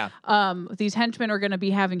piece. Yeah. These henchmen are going to be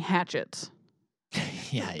having hatchets.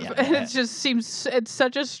 Yeah. And it just seems it's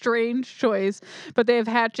such a strange choice, but they have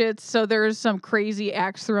hatchets, so there's some crazy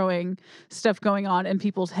axe throwing stuff going on in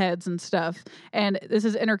people's heads and stuff. And this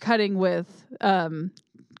is intercutting with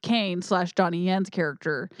Kane / Donnie Yen's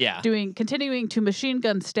character, continuing to machine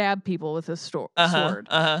gun stab people with his sword.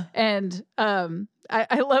 And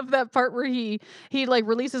I love that part where he like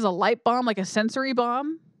releases a light bomb, like a sensory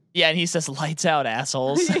bomb. Yeah, and he says "lights out,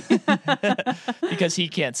 assholes," because he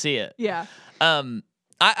can't see it. Yeah.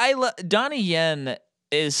 Donnie Yen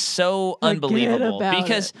is so unbelievable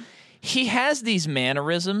because he has these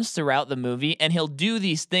mannerisms throughout the movie, and he'll do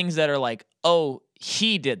these things that are like, oh,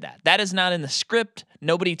 he did that. That is not in the script.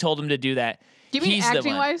 Nobody told him to do that. Do you mean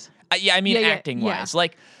acting wise? Yeah, I mean acting wise.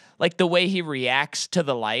 Like the way he reacts to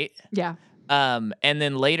the light. Yeah. And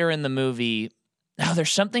then later in the movie,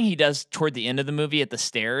 there's something he does toward the end of the movie at the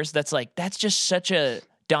stairs that's just such a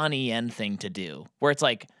Donnie Yen thing to do, where it's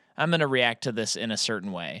like, I'm going to react to this in a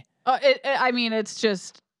certain way. It's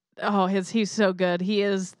just, he's so good. He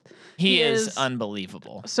is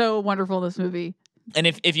unbelievable. So wonderful in this movie. And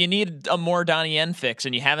if you need a more Donnie Yen fix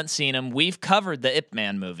and you haven't seen him, we've covered the Ip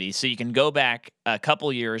Man movie, so you can go back a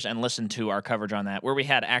couple years and listen to our coverage on that, where we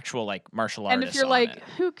had actual like martial artists. And if you're on like,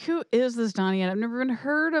 it. who is this Donnie Yen? I've never even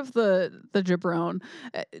heard of the Jabron.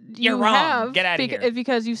 You're You wrong. have Get outta here.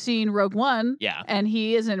 because you've seen Rogue One. Yeah. And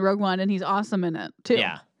he is in Rogue One, and he's awesome in it too.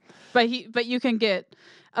 Yeah. But you can get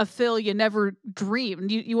a feel you never dreamed.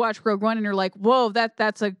 You watch Rogue One and you're like, whoa,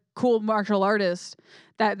 that's a cool martial artist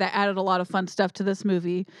that added a lot of fun stuff to this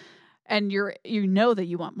movie, and you know that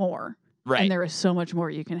you want more, Right. And there is so much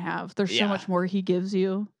more you can have. There's so much more he gives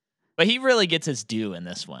you. But he really gets his due in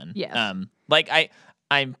this one. Yes. Like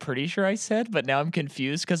I'm pretty sure I said, but now I'm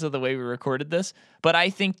confused because of the way we recorded this. But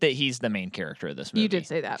I think that he's the main character of this movie. You did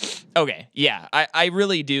say that. Okay, yeah. I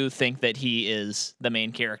really do think that he is the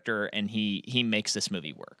main character and he makes this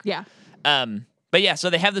movie work. Yeah. But yeah, so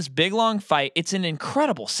they have this big long fight. It's an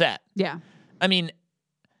incredible set. Yeah. I mean,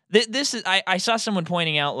 this is I saw someone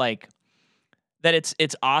pointing out like that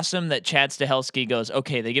it's awesome that Chad Stahelski goes,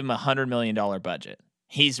 okay, they give him $100 million budget.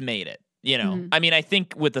 He's made it. You know, Mhm. I mean, I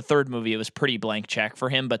think with the third movie, it was pretty blank check for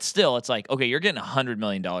him, but still, it's like, okay, you're getting $100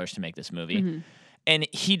 million to make this movie. Mhm. And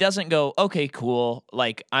he doesn't go, okay, cool.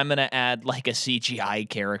 Like, I'm going to add like a CGI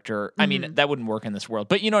character. I mean, that wouldn't work in this world,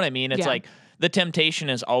 but you know what I mean? It's Yeah. like the temptation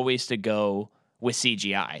is always to go with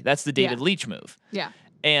CGI. That's the David Yeah. Leitch move. Yeah.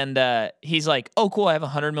 And he's like, oh, cool, I have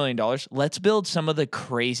 $100 million. Let's build some of the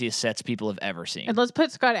craziest sets people have ever seen. And let's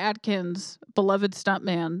put Scott Adkins, beloved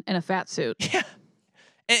stuntman, in a fat suit. Yeah.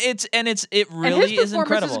 It And really his is performance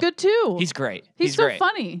incredible. is good too. He's great. He's so great.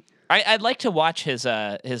 funny. I'd like to watch his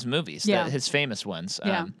movies, Yeah. his famous ones.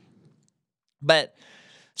 Yeah. But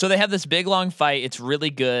so they have this big long fight. It's really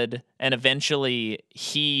good, and eventually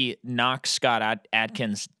he knocks Scott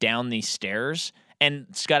Adkins down these stairs, and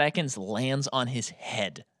Scott Adkins lands on his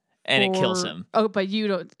head, and it kills him. Oh, but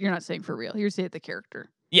you're not saying for real. You're saying the character.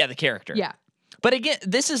 Yeah, the character. Yeah. But again,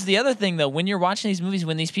 this is the other thing though. When you're watching these movies,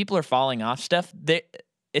 when these people are falling off stuff,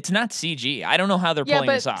 it's not CG. I don't know how they're pulling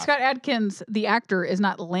this off. Scott Adkins, the actor, is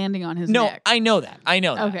not landing on his No, neck. I know that.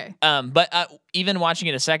 Okay. But even watching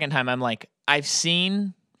it a second time, I'm like, I've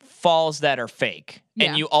seen falls that are fake, Yeah.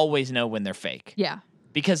 and you always know when they're fake Yeah.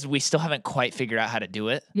 because we still haven't quite figured out how to do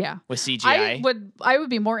it Yeah. with CGI. I would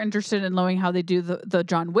be more interested in knowing how they do the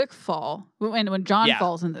John Wick fall when John Yeah.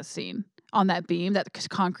 falls in this scene on that beam, that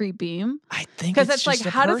concrete beam. I think Because it's that's like, just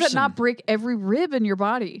a how does it person. not break every rib in your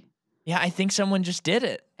body? Yeah, I think someone just did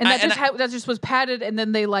it, And that just was padded, and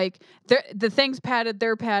then they the thing's padded,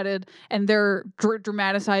 they're padded, and they're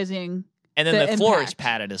dramatizing. and then the floor is impact.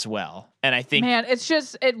 padded as well. And I think, Man,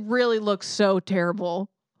 it really looks so terrible.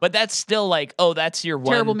 but that's still like, oh, that's your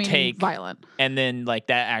Terrible one meaning take, violent. and then like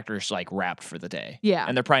that actor's like wrapped for the day. Yeah.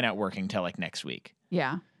 and they're probably not working till like next week.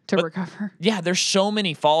 Yeah. To recover. Yeah, there's so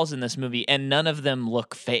many falls in this movie, and none of them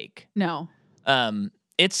look fake. No.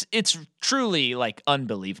 It's truly like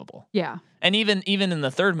unbelievable. Yeah. And even in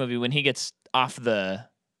the third movie, when he gets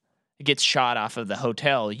shot off of the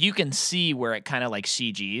hotel, you can see where it kind of like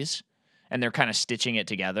CGs, and they're kind of stitching it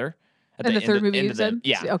together. At In the third movie, end you of the- said?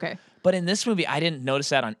 yeah. Okay. But in this movie, I didn't notice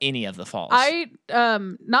that on any of the falls.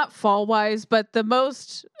 Not fall wise, but the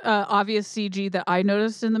most obvious CG that I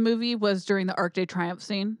noticed in the movie was during the Arc de Triomphe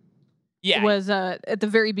scene. yeah, It was at the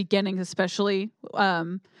very beginning, especially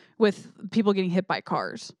with people getting hit by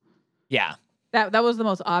cars. yeah, That was the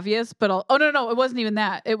most obvious. But no, it wasn't even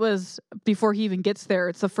that. It was before he even gets there.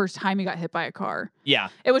 It's the first time he got hit by a car. yeah.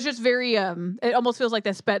 It was just very. It almost feels like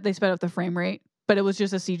they sped up the frame rate, but it was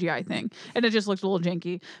just a CGI thing, and it just looked a little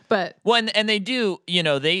janky. But Well, and they do,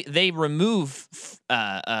 they remove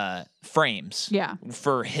frames. yeah,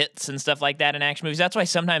 For hits and stuff like that in action movies. That's why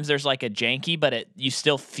sometimes there's like a janky, but you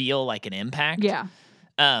still feel like an impact. yeah,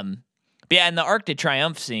 But yeah, in the Arc de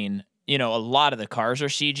Triomphe scene, a lot of the cars are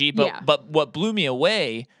CG. But Yeah. but what blew me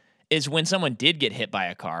away is when someone did get hit by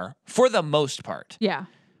a car. For the most part, yeah,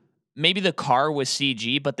 maybe the car was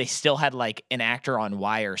CG, but they still had like an actor on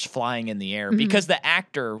wires flying in the air Mhm. because the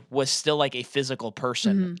actor was still like a physical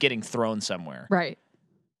person getting thrown somewhere. right.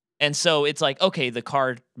 And so it's like, okay, the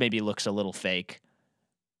car maybe looks a little fake,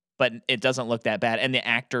 but it doesn't look that bad. And the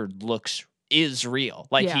actor is real.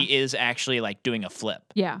 Like Yeah. he is actually like doing a flip.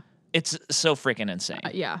 Yeah, It's so freaking insane.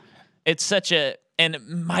 yeah. It's and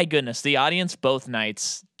my goodness, the audience both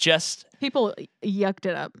nights just, People yucked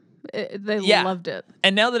it up. They Yeah. loved it.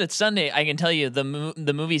 and now that it's Sunday, I can tell you the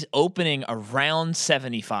movie's opening around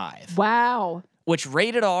 75, Wow. which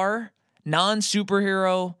rated R,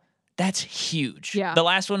 non-superhero, that's huge. Yeah. The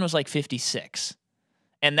last one was like 56.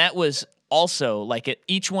 And that was also like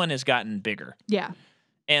each one has gotten bigger. Yeah.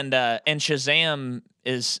 And Shazam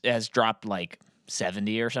has dropped like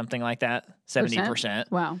 70 or something like that.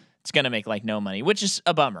 70%. Wow. It's gonna make like no money, which is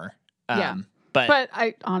a bummer. Yeah. But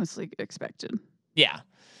I honestly expected. yeah.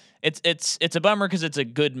 It's a bummer because it's a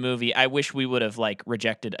good movie. I wish we would have like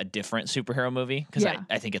rejected a different superhero movie because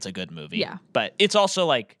I think it's a good movie. Yeah. But it's also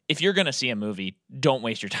like if you're gonna see a movie, don't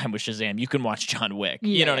waste your time with Shazam. You can watch John Wick.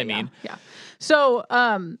 You know what I mean? Yeah. So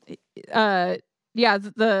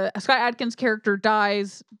the Scott Adkins character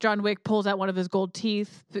dies. John Wick pulls out one of his gold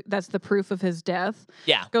teeth. That's the proof of his death.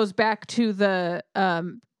 Yeah. Goes back to the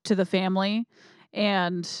family,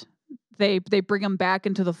 and they bring him back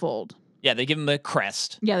into the fold. Yeah, they give him the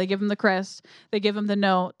crest. Yeah, they give him the crest. They give him the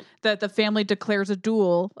note that the family declares a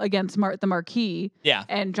duel against the Marquis. Yeah.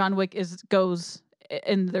 And John Wick goes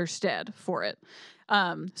in their stead for it.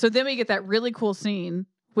 So then we get that really cool scene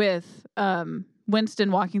with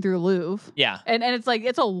Winston walking through the Louvre. Yeah. And it's like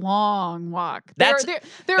it's a long walk. That's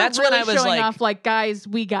they're when really I was showing like, off like, guys,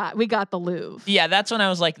 we got the Louvre. Yeah, that's when I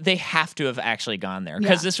was like, they have to have actually gone there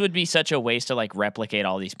because Yeah. this would be such a waste to like replicate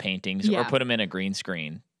all these paintings or Yeah. put them in a green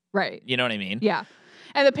screen. Right. You know what I mean? Yeah.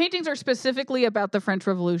 And the paintings are specifically about the French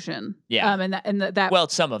Revolution. Yeah. And that Well,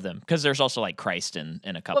 some of them because there's also like Christ in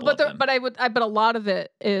a couple but of them. but a lot of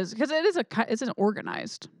it is because it's an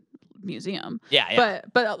organized museum. Yeah.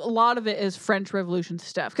 But a lot of it is French Revolution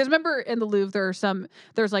stuff. Because remember in the Louvre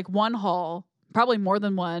there's like one hall, probably more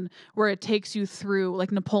than one, where it takes you through like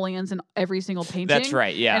Napoleon's in every single painting. That's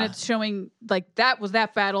right. Yeah. And it's showing like that was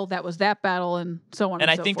that battle, and so on. And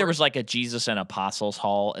I so think forth. there was like a Jesus and Apostles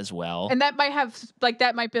Hall as well. And that might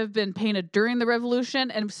have been painted during the Revolution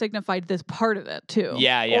and signified this part of it too.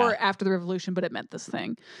 Yeah. Or after the Revolution, but it meant this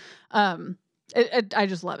thing. I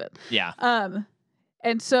just love it. Yeah.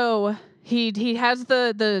 And so he has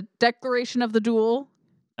the declaration of the duel.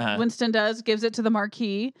 Uh-huh. Winston gives it to the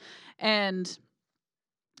Marquis, and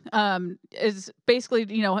is basically,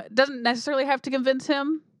 doesn't necessarily have to convince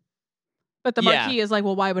him, but the Marquis is like,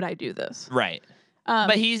 well, why would I do this? Right.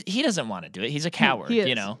 But he doesn't want to do it. He's a coward, he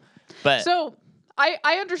is. But so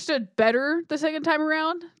I understood better the second time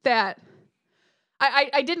around that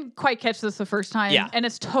I didn't quite catch this the first time. Yeah. And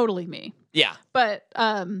it's totally me. yeah, But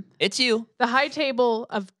it's you. the high table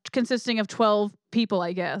consisting of 12 people,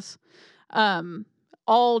 I guess,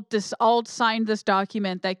 all signed this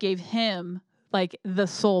document that gave him like the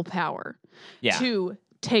sole power to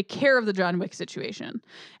take care of the John Wick situation.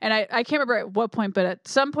 And I can't remember at what point, but at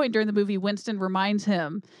some point during the movie, Winston reminds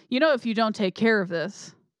him, if you don't take care of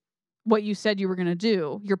this, what you said you were going to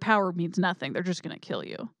do, your power means nothing. They're just going to kill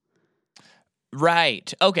you.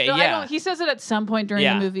 Right. Okay. So yeah. he says it at some point during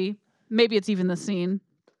the movie. Maybe it's even the scene.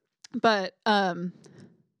 But so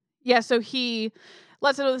he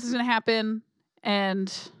lets him know this is going to happen,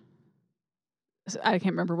 and I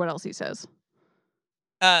can't remember what else he says.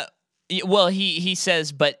 Well, he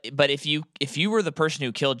says, but if you were the person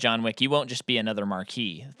who killed John Wick, you won't just be another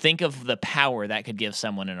Marquis. Think of the power that could give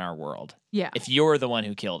someone in our world. Yeah. If you're the one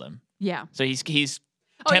who killed him. Yeah. So he's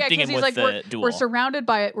tempting him with the duel. We're surrounded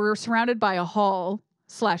by a hall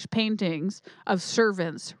 / paintings of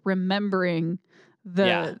servants remembering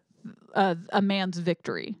a man's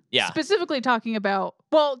victory. Yeah. Specifically talking about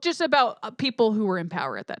just about people who were in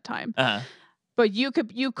power at that time. Uh-huh. But you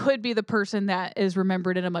could be the person that is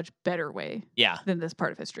remembered in a much better way. Yeah. Than this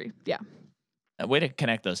part of history. Yeah. A way to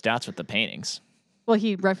connect those dots with the paintings. Well,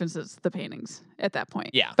 he references the paintings at that point.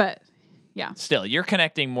 Yeah. But yeah. Still, you're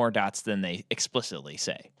connecting more dots than they explicitly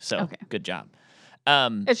say. So good job.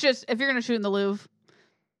 It's just if you're gonna shoot in the Louvre,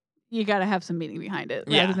 you got to have some meaning behind it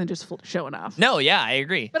rather than just showing off. No, yeah, I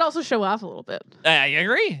agree. But also show off a little bit. I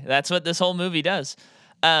agree. That's what this whole movie does.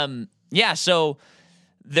 So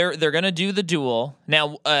they're gonna do the duel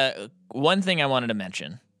now. One thing I wanted to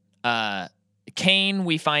mention: Kane,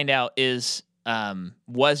 we find out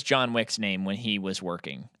was John Wick's name when he was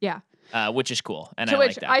working. Yeah, which is cool, and to I which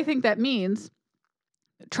like that. I think that means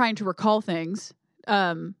trying to recall things,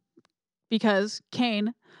 because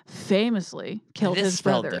Kane famously killed his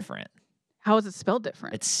spelled brother. Different. How is it spelled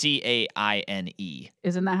different? It's Caine.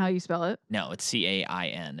 Isn't that how you spell it? No, it's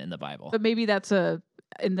Cain in the Bible. But maybe that's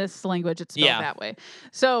in this language it's spelled that way.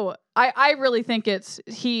 So I really think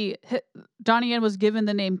Donnie Yen was given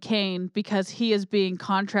the name Kane because he is being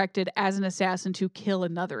contracted as an assassin to kill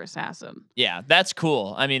another assassin. Yeah, that's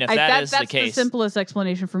cool. I mean, if that's the case, that's the simplest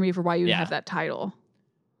explanation for me for why you would have that title.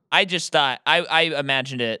 I just thought I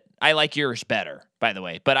imagined it. I like yours better, by the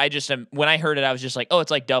way. But I just when I heard it, I was just like, oh,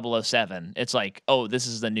 it's like 007. It's like, oh, this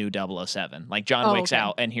is the new 007. Like John Wick's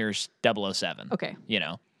out, and here's 007. Okay,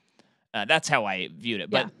 that's how I viewed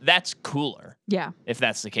it. But that's cooler. Yeah, if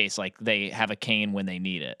that's the case, like they have a Kane when they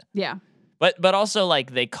need it. Yeah, but also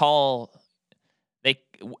like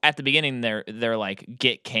at the beginning they're like,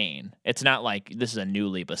 get Kane. It's not like this is a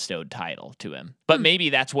newly bestowed title to him, but maybe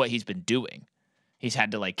that's what he's been doing. He's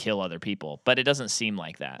had to like kill other people, but it doesn't seem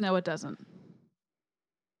like that. No, it doesn't.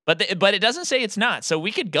 But it doesn't say it's not. So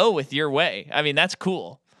we could go with your way. I mean, that's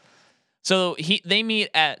cool. So they meet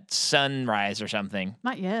at sunrise or something.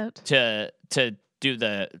 Not yet. To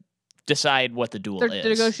decide what the duel They're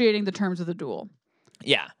is. negotiating the terms of the duel.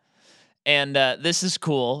 Yeah. And this is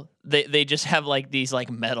cool. They just have like these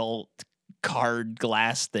like metal card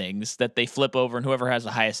glass things that they flip over, and whoever has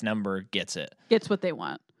the highest number gets it. Gets what they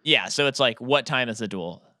want. Yeah, so it's like, what time is the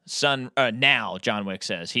duel? Now, John Wick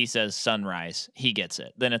says. He says sunrise. He gets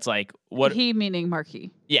it. Then it's like, what? He meaning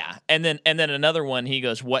Marquis. Yeah, and then another one. He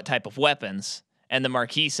goes, what type of weapons? And the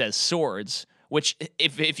Marquis says swords. Which,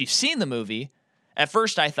 if you've seen the movie, at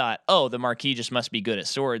first I thought, oh, the Marquis just must be good at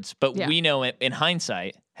swords. But we know in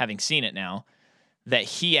hindsight, having seen it now, that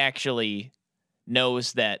he actually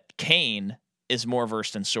knows that Kane is more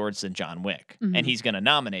versed in swords than John Wick, and he's going to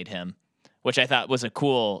nominate him, which I thought was a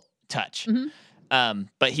cool touch.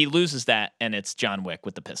 But he loses that, and it's John Wick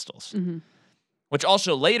with the pistols. Which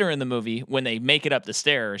also later in the movie, when they make it up the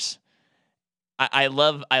stairs, I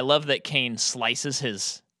love that Kane slices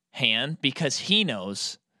his hand because he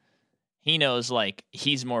knows like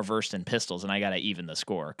he's more versed in pistols, and I gotta even the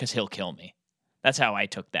score because he'll kill me. That's how I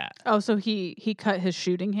took that. Oh, so he cut his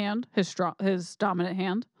shooting hand, his dominant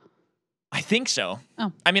hand. I think so.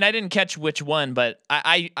 Oh, I mean, I didn't catch which one, but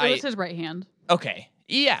it was his right hand. Okay,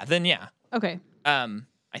 yeah, then yeah. Okay.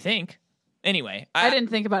 I think. Anyway, I didn't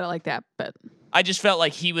think about it like that, but I just felt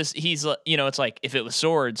like he's it's like if it was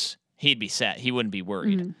swords, he'd be set. He wouldn't be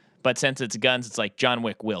worried. But since it's guns, it's like John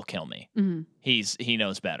Wick will kill me. He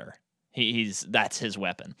knows better. That's his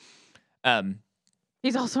weapon.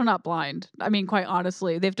 He's also not blind. I mean, quite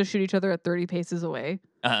honestly, they have to shoot each other at 30 paces away.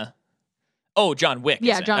 Oh, John Wick.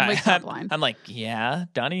 Yeah, John Wick's not blind. I'm like, yeah,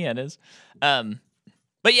 Donnie Yen is.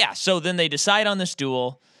 But yeah, so then they decide on this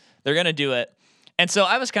duel. They're gonna do it, and so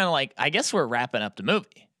I was kind of like, I guess we're wrapping up the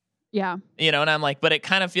movie. Yeah. And I'm like, but it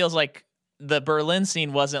kind of feels like the Berlin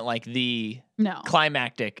scene wasn't like the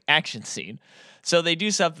climactic action scene. So they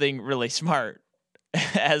do something really smart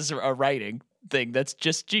as a writing thing that's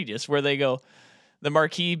just genius, where they go, the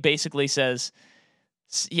Marquis basically says,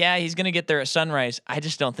 yeah, he's going to get there at sunrise. I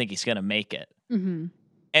just don't think he's going to make it.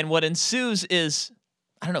 And what ensues is,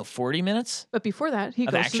 I don't know, 40 minutes? But before that, he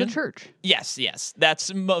goes to the church. Yes.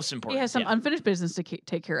 That's most important. He has some unfinished business to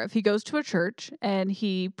take care of. He goes to a church and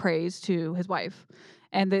he prays to his wife.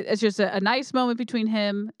 And it's just a nice moment between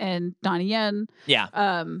him and Donnie Yen.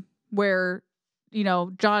 Yeah. Where,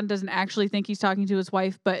 John doesn't actually think he's talking to his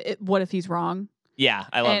wife, but what if he's wrong? Yeah,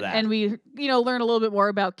 I love that. And we, learn a little bit more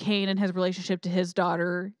about Kane and his relationship to his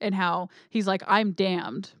daughter and how he's like, I'm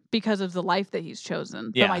damned because of the life that he's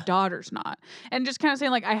chosen, but my daughter's not. And just kind of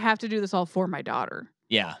saying like, I have to do this all for my daughter.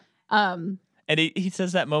 Yeah. And he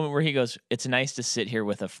says that moment where he goes, it's nice to sit here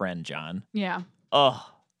with a friend, John. Yeah. Oh,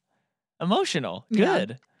 emotional. Good.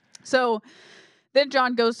 Yeah. So then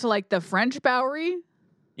John goes to like the French Bowery.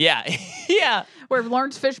 Yeah. Yeah. Where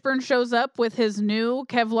Lawrence Fishburne shows up with his new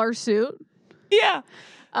Kevlar suit. Yeah.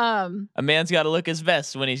 A man's got to look his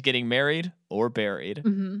best when he's getting married or buried.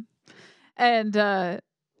 And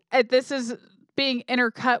this is being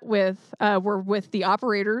intercut with we're with the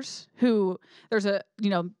operators who there's a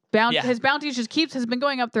his bounties has been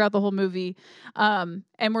going up throughout the whole movie. And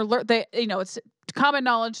it's common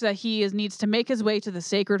knowledge that he needs to make his way to the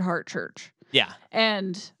Sacred Heart Church. Yeah.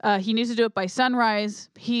 And he needs to do it by sunrise.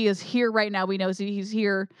 He is here right now. We know he's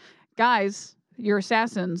here. Guys, you're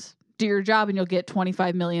assassins. Do your job and you'll get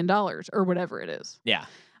 $25 million or whatever it is. Yeah.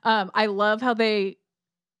 I love how they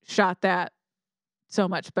shot that so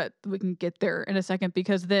much, but we can get there in a second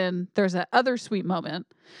because then there's that other sweet moment.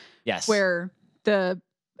 Yes. Where the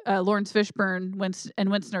Lawrence Fishburne and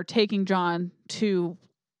Winston are taking John to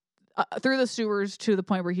through the sewers to the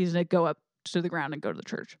point where he's going to go up to the ground and go to the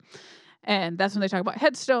church. And that's when they talk about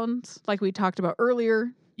headstones, like we talked about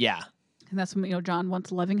earlier. Yeah. And that's when, John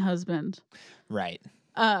wants a loving husband. Right.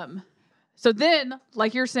 So then,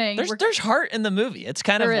 like you're saying, there's heart in the movie. It's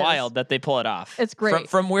kind of wild that they pull it off. It's great.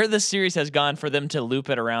 From where this series has gone, for them to loop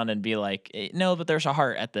it around and be like, no, but there's a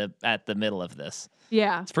heart at the middle of this.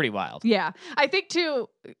 Yeah. It's pretty wild. Yeah. I think too,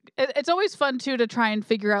 it's always fun too to try and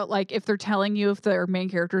figure out like if they're telling you if their main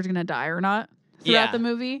character is going to die or not throughout the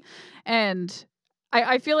movie. And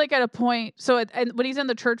I feel like at a point, and when he's in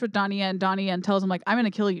the church with Donnie Yen tells him like, I'm going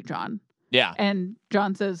to kill you, John. Yeah. And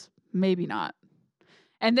John says, maybe not.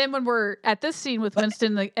 And then when we're at this scene with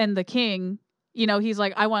Winston and the king, he's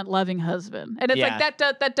like, I want loving husband. And it's like,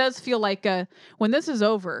 that does feel like when this is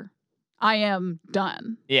over, I am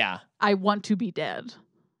done. Yeah. I want to be dead.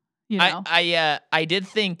 You know? I did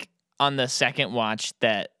think on the second watch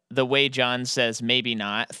that the way John says maybe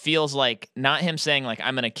not feels like not him saying like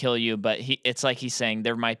I'm gonna kill you, but it's like he's saying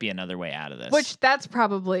there might be another way out of this. Which that's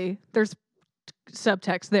probably there's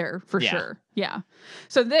subtext there for sure. Yeah.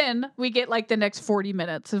 So then we get like the next 40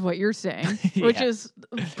 minutes of what you're saying, which is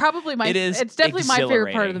probably it's definitely my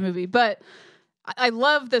favorite part of the movie. But I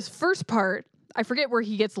love this first part. I forget where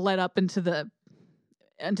he gets led up into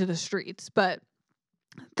the streets, but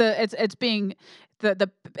it's being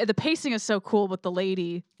the pacing is so cool with the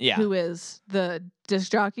lady who is the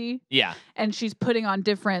disc jockey. Yeah. And she's putting on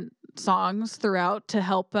different songs throughout to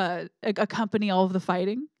help accompany all of the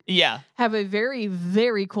fighting. Yeah. Have a very,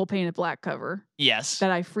 very cool painted black cover. Yes.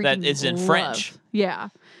 That I freaking That is in love. French. Yeah.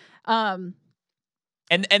 And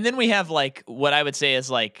then we have like what I would say is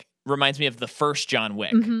like reminds me of the first John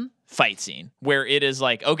Wick fight scene where it is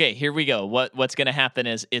like, okay, here we go. What's going to happen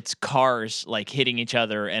is it's cars like hitting each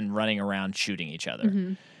other and running around shooting each other.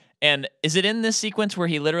 Mm-hmm. And is it in this sequence where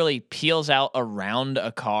he literally peels out around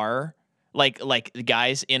a car? Like the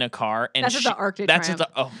guys in a car and that's the Arctic that's Triumph.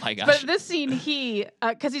 oh my gosh. But this scene, he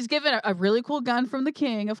because he's given a really cool gun from the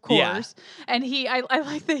king, of course, and I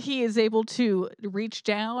like that he is able to reach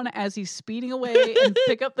down as he's speeding away and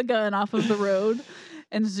pick up the gun off of the road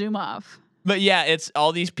and zoom off. But yeah, it's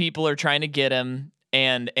all these people are trying to get him,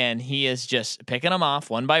 and he is just picking them off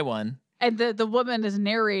one by one. And the woman is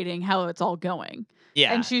narrating how it's all going.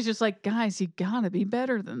 Yeah, and she's just like, guys, you gotta be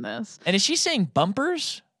better than this. And is she saying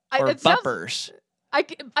bumpers? Or buppers. I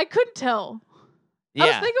couldn't tell.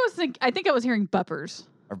 Yeah. I think I was hearing buppers.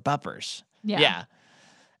 Or buppers. Yeah. Yeah.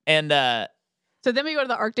 And so then we go to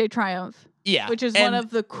the Arc de Triomphe. Yeah. Which is one of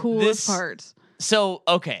the coolest parts. So,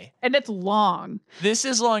 okay. And it's long. This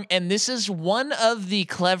is long, and this is one of the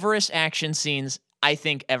cleverest action scenes I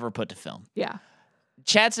think ever put to film. Yeah.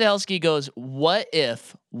 Chad Stahelski goes, what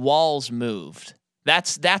if walls moved?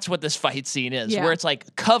 That's what this fight scene is, where it's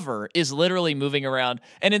like cover is literally moving around.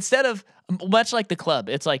 And instead of, much like the club,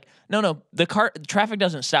 it's like, no, the traffic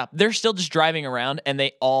doesn't stop. They're still just driving around and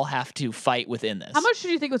they all have to fight within this. How much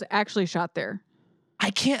do you think was actually shot there?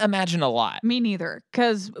 I can't imagine a lot. Me neither.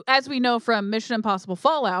 Because as we know from Mission Impossible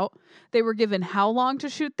Fallout, they were given how long to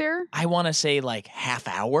shoot there? I want to say like half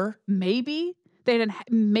hour. Maybe. They had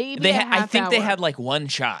I think they had like one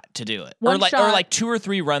shot to do it. Or like 2 or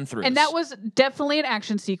 3 run-throughs. And that was definitely an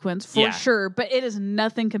action sequence for sure, but it is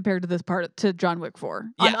nothing compared to this part to John Wick 4.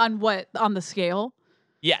 On the scale.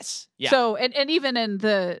 Yes. Yeah. So and even in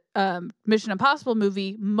the Mission Impossible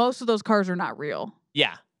movie, most of those cars are not real.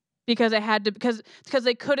 Yeah. Because because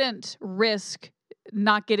they couldn't risk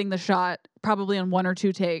not getting the shot probably in 1 or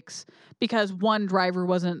 2 takes because one driver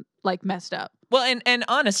wasn't like messed up. Well, and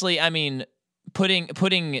honestly, I mean, putting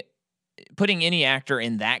any actor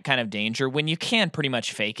in that kind of danger when you can pretty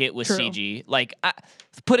much fake it with CG, like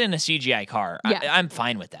put in a CGI car. Yeah. I'm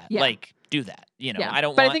fine with that. Yeah. Like do that. You know, yeah. I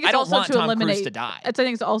don't want Tom Cruise to die. I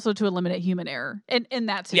think it's also to eliminate human error in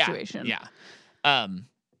that situation. Yeah.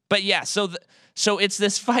 But yeah, so it's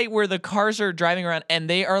this fight where the cars are driving around and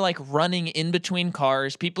they are like running in between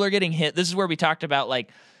cars. People are getting hit. This is where we talked about like,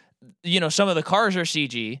 you know, some of the cars are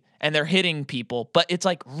CG and they're hitting people, but it's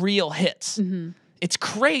like real hits. Mm-hmm. It's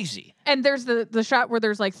crazy. And there's the shot where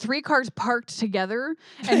there's like 3 cars parked together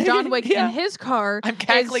and John Wick in his car. I'm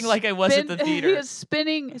cackling like I was at the theater. He is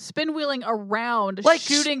spin wheeling around, like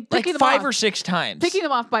shooting, like picking 5 them or 6 times. Picking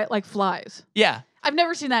them off by like flies. Yeah. I've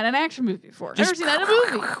never seen that in an action movie before. I've never seen that in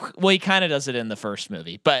a movie. Well, he kind of does it in the first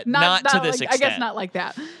movie, but not to this extent. I guess not like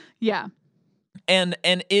that. Yeah. And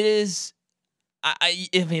it is, I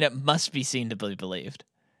mean, it must be seen to be believed.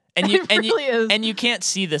 And you is. And you can't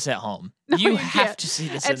see this at home. No, you have can't. To see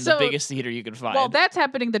this in the biggest theater you can find. Well, that's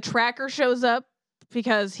happening. The tracker shows up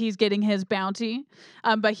because he's getting his bounty,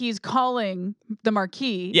 but he's calling the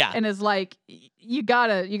Marquis and is like, you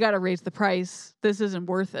gotta raise the price. This isn't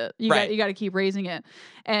worth it. You gotta keep raising it.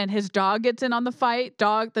 And his dog gets in on the fight.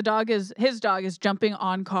 His dog is jumping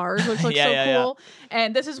on cars, which looks cool. Yeah.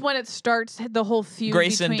 And this is when it starts the whole feud.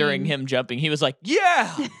 Grayson, during him jumping, he was like,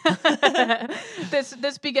 yeah.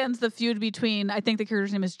 This begins the feud between, I think the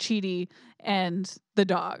character's name is Chidi, and the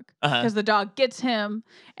dog. Because the dog gets him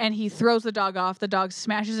and he throws the dog off. The dog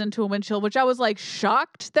smashes into a windshield, which I was like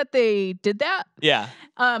shocked that they did that. Yeah.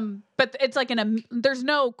 But it's like there's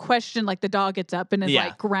no question, like the dog gets up and is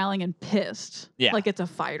like growling and pissed. Yeah. Like it's a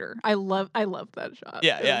fighter. I love that shot.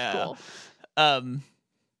 Yeah. Cool.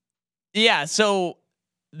 Yeah. So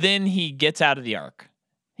then he gets out of the Ark.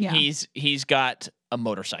 Yeah. He's got a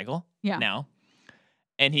motorcycle now.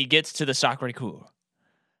 And he gets to the Sacré Coeur.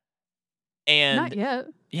 And not yet.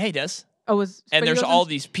 Yeah, he does. Oh, but and he there's goes all into-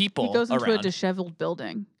 these people He goes into a around. disheveled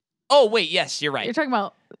building. Oh wait, yes, you're right. You're talking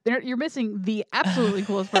about. You're missing the absolutely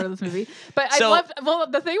coolest part of this movie. But So- I loved. Well,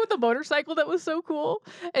 the thing with the motorcycle that was so cool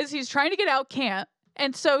is he's trying to get out, can't,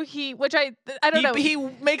 and so which I don't know. He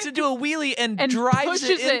makes it do a wheelie and And drives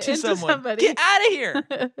pushes it into someone. somebody. Get out of here!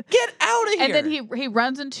 Get out of here! And then he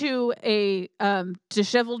runs into a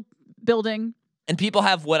disheveled building. And people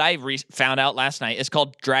have what I found out last night is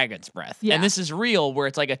called dragon's breath. Yeah. And this is real, where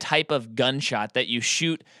it's like a type of gunshot that you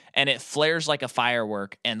shoot and it flares like a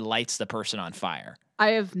firework and lights the person on fire. I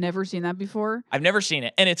have never seen that before. I've never seen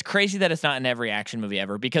it. And it's crazy that it's not in every action movie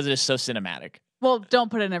ever because it is so cinematic. Well, don't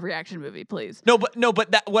put it in every action movie, please. No, but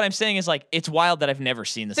what I'm saying is like it's wild that I've never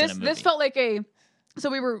seen this in a movie. This felt like so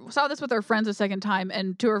we saw this with our friends a second time,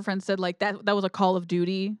 and two of our friends said like that was a Call of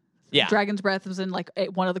Duty. Yeah. Dragon's Breath was in like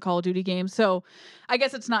one of the Call of Duty games. So I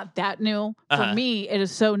guess it's not that new. For me, it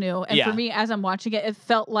is so new. And for me, as I'm watching it, it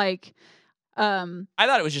felt like I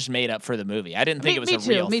thought it was just made up for the movie. I didn't think it was a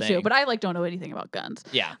real thing. Me too, but I don't know anything about guns.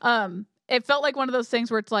 Yeah. It felt like one of those things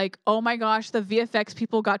where it's like, oh my gosh, the VFX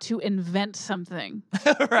people got to invent something.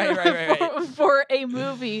 right. For a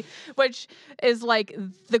movie, which is like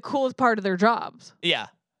the coolest part of their jobs. Yeah.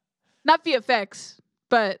 Not VFX,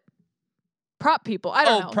 but prop people. I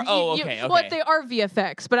don't know. Okay. Well, they are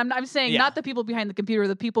VFX, but I'm saying Yeah. not the people behind the computer,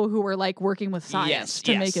 the people who were like working with science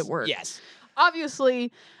to make it work. Yes.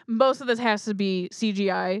 Obviously, most of this has to be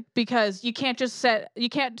CGI because you can't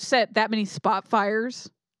set that many spot fires.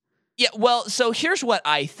 Yeah, well, so here's what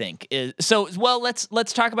I think is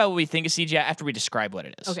let's talk about what we think is CGI after we describe what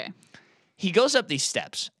it is. Okay. He goes up these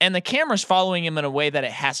steps and the camera's following him in a way that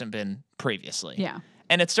it hasn't been previously. Yeah.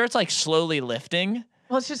 And it starts like slowly lifting.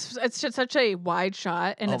 Well, it's just such a wide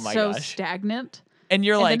shot and it's so stagnant. And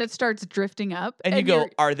you're like, then it starts drifting up. and you go,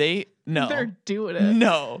 are they? No. They're doing it.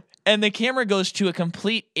 No. And the camera goes to a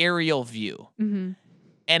complete aerial view. Mm-hmm.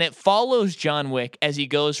 And it follows John Wick as he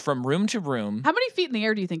goes from room to room. How many feet in the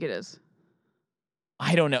air do you think it is?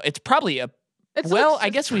 I don't know. It's probably I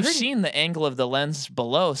guess we've seen the angle of the lens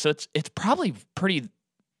below, so it's probably pretty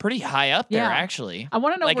high up there, actually. I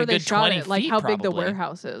want to know like where a they good shot 20 it, like feet, how big the probably.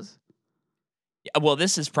 warehouse is. Yeah, well,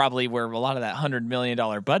 this is probably where a lot of that $100 million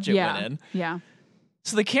budget went in. Yeah.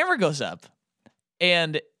 So the camera goes up,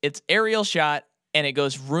 and it's aerial shot, and it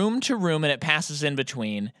goes room to room, and it passes in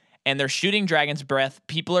between, and they're shooting dragon's breath.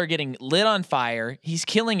 People are getting lit on fire. He's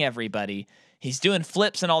killing everybody. He's doing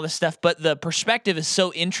flips and all this stuff, but the perspective is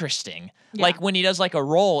so interesting. Yeah. Like when he does like a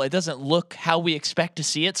roll, it doesn't look how we expect to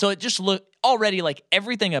see it. So it just already like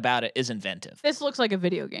everything about it is inventive. This looks like a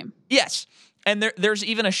video game. Yes. And there's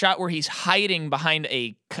even a shot where he's hiding behind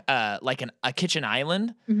a kitchen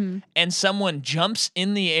island, and someone jumps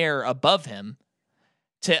in the air above him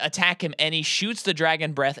to attack him, and he shoots the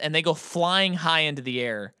dragon breath, and they go flying high into the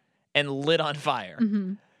air and lit on fire.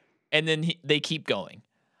 Mm-hmm. And then they keep going.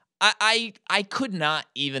 I could not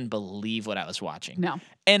even believe what I was watching. No.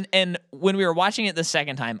 And when we were watching it the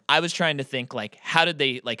second time, I was trying to think like, how did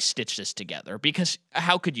they like stitch this together? Because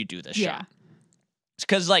how could you do this shot?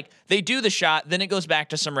 Because like they do the shot, then it goes back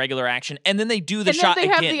to some regular action, and then they do the shot again.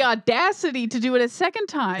 And then they again. have the audacity to do it a second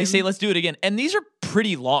time. They say, let's do it again. And these are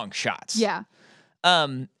pretty long shots. Yeah.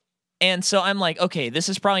 And so I'm like, okay, this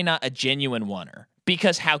is probably not a genuine oneer,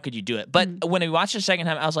 because how could you do it? But when we watched it the second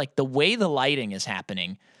time, I was like, the way the lighting is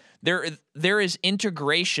happening, there is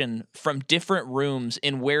integration from different rooms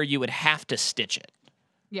in where you would have to stitch it.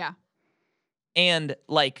 Yeah. And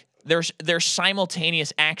like there's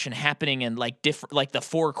simultaneous action happening in like different, like the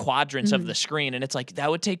four quadrants of the screen, and it's like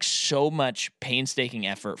that would take so much painstaking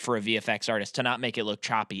effort for a VFX artist to not make it look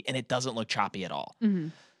choppy, and it doesn't look choppy at all.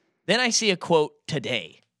 Then I see a quote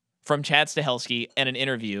today from Chad Stahelski in an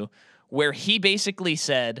interview where he basically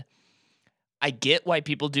said, I get why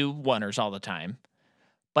people do oneers all the time,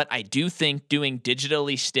 but I do think doing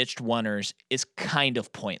digitally stitched oneers is kind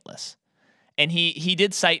of pointless. And he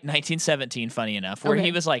did cite 1917, funny enough, where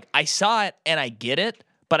he was like, I saw it and I get it,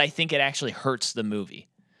 but I think it actually hurts the movie.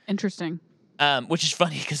 Interesting. Which is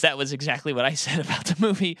funny because that was exactly what I said about the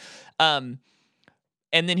movie. And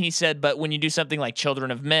then he said, but when you do something like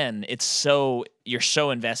Children of Men, you're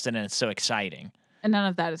so invested and it's so exciting. And none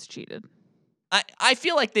of that is cheated. I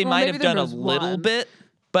feel like they might have done a little bit,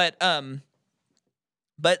 but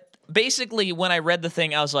basically when I read the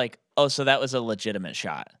thing, I was like, oh, so that was a legitimate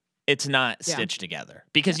shot. It's not stitched together,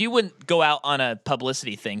 because you wouldn't go out on a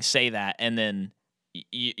publicity thing, say that, and then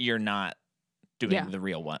you're not doing the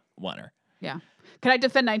real oneer. Yeah. Can I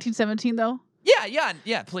defend 1917 though?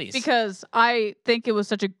 Yeah, please. Because I think it was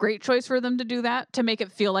such a great choice for them to do that, to make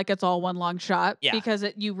it feel like it's all one long shot. Yeah. Because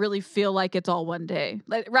you really feel like it's all one day.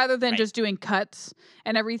 Like, rather than Right. just doing cuts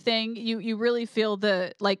and everything, you really feel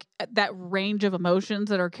that range of emotions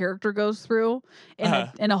that our character goes through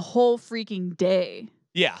in a whole freaking day.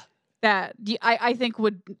 Yeah. That I think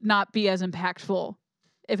would not be as impactful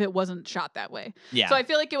if it wasn't shot that way. Yeah. So I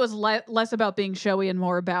feel like it was less about being showy and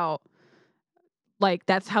more about, like,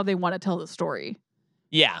 that's how they want to tell the story.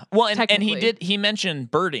 Yeah. Well, and Technically. he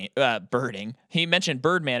mentioned birding. He mentioned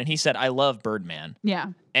Birdman, and he said, I love Birdman. Yeah.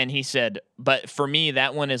 And he said, but for me,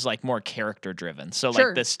 that one is like more character driven. So Sure.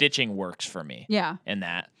 like the stitching works for me. Yeah. In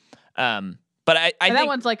that. But I think that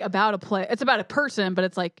one's like about a play. It's about a person, but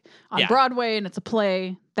it's like on Broadway and it's a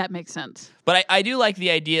play. That makes sense. But I do like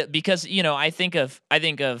the idea because, I think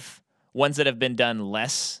of ones that have been done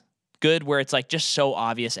less good where it's like just so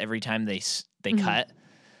obvious every time they cut.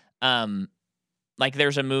 Like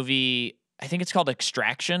there's a movie, I think it's called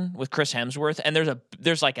Extraction with Chris Hemsworth, and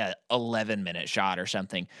there's like a 11-minute shot or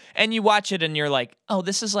something. And you watch it and you're like, "Oh,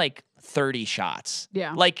 this is like 30 shots."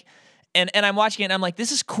 Yeah. Like and I'm watching it and I'm like,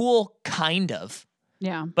 "This is cool kind of."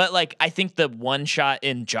 Yeah. But like I think the one shot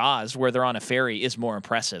in Jaws where they're on a ferry is more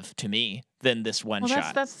impressive to me than this one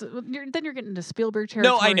shot. Then you're getting into Spielberg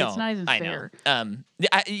territory. No, I know. It's not even fair.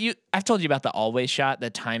 I've told you about the Always shot, the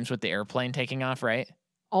times with the airplane taking off, right?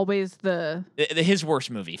 Always his worst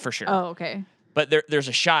movie for sure. Oh, okay. But there's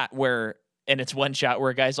a shot where, and it's one shot where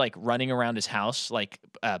a guy's like running around his house, like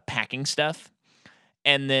packing stuff,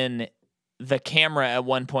 and then the camera at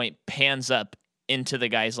one point pans up into the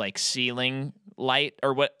guy's like ceiling light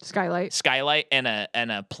or what skylight, and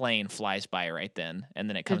a plane flies by right then, and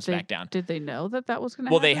then it comes back down. Did they know that was going to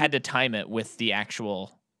happen? Well, they had to time it with the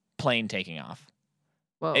actual plane taking off.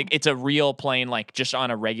 Whoa. It's a real plane, like just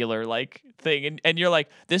on a regular like thing, and you're like,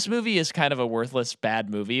 this movie is kind of a worthless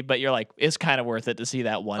bad movie, but you're like, it's kind of worth it to see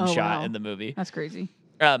that one shot in the movie. That's crazy.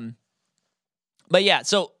 But yeah,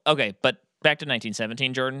 so okay, but back to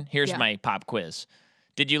 1917, Jordan. Here's my pop quiz.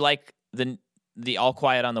 Did you like the All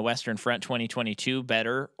Quiet on the Western Front 2022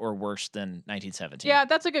 better or worse than 1917? Yeah,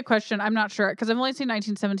 that's a good question. I'm not sure because I've only seen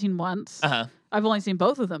 1917 once. I've only seen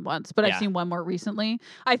both of them once, but I've seen one more recently.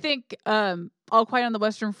 I think All Quiet on the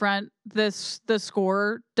Western Front, the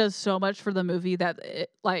score does so much for the movie that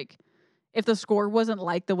if the score wasn't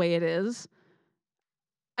like the way it is,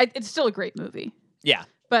 it's still a great movie. Yeah.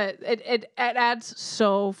 But it adds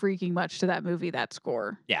so freaking much to that movie, that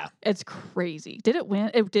score. Yeah. It's crazy. Did it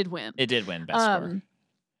win? It did win. It did win best score.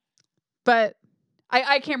 But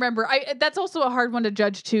I can't remember. That's also a hard one to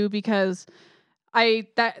judge too because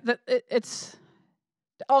it's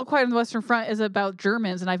All Quiet on the Western Front is about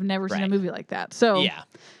Germans, and I've never seen a movie like that. So yeah,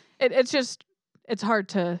 it's hard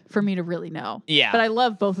for me to really know. Yeah, but I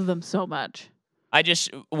love both of them so much.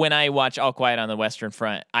 When I watch All Quiet on the Western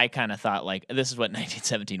Front, I kind of thought like this is what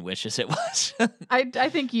 1917 wishes it was. I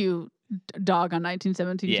think you dog on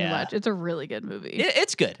 1917 too much. It's a really good movie.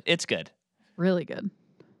 It's good. It's good. Really good.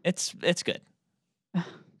 It's good.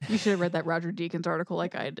 You should have read that Roger Deakins article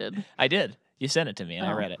like I did. I did. You sent it to me and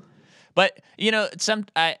I read it. But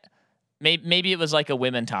maybe it was like a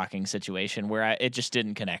women talking situation where it just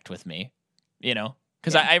didn't connect with me,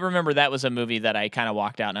 because I remember that was a movie that I kind of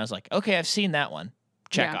walked out and I was like, okay, I've seen that one.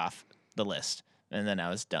 Check off the list, and then I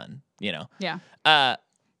was done. Yeah. Not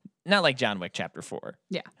like John Wick Chapter 4.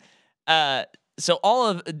 Yeah.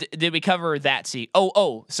 So did we cover that scene?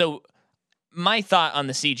 So my thought on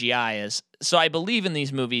the CGI is, so I believe in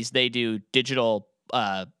these movies they do digital.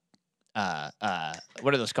 What are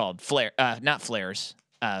those called? Not flares.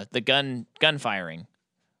 The gun firing.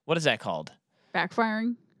 What is that called?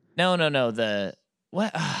 Backfiring? No. The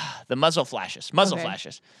muzzle flashes.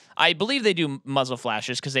 Flashes. I believe they do muzzle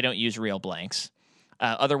flashes because they don't use real blanks.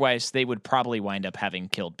 Otherwise, they would probably wind up having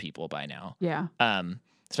killed people by now. Yeah.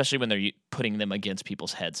 Especially when they're putting them against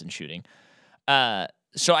people's heads and shooting.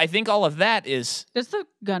 So I think all of that is. Does the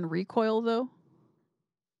gun recoil though?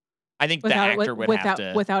 I think the actor would have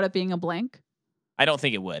to without it being a blank. I don't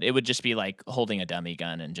think it would. It would just be like holding a dummy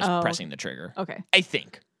gun and just pressing the trigger. Okay. I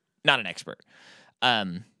think. Not an expert.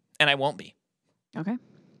 And I won't be. Okay.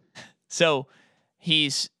 So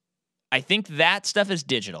I think that stuff is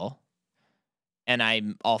digital, and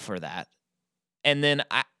I'm all for that. And then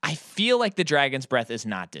I feel like the Dragon's Breath is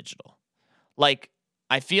not digital. Like,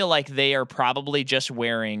 I feel like they are probably just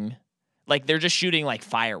wearing, like, they're just shooting like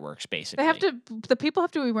fireworks, basically. The people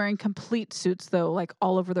have to be wearing complete suits though, like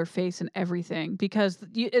all over their face and everything, because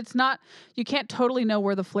you can't totally know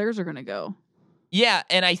where the flares are going to go. Yeah,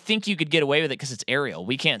 and I think you could get away with it because it's aerial.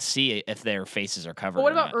 We can't see if their faces are covered. But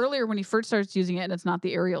what about earlier when he first starts using it and it's not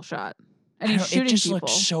the aerial shot? and he's shooting it just people.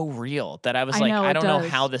 looks so real that I was I like, know, I it don't know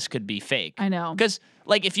does. how this could be fake. I know. Because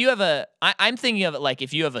like if you have I'm thinking of it like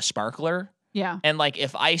if you have a sparkler Yeah. and like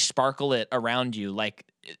if I sparkle it around you, like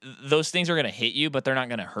those things are gonna hit you, but they're not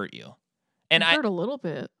gonna hurt you. And They I hurt a little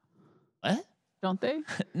bit, what? don't they?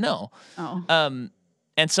 No. Oh.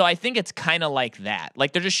 And so I think it's kind of like that.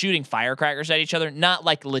 Like they're just shooting firecrackers at each other, not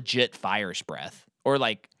like legit fire's breath or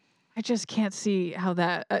like. I just can't see how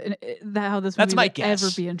how this That's movie my would ever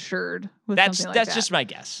guess. be insured with That's something like that. just my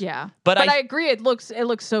guess. Yeah, but I agree. It looks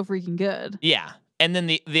so freaking good. Yeah, and then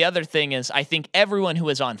the other thing is, I think everyone who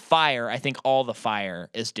is on fire, I think all the fire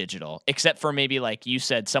is digital, except for maybe like you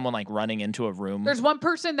said, someone like running into a room. There's one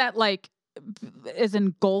person that like is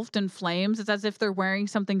engulfed in flames. It's as if they're wearing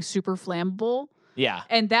something super flammable. Yeah,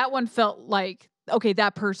 and that one felt like okay,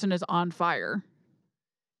 that person is on fire.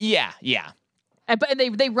 Yeah. But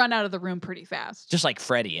they run out of the room pretty fast. Just like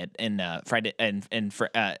Freddy in Freddy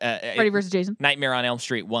Freddy versus Jason. Nightmare on Elm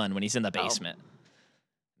Street 1 when he's in the basement.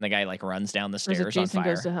 The guy like runs down the Or is stairs it Jason on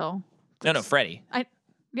fire. Goes to Hell? No, Freddy.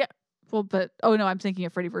 Yeah. Well, but no, I'm thinking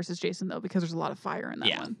of Freddy versus Jason though because there's a lot of fire in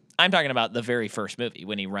that one. I'm talking about the very first movie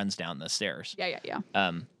when he runs down the stairs. Yeah.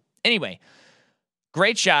 Anyway,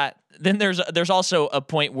 great shot. Then there's also a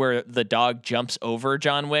point where the dog jumps over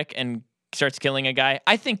John Wick and starts killing a guy.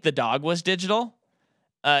 I think the dog was digital.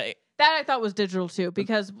 That I thought was digital too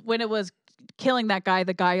because when it was killing that guy,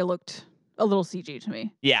 the guy looked a little CG to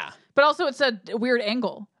me. Yeah. But also it's a weird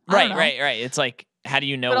angle. Right. It's like, how do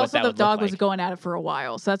you know but what also that the would dog look like? was going at it for a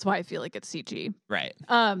while, so that's why I feel like it's CG. Right.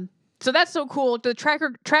 So that's so cool. The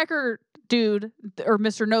tracker dude or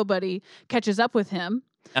Mr. Nobody catches up with him,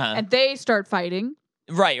 and they start fighting.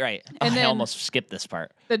 Right. And then I almost skipped this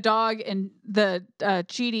part. The dog and the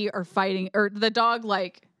Chidi are fighting, or the dog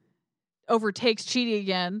like overtakes Chidi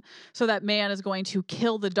again. So that man is going to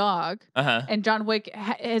kill the dog. And John Wick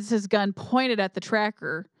has his gun pointed at the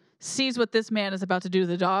tracker, sees what this man is about to do to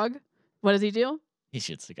the dog. What does he do? He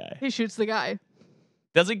shoots the guy. He shoots the guy.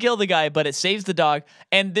 Doesn't kill the guy, but it saves the dog.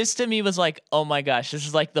 And this to me was like, oh my gosh, this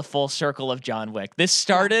is like the full circle of John Wick. This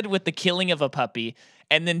started with the killing of a puppy,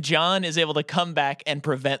 and then John is able to come back and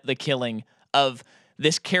prevent the killing of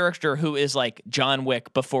this character who is like John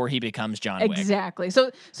Wick before he becomes John Wick. Exactly.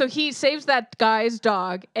 So he saves that guy's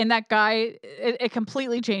dog, and that guy, it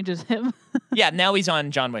completely changes him. Yeah, now he's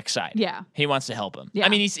on John Wick's side. Yeah. He wants to help him. Yeah. I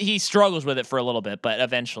mean, he struggles with it for a little bit, but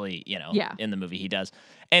eventually, in the movie he does.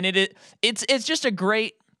 And it's just a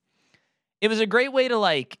great way to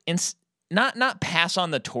like not pass on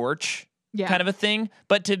the torch kind of a thing,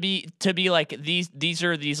 but to be like these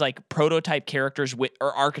are these like prototype characters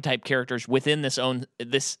or archetype characters within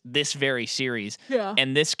this very series. Yeah.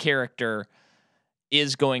 And this character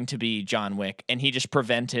is going to be John Wick, and he just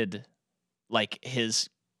prevented like his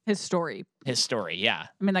story. Yeah.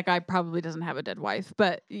 I mean, that guy probably doesn't have a dead wife,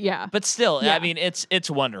 but yeah. But still, I mean, it's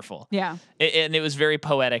wonderful. Yeah. And it was very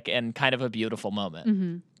poetic and kind of a beautiful moment.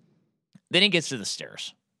 Mm-hmm. Then he gets to the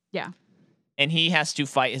stairs. Yeah. And he has to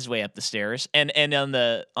fight his way up the stairs. And on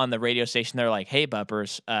the radio station, they're like, "Hey,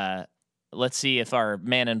 Buppers, let's see if our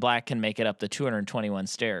man in black can make it up the 221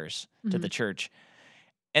 stairs to the church."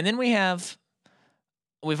 And then we've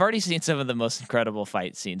already seen some of the most incredible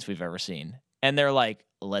fight scenes we've ever seen. And they're like,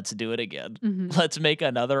 let's do it again. Let's make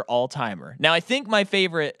another all-timer. Now, I think my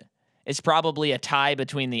favorite is probably a tie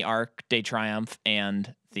between the Arc de Triomphe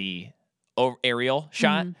and the aerial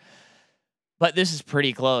shot. But this is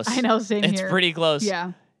pretty close. I know, same here. It's pretty close.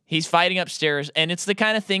 Yeah. He's fighting upstairs, and it's the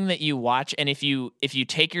kind of thing that you watch, and if you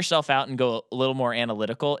take yourself out and go a little more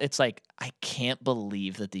analytical, it's like, I can't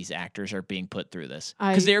believe that these actors are being put through this.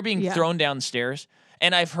 Because they're being thrown downstairs.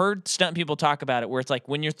 And I've heard stunt people talk about it where it's like,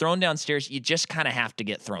 when you're thrown downstairs, you just kind of have to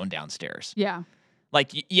get thrown downstairs. Yeah. Like,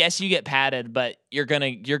 yes, you get padded, but you're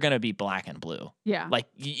gonna be black and blue. Yeah. Like,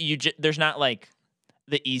 there's not like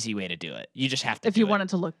the easy way to do it. You just have to if you want it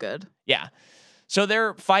to look good. Yeah. So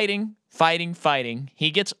they're fighting. He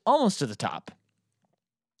gets almost to the top.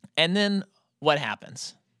 And then what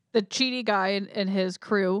happens? The Chidi guy and his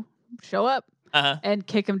crew show up and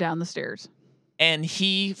kick him down the stairs. And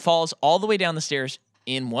he falls all the way down the stairs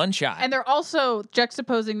in one shot. And they're also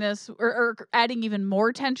juxtaposing this or adding even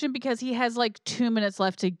more tension because he has like 2 minutes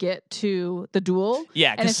left to get to the duel.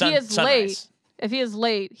 Yeah, and if he is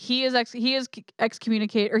late, he is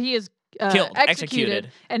excommunicated or he is killed, executed,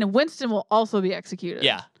 and Winston will also be executed.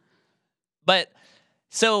 Yeah. But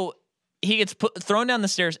so he gets thrown down the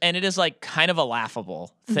stairs, and it is like kind of a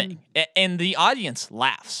laughable thing. And the audience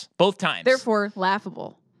laughs both times. Therefore,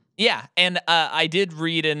 laughable. Yeah, and I did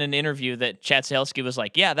read in an interview that Chad Stahelski was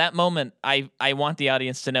like, yeah, that moment, I want the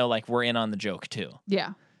audience to know, like, we're in on the joke, too.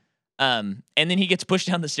 Yeah. And then he gets pushed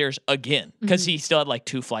down the stairs again because he still had like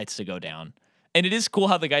 2 flights to go down. And it is cool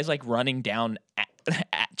how the guy's like running down,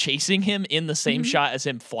 chasing him in the same shot as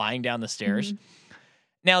him flying down the stairs.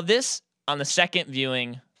 Now, this, on the second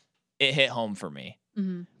viewing, it hit home for me.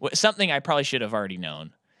 Something I probably should have already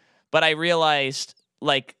known. But I realized,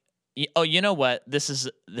 like, oh, you know what? This is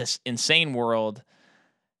this insane world.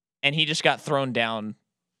 And he just got thrown down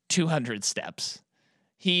 200 steps.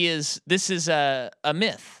 This is a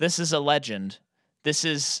myth. This is a legend. This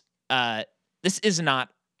is not,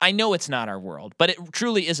 I know it's not our world, but it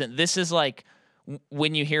truly isn't. This is like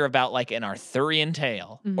when you hear about like an Arthurian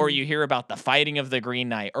tale or you hear about the fighting of the Green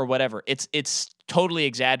Knight or whatever. It's totally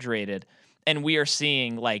exaggerated. And we are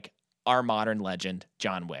seeing like our modern legend,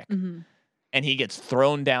 John Wick. And he gets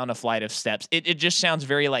thrown down a flight of steps. It just sounds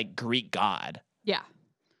very like Greek god. Yeah.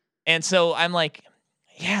 And so I'm like,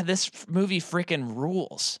 yeah, this movie freaking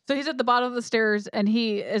rules. So he's at the bottom of the stairs and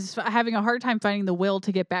he is having a hard time finding the will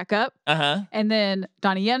to get back up. And then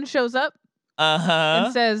Donnie Yen shows up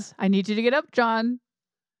and says, I need you to get up, John.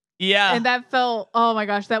 Yeah. And that felt, oh my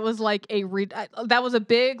gosh, that was like that was a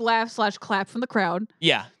big laugh / clap from the crowd.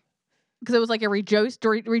 Yeah. Because it was like a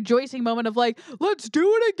rejoicing moment of like, let's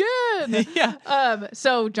do it again. Yeah.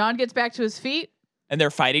 So John gets back to his feet. And they're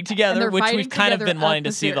fighting together, which we've kind of been wanting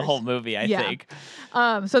to see the whole movie, I think.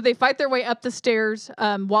 So they fight their way up the stairs.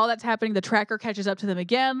 While that's happening, the tracker catches up to them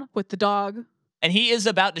again with the dog. And he is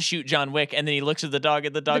about to shoot John Wick, and then he looks at the dog,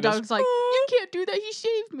 and the dog's goes, like, you can't do that. He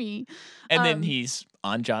shaved me. And then he's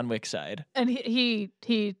on John Wick's side. And he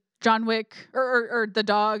John Wick, or the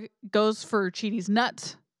dog goes for Cheety's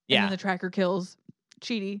nut. And then the tracker kills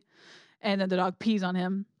Cheety. And then the dog pees on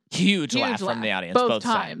him. Huge laugh from the audience. Both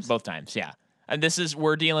times. Both times, yeah. And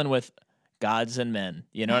we're dealing with gods and men.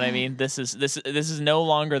 You know what I mean? This is no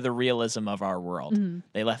longer the realism of our world.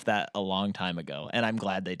 They left that a long time ago, and I'm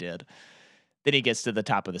glad they did. Then he gets to the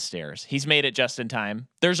top of the stairs. He's made it just in time.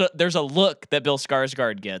 There's a look that Bill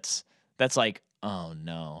Skarsgård gets that's like, oh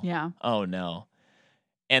no. Yeah. Oh no.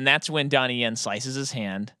 And that's when Donnie Yen slices his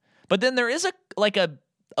hand. But then there is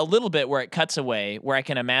a little bit where it cuts away, where I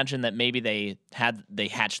can imagine that maybe they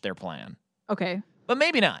hatched their plan. Okay. But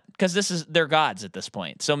maybe not, because they're gods at this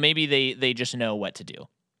point. So maybe they just know what to do.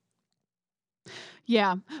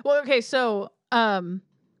 Yeah. Well, okay, so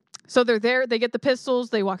they're there, they get the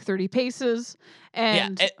pistols, they walk 30 paces,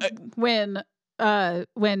 and when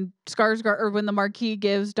Skarsgård, or when the Marquis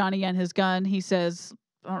gives Donnie Yen his gun, he says,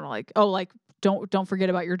 I don't know, don't forget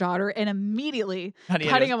about your daughter, and immediately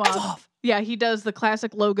cutting him off. Yeah, he does the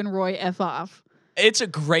classic Logan Roy F off. It's a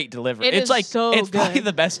great delivery. It's like so it's good. Probably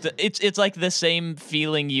the best. It's like the same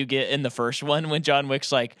feeling you get in the first one when John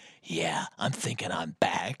Wick's like, "Yeah, I'm thinking I'm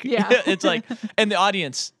back." Yeah, it's like, and the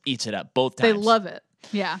audience eats it up both times. They love it.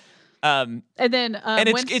 Yeah. And then and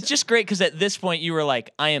it's just great because at this point you were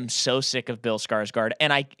like, I am so sick of Bill Skarsgård,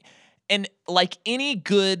 and like any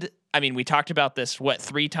good. I mean, we talked about this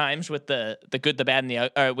 3 times with the Good, the Bad,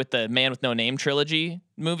 and with the Man with No Name trilogy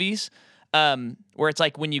movies, where it's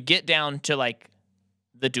like when you get down to like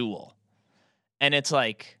the duel, and it's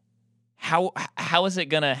like, how is it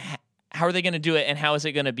gonna how are they gonna do it, and how is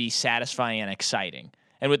it gonna be satisfying and exciting?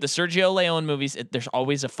 And with the Sergio Leone movies, there's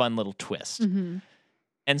always a fun little twist,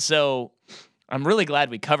 and so I'm really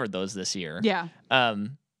glad we covered those this year. Yeah.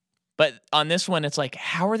 But on this one, it's like,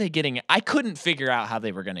 how are they getting? I couldn't figure out how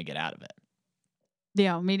they were gonna get out of it.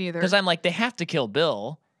 Yeah, me neither. Because I'm like, they have to kill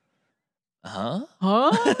Bill. Huh?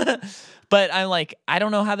 But I'm like, I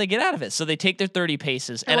don't know how they get out of it. So they take their 30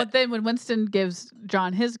 paces. And then when Winston gives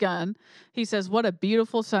John his gun, he says, what a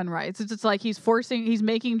beautiful sunrise. It's just like he's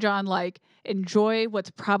making John like, enjoy what's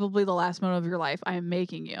probably the last moment of your life. I am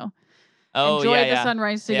making you. Enjoy the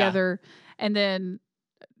sunrise together. Yeah. And then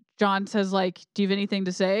John says like, do you have anything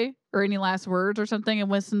to say or any last words or something? And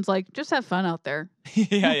Winston's like, just have fun out there.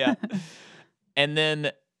 Yeah. And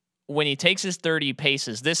then when he takes his 30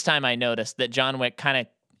 paces, this time I noticed that John Wick kind of,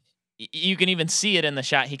 you can even see it in the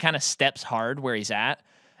shot, he kind of steps hard where he's at.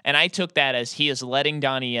 And I took that as he is letting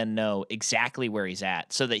Donnie Yen know exactly where he's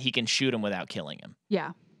at so that he can shoot him without killing him.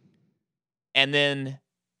 Yeah. And then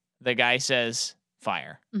the guy says,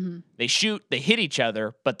 fire. They shoot, they hit each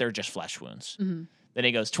other, but they're just flesh wounds. Then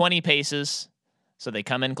he goes 20 paces, so they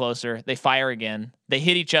come in closer. They fire again. They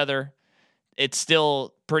hit each other. It's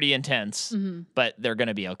still pretty intense, but they're going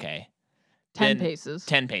to be okay. 10 paces.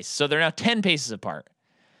 10 paces. So they're now 10 paces apart.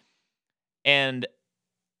 And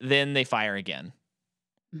then they fire again.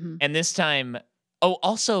 And this time,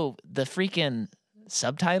 also the freaking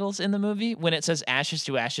subtitles in the movie, when it says ashes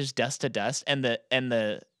to ashes, dust to dust, and the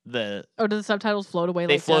do the subtitles float away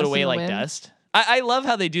they like dust? They float away like dust. I love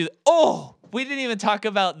how they do. Oh, we didn't even talk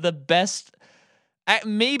about the best,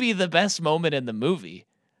 maybe the best moment in the movie.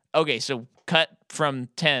 Okay, so cut from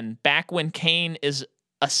 10, back when Kane is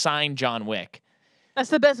assigned John Wick. That's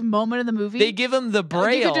the best moment in the movie. They give him the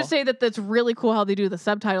braille. You could just say that that's really cool how they do the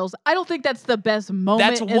subtitles. I don't think that's the best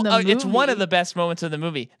moment in the movie. It's one of the best moments of the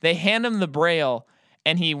movie. They hand him the braille,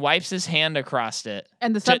 and he wipes his hand across it.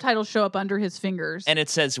 And the subtitles show up under his fingers. And it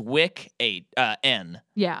says Wick N.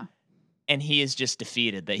 Yeah. And he is just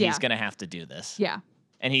defeated that he's going to have to do this. Yeah.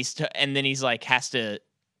 And and then he's like, has to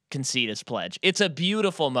concede his pledge. It's a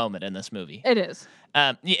beautiful moment in this movie. It is.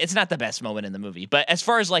 It's not the best moment in the movie, but as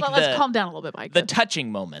far as like let's calm down a little bit, Mike. The touching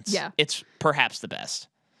moments, yeah, it's perhaps the best.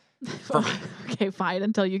 For me. Okay, fine.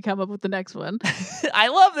 Until you come up with the next one. I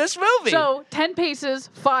love this movie. So 10 paces,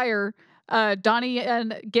 fire. Donnie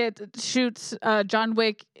Yen shoots John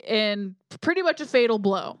Wick in pretty much a fatal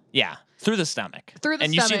blow. Yeah, through the stomach.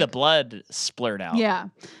 And you see the blood splurt out. Yeah,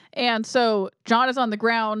 and so John is on the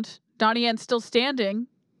ground. Donnie Yen's still standing.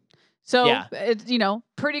 So it's,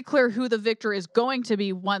 pretty clear who the victor is going to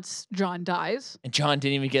be once John dies. And John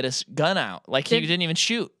didn't even get his gun out. Like, he didn't even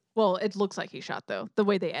shoot. Well, it looks like he shot, though. The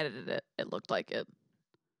way they edited it, it looked like it.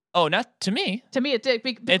 Oh, not to me. To me, it did.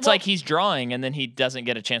 It's like he's drawing, and then he doesn't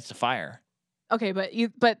get a chance to fire. Okay, but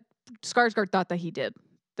Skarsgård thought that he did.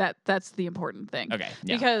 That's the important thing. Okay,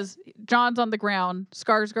 yeah. Because John's on the ground.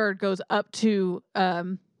 Skarsgård goes up to...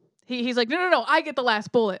 He's like, no, I get the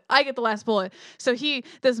last bullet. So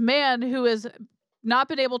this man who has not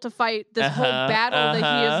been able to fight this whole battle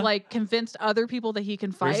that he is like convinced other people that he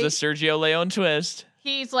can fight. Here's the Sergio Leone twist.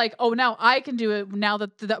 He's like, oh, now I can do it now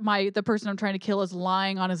that the person I'm trying to kill is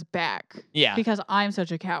lying on his back. Yeah. Because I'm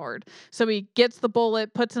such a coward. So he gets the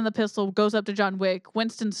bullet, puts in the pistol, goes up to John Wick.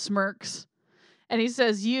 Winston smirks. And he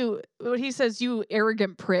says, you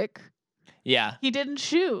arrogant prick. Yeah. He didn't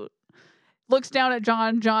shoot. Looks down at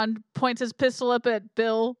John. John points his pistol up at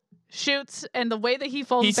Bill, shoots, and the way that he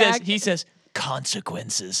falls back... He says,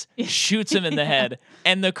 consequences. Shoots him in the head.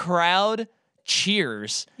 And the crowd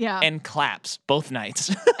cheers and claps both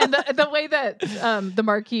nights. And the way that the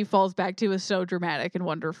Marquis falls back to is so dramatic and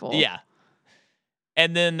wonderful. Yeah.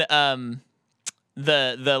 And then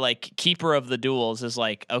the like keeper of the duels is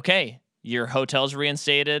like, okay, your hotel's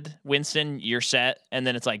reinstated. Winston, you're set. And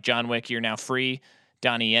then it's like, John Wick, you're now free.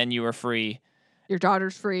 Donnie Yen, you are free. Your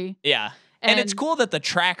daughter's free. Yeah. And it's cool that the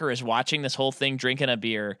tracker is watching this whole thing, drinking a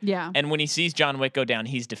beer. Yeah. And when he sees John Wick go down,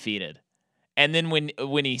 he's defeated. And then when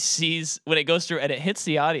it goes through and it hits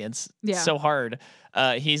the audience so hard,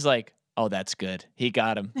 he's like, oh, that's good. He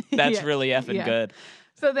got him. That's really effing good.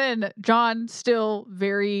 So then John, still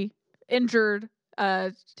very injured,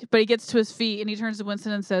 but he gets to his feet and he turns to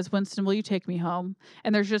Winston and says, Winston, will you take me home?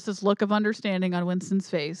 And there's just this look of understanding on Winston's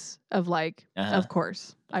face of like, of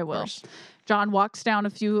course, I will. John walks down a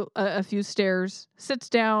few stairs, sits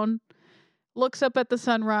down, looks up at the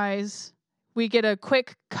sunrise. We get a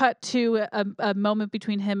quick cut to a moment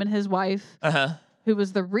between him and his wife, who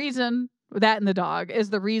was the reason, that and the dog, is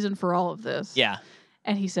the reason for all of this. Yeah.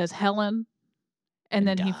 And he says, Helen, and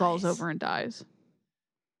then he falls over and dies.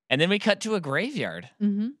 And then we cut to a graveyard.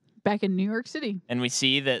 Mm-hmm. Back in New York City. And we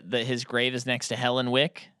see that his grave is next to Helen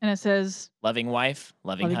Wick. And it says... loving wife,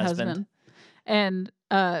 loving husband. And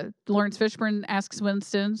Lawrence Fishburne asks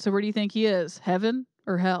Winston, so where do you think he is? Heaven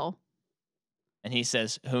or hell? And he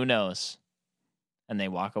says, who knows? And they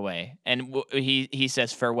walk away. And he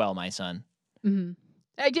says, farewell, my son. Mm-hmm.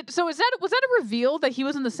 So was that a reveal that he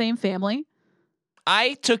was in the same family?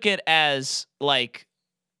 I took it as like,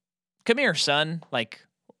 come here, son. Like...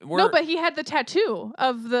 no, but he had the tattoo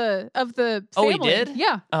of the family. Oh, he did?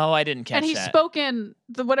 Yeah. Oh, I didn't catch that. And he spoke in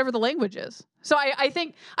whatever the language is. So I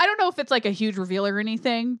think, I don't know if it's like a huge reveal or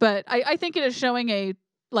anything, but I think it is showing a,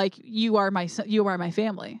 like, you are my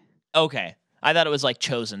family. Okay. I thought it was like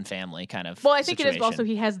chosen family kind of Well, I think situation. it is also,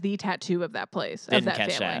 he has the tattoo of that place, Didn't of that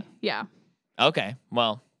catch family. that. Yeah. Okay.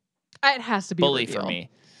 Well. It has to be bully a reveal. for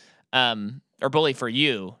me. Or bully for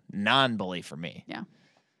you, non-bully for me. Yeah.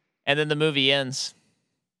 And then the movie ends.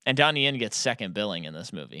 And Donnie Yen gets second billing in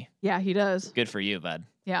this movie. Yeah, he does. Good for you, bud.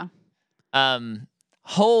 Yeah.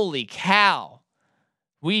 Holy cow.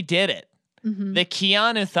 We did it. Mm-hmm. The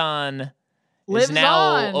Keanu-thon Lives is now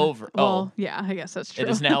on. over. Well, yeah, I guess that's true. It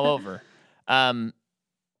is now over.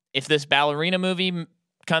 If this ballerina movie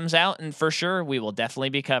comes out, and for sure, we will definitely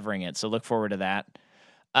be covering it. So look forward to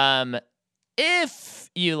that. If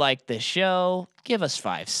you like this show, give us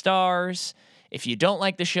 5 stars. If you don't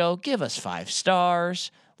like the show, give us 5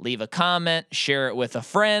 stars. Leave a comment, share it with a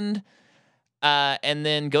friend, and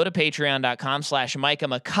then go to patreon.com/Micah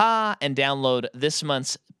McCaw and download this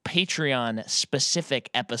month's Patreon specific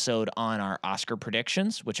episode on our Oscar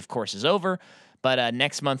predictions, which of course is over. But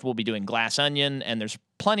next month we'll be doing Glass Onion, and there's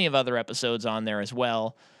plenty of other episodes on there as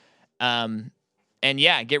well. And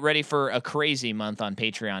yeah, get ready for a crazy month on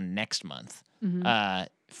Patreon next month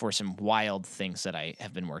for some wild things that I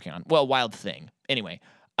have been working on. Well, wild thing. Anyway,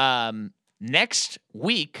 next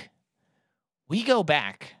week we go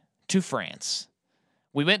back to France.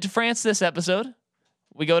 We went to France this episode.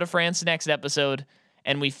 We go to France next episode,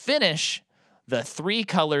 and we finish the Three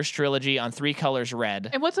Colors trilogy on Three Colors Red.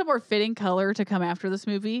 And what's a more fitting color to come after this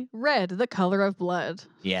movie? Red, the color of blood.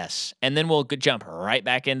 Yes. And then we'll jump right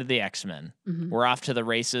back into the X-Men. We're off to the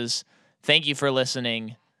races. Thank you for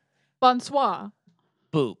listening. Bonsoir.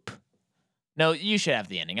 Boop. No, you should have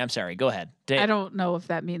the ending. I'm sorry. Go ahead. I don't know if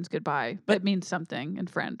that means goodbye, but it means something in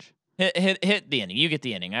French. Hit the ending. You get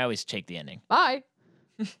the ending. I always take the ending. Bye.